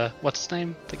to the... What's his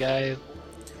name? The guy...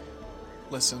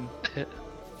 Listen,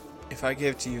 if I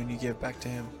give it to you and you give it back to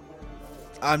him,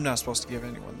 I'm not supposed to give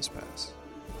anyone this pass.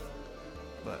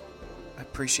 But I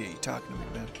appreciate you talking to me,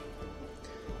 man.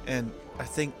 And I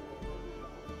think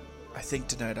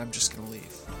tonight I'm just gonna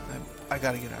leave. I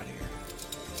gotta get out of here.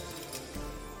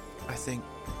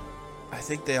 I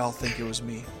think they all think it was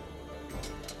me.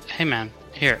 Hey man,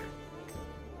 here.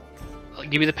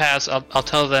 Give me the pass. I'll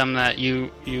tell them that you're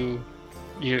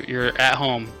at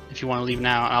home if you want to leave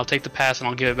now. I'll take the pass and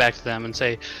I'll give it back to them and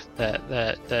say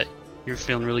that you're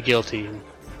feeling really guilty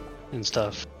and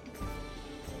stuff.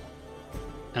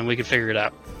 And we can figure it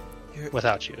out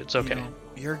without you. It's okay.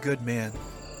 You're a good man.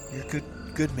 You're a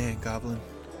good man, Goblin.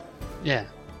 Yeah.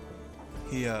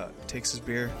 He takes his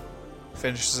beer,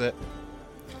 finishes it.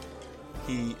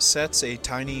 He sets a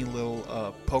tiny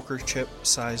little poker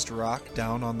chip-sized rock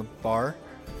down on the bar.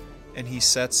 and he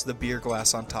sets the beer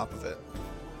glass on top of it.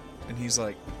 And he's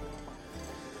like,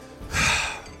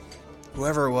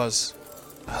 whoever it was,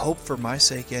 I hope for my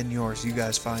sake and yours, you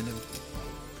guys find him.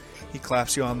 He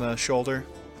claps you on the shoulder,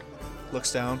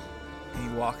 looks down, and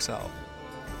he walks out.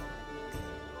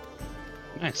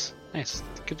 Nice.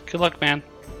 Good luck, man.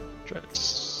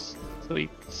 Sweet,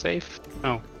 safe.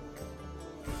 Oh.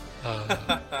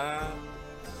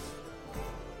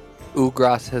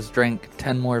 Ugras has drank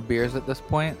 10 more beers at this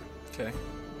point. Okay.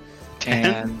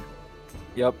 And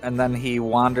yep, and then he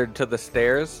wandered to the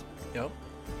stairs. Yep.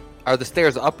 Are the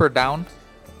stairs up or down?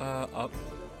 Up.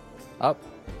 Up.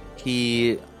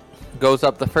 He goes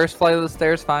up the first flight of the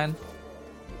stairs, fine.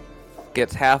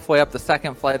 Gets halfway up the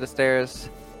second flight of stairs.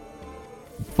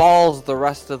 Falls the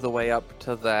rest of the way up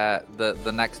to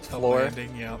the next The floor.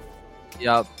 landing, yep.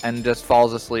 Yep, and just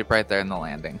falls asleep right there in the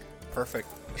landing. Perfect.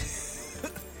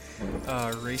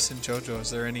 Reese and JoJo, is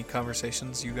there any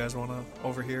conversations you guys want to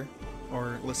overhear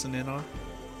or listen in on?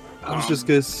 I was just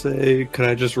gonna say, could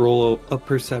I just roll a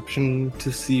perception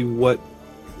to see what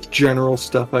general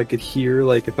stuff I could hear?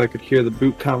 Like if I could hear the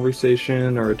boot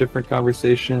conversation or a different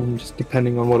conversation, just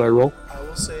depending on what I roll. I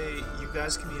will say you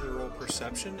guys can either roll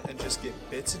perception and just get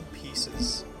bits and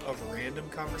pieces of random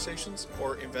conversations,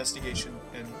 or investigation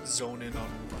and zone in on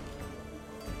them.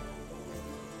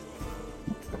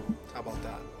 How about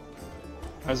that?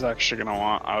 I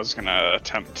was gonna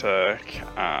attempt to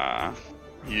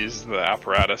use the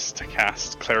apparatus to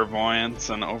cast clairvoyance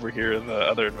and overhear the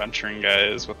other adventuring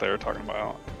guys what they were talking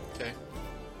about. Okay.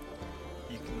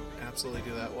 You can absolutely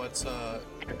do that. What's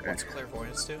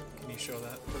clairvoyance do? Can you show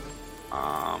that for me?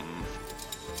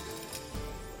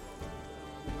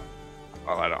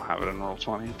 Well, I don't have it in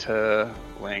Roll20 to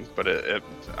link, but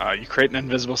you create an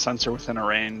invisible sensor within a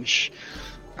range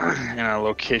in a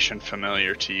location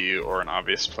familiar to you or an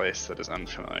obvious place that is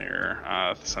unfamiliar.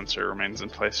 The sensor remains in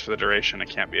place for the duration. It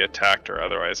can't be attacked or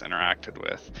otherwise interacted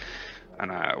with.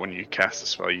 And when you cast a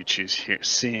spell, you choose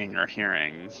seeing or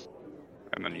hearing,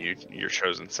 and then your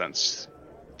chosen sense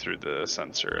through the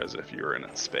sensor as if you were in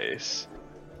its space.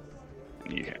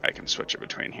 And I can switch it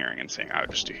between hearing and seeing. I would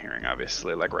just do hearing,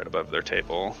 obviously, like right above their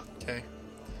table. Okay.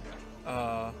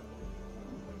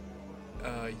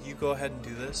 You go ahead and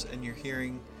do this, and you're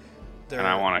hearing. And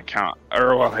I want to count. I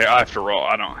have to roll.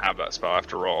 I don't have that spell. I have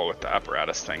to roll with the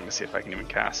apparatus thing to see if I can even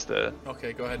cast it.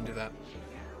 Okay, go ahead and do that.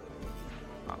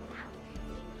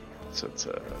 So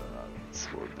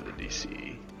what would be the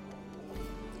DC?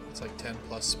 It's like 10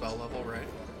 plus spell level, right?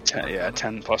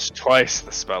 10 plus twice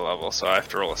the spell level, so I have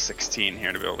to roll a 16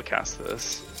 here to be able to cast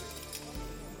this.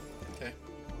 Okay.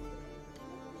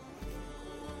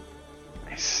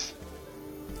 Nice.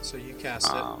 So you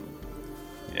cast it.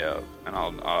 Yeah, and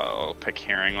I'll pick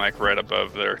hearing like right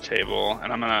above their table,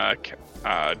 and I'm gonna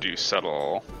do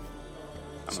subtle.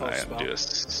 I'm Subtle gonna spell? do a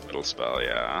subtle spell,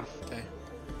 yeah. Okay.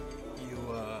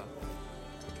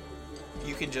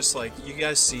 You can just you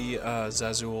guys see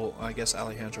Zazul. I guess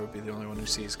Alejandro would be the only one who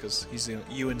sees because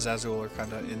you and Zazul are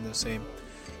kind of in the same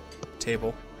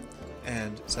table,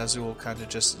 and Zazul kind of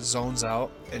just zones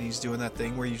out, and he's doing that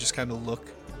thing where you just kind of look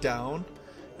down,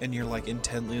 and you're like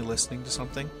intently listening to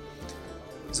something.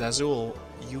 Zazul,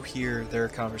 you hear their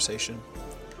conversation.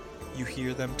 You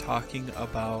hear them talking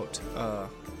about. I'm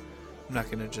not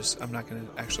gonna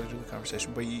actually do the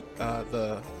conversation, but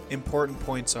the important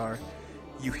points are.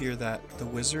 You hear that the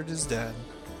wizard is dead.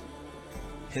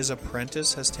 His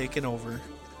apprentice has taken over.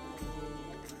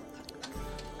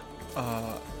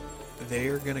 They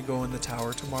are gonna go in the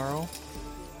tower tomorrow,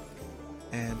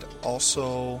 and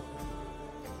also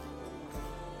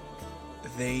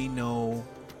they know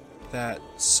that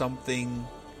something.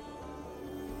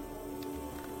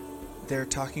 They're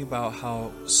talking about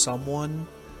how someone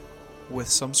with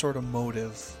some sort of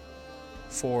motive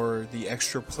for the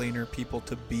extraplanar people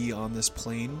to be on this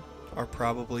plane are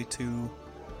probably to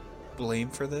blame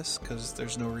for this, because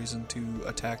there's no reason to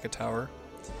attack a tower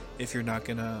if you're not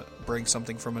gonna bring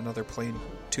something from another plane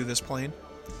to this plane.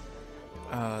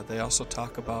 They also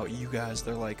talk about you guys.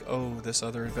 They're like, oh, this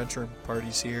other adventure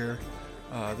party's here.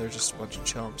 They're just a bunch of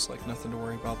chumps, like nothing to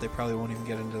worry about. They probably won't even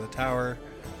get into the tower.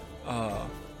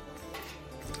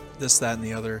 This, that, and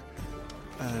the other.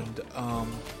 And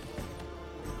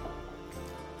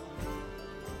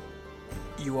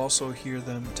you also hear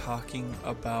them talking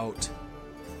about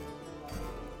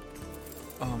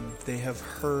they have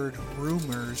heard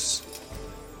rumors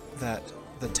that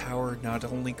the tower not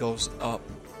only goes up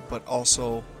but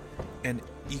also an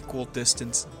equal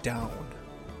distance down.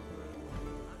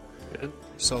 Good.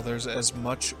 So there's as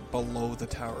much below the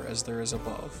tower as there is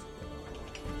above.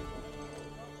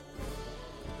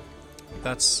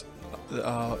 That's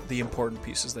the important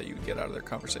pieces that you would get out of their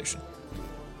conversation.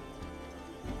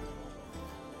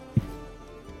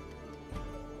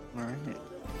 All right.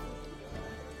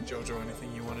 Jojo,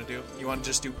 anything you want to do? You want to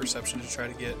just do perception to try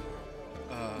to get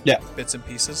Yeah. bits and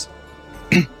pieces?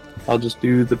 I'll just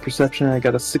do the perception. I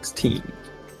got a 16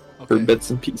 for Okay. bits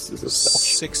and pieces of stuff.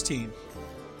 16.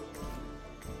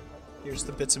 Here's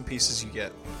the bits and pieces you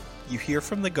get. You hear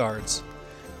from the guards.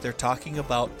 They're talking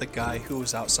about the guy who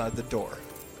was outside the door.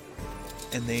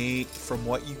 And they, from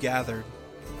what you gathered,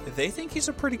 they think he's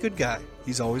a pretty good guy.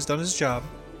 He's always done his job.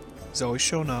 He's always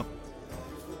shown up.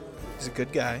 He's a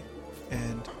good guy.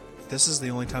 And this is the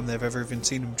only time they've ever even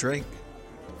seen him drink.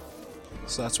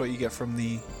 So that's what you get from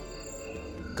the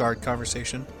guard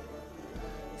conversation.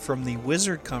 From the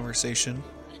wizard conversation,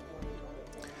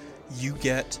 you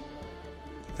get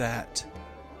that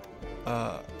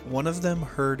one of them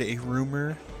heard a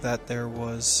rumor that there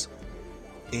was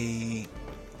a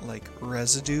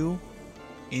residue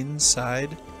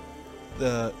inside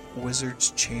the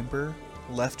wizard's chamber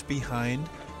left behind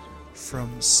from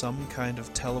some kind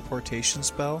of teleportation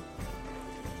spell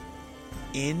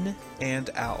in and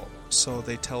out. So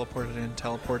they teleported in,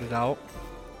 teleported out.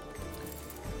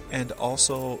 And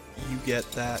also you get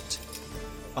that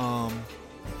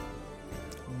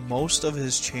most of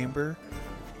his chamber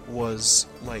was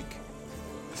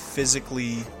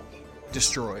physically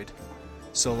destroyed.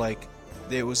 So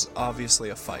it was obviously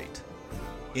a fight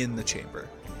in the chamber.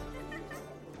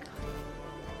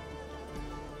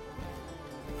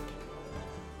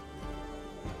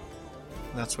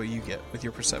 And that's what you get with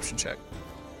your perception check.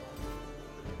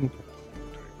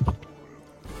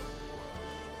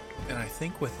 And I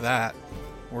think with that,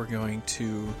 we're going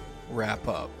to wrap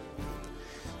up.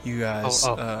 You guys,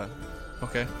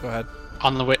 okay, go ahead.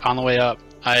 On the way up,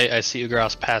 I see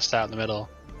Ugras passed out in the middle,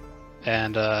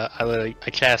 and I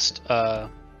cast. I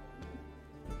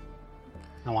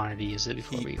wanted to use it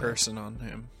before we Heat person on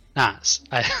him. Nah,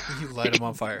 You light him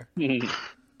on fire. No,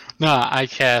 I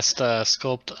cast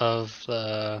Sculpt of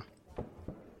the.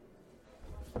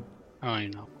 I don't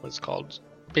even know what it's called.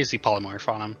 Basically, polymorph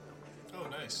on him. Oh,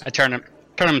 nice. I turn him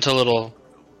into a little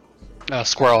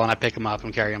squirrel, and I pick him up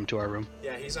and carry him to our room.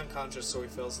 Yeah, he's unconscious, so he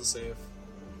fails the save.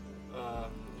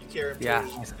 You carry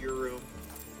him to your room,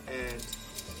 and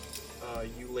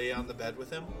you lay on the bed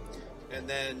with him, and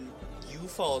then you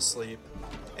fall asleep,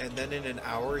 and then in an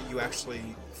hour you actually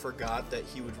forgot that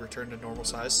he would return to normal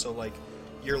size, so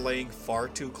you're laying far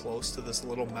too close to this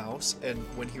little mouse, and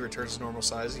when he returns to normal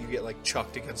size, you get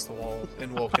chucked against the wall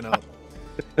and woken up.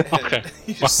 And Okay.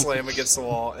 you just slam against the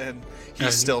wall, and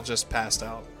he's still just passed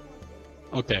out.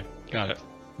 Okay, got it.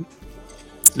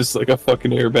 Just like a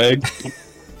fucking airbag.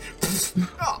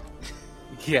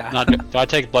 Yeah. Do I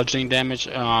take bludgeoning damage?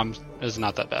 It's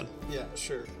not that bad. Yeah,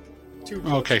 sure.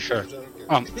 Okay, sure.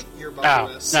 Your Ow,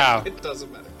 body mass, ow. it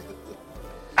doesn't matter.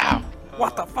 Ow!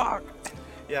 What the fuck?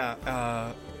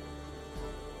 Yeah,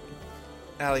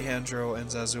 Alejandro and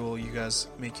Zazul, you guys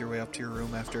make your way up to your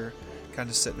room after kind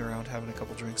of sitting around having a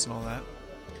couple drinks and all that.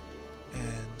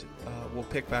 And we'll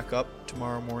pick back up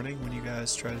tomorrow morning when you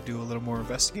guys try to do a little more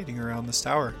investigating around this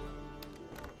tower.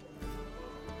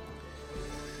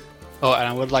 Oh, and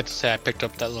I would like to say I picked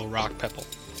up that little rock pebble.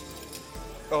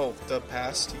 Oh, the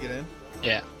pass to get in?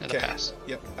 Yeah, the pass.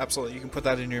 Yep, absolutely. You can put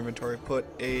that in your inventory. Put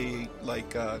a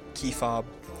key fob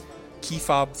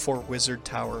for Wizard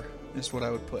Tower is what I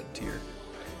would put into your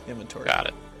inventory. Got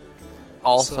it.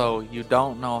 Also, you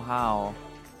don't know how.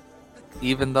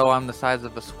 Even though I'm the size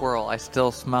of a squirrel, I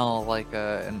still smell like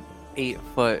an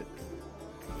 8-foot,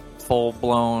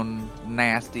 full-blown,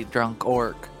 nasty, drunk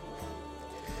orc.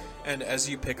 And as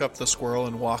you pick up the squirrel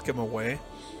and walk him away,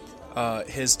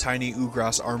 his tiny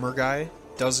Ugras armor guy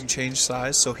doesn't change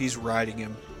size, so he's riding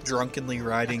him, drunkenly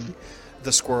riding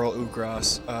the squirrel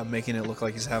Ugras, making it look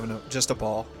like he's having just a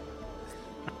ball.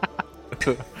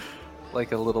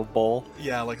 Like a little bowl.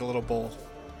 Yeah, like a little bowl.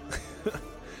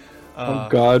 Oh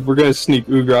god, we're gonna sneak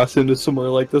Ugras into somewhere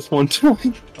like this one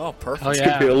time. Oh, perfect. Oh, It's yeah.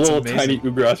 gonna be a That's little amazing.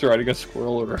 tiny Ugras riding a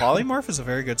squirrel around. Polymorph is a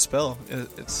very good spell.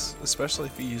 It's especially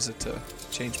if you use it to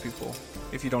change people.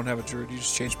 If you don't have a druid, you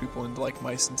just change people into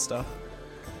mice and stuff.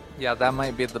 Yeah, that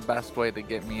might be the best way to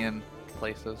get me in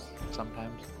places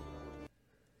sometimes.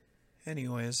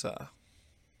 Anyways,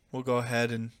 we'll go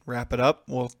ahead and wrap it up.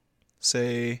 We'll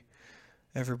say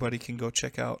everybody can go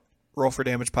check out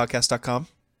rollfordamagepodcast.com.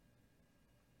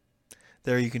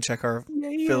 There you can check our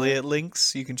affiliate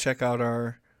links. You can check out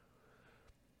our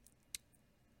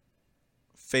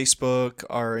Facebook,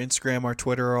 our Instagram, our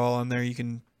Twitter are all on there. You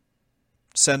can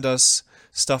send us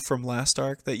stuff from last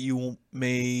arc that you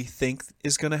may think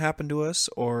is going to happen to us,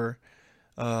 or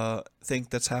think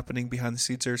that's happening behind the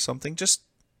scenes or something. Just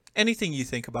anything you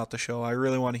think about the show. I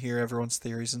really want to hear everyone's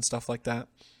theories and stuff like that.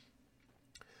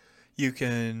 You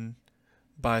can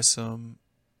buy some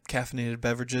caffeinated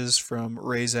beverages from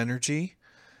Ray's Energy.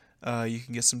 You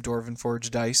can get some Dwarven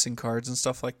Forge dice and cards and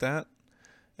stuff like that.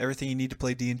 Everything you need to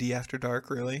play D&D after dark,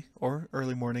 really, or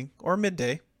early morning, or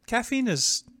midday. Caffeine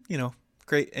is,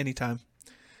 great anytime.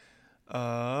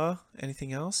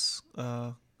 Anything else?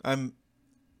 I'm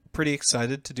pretty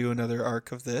excited to do another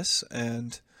arc of this,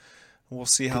 and we'll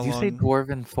see how long. Did you say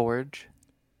Dwarven Forge?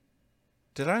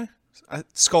 Did I?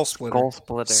 Skull Splitter. Skull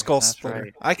Splitter. Skull That's Splitter.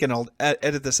 right. I can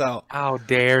edit this out. How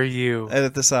dare you?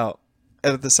 Edit this out,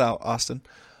 Austin.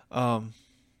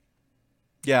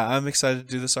 Yeah, I'm excited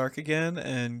to do this arc again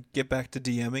and get back to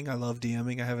DMing. I love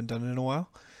DMing. I haven't done it in a while.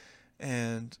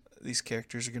 And these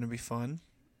characters are going to be fun.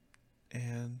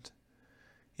 And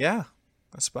yeah,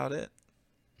 that's about it.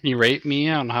 Can you rate me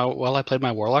on how well I played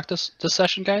my Warlock this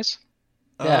session, guys?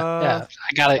 Yeah.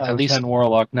 I got it at least 10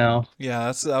 Warlock now.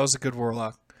 Yeah, that was a good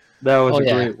Warlock. That was Oh, a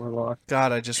yeah. great Warlock.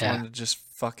 God, I just wanted to just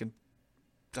fucking...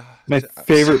 My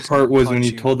favorite just part was when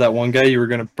punch you told that one guy you were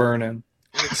going to burn him.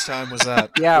 Which time was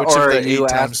that? Yeah, Which of or the you 8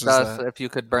 times asked was us that? if you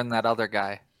could burn that other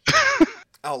guy.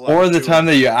 Out loud Or the to time him.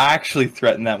 that you actually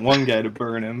threatened that one guy to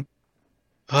burn him.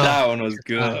 That one was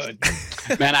good.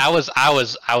 Man, I was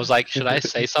like, should I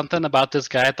say something about this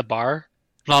guy at the bar?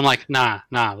 But I'm like, nah,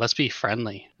 let's be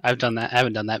friendly. I've done that. I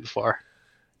haven't done that before.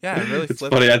 Yeah, I really It's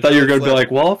flipped. funny. I thought you were going to be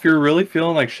flipped. like, well, if you're really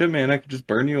feeling like shit, man, I could just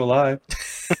burn you alive.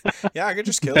 Yeah, I could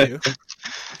just kill you.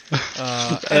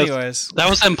 Anyways, That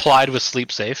was implied with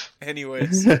sleep safe. we'll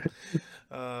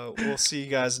see you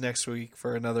guys next week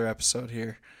for another episode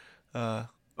here. Goodbye.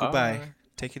 Bye.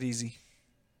 Take it easy.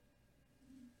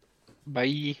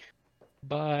 Bye.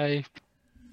 Bye.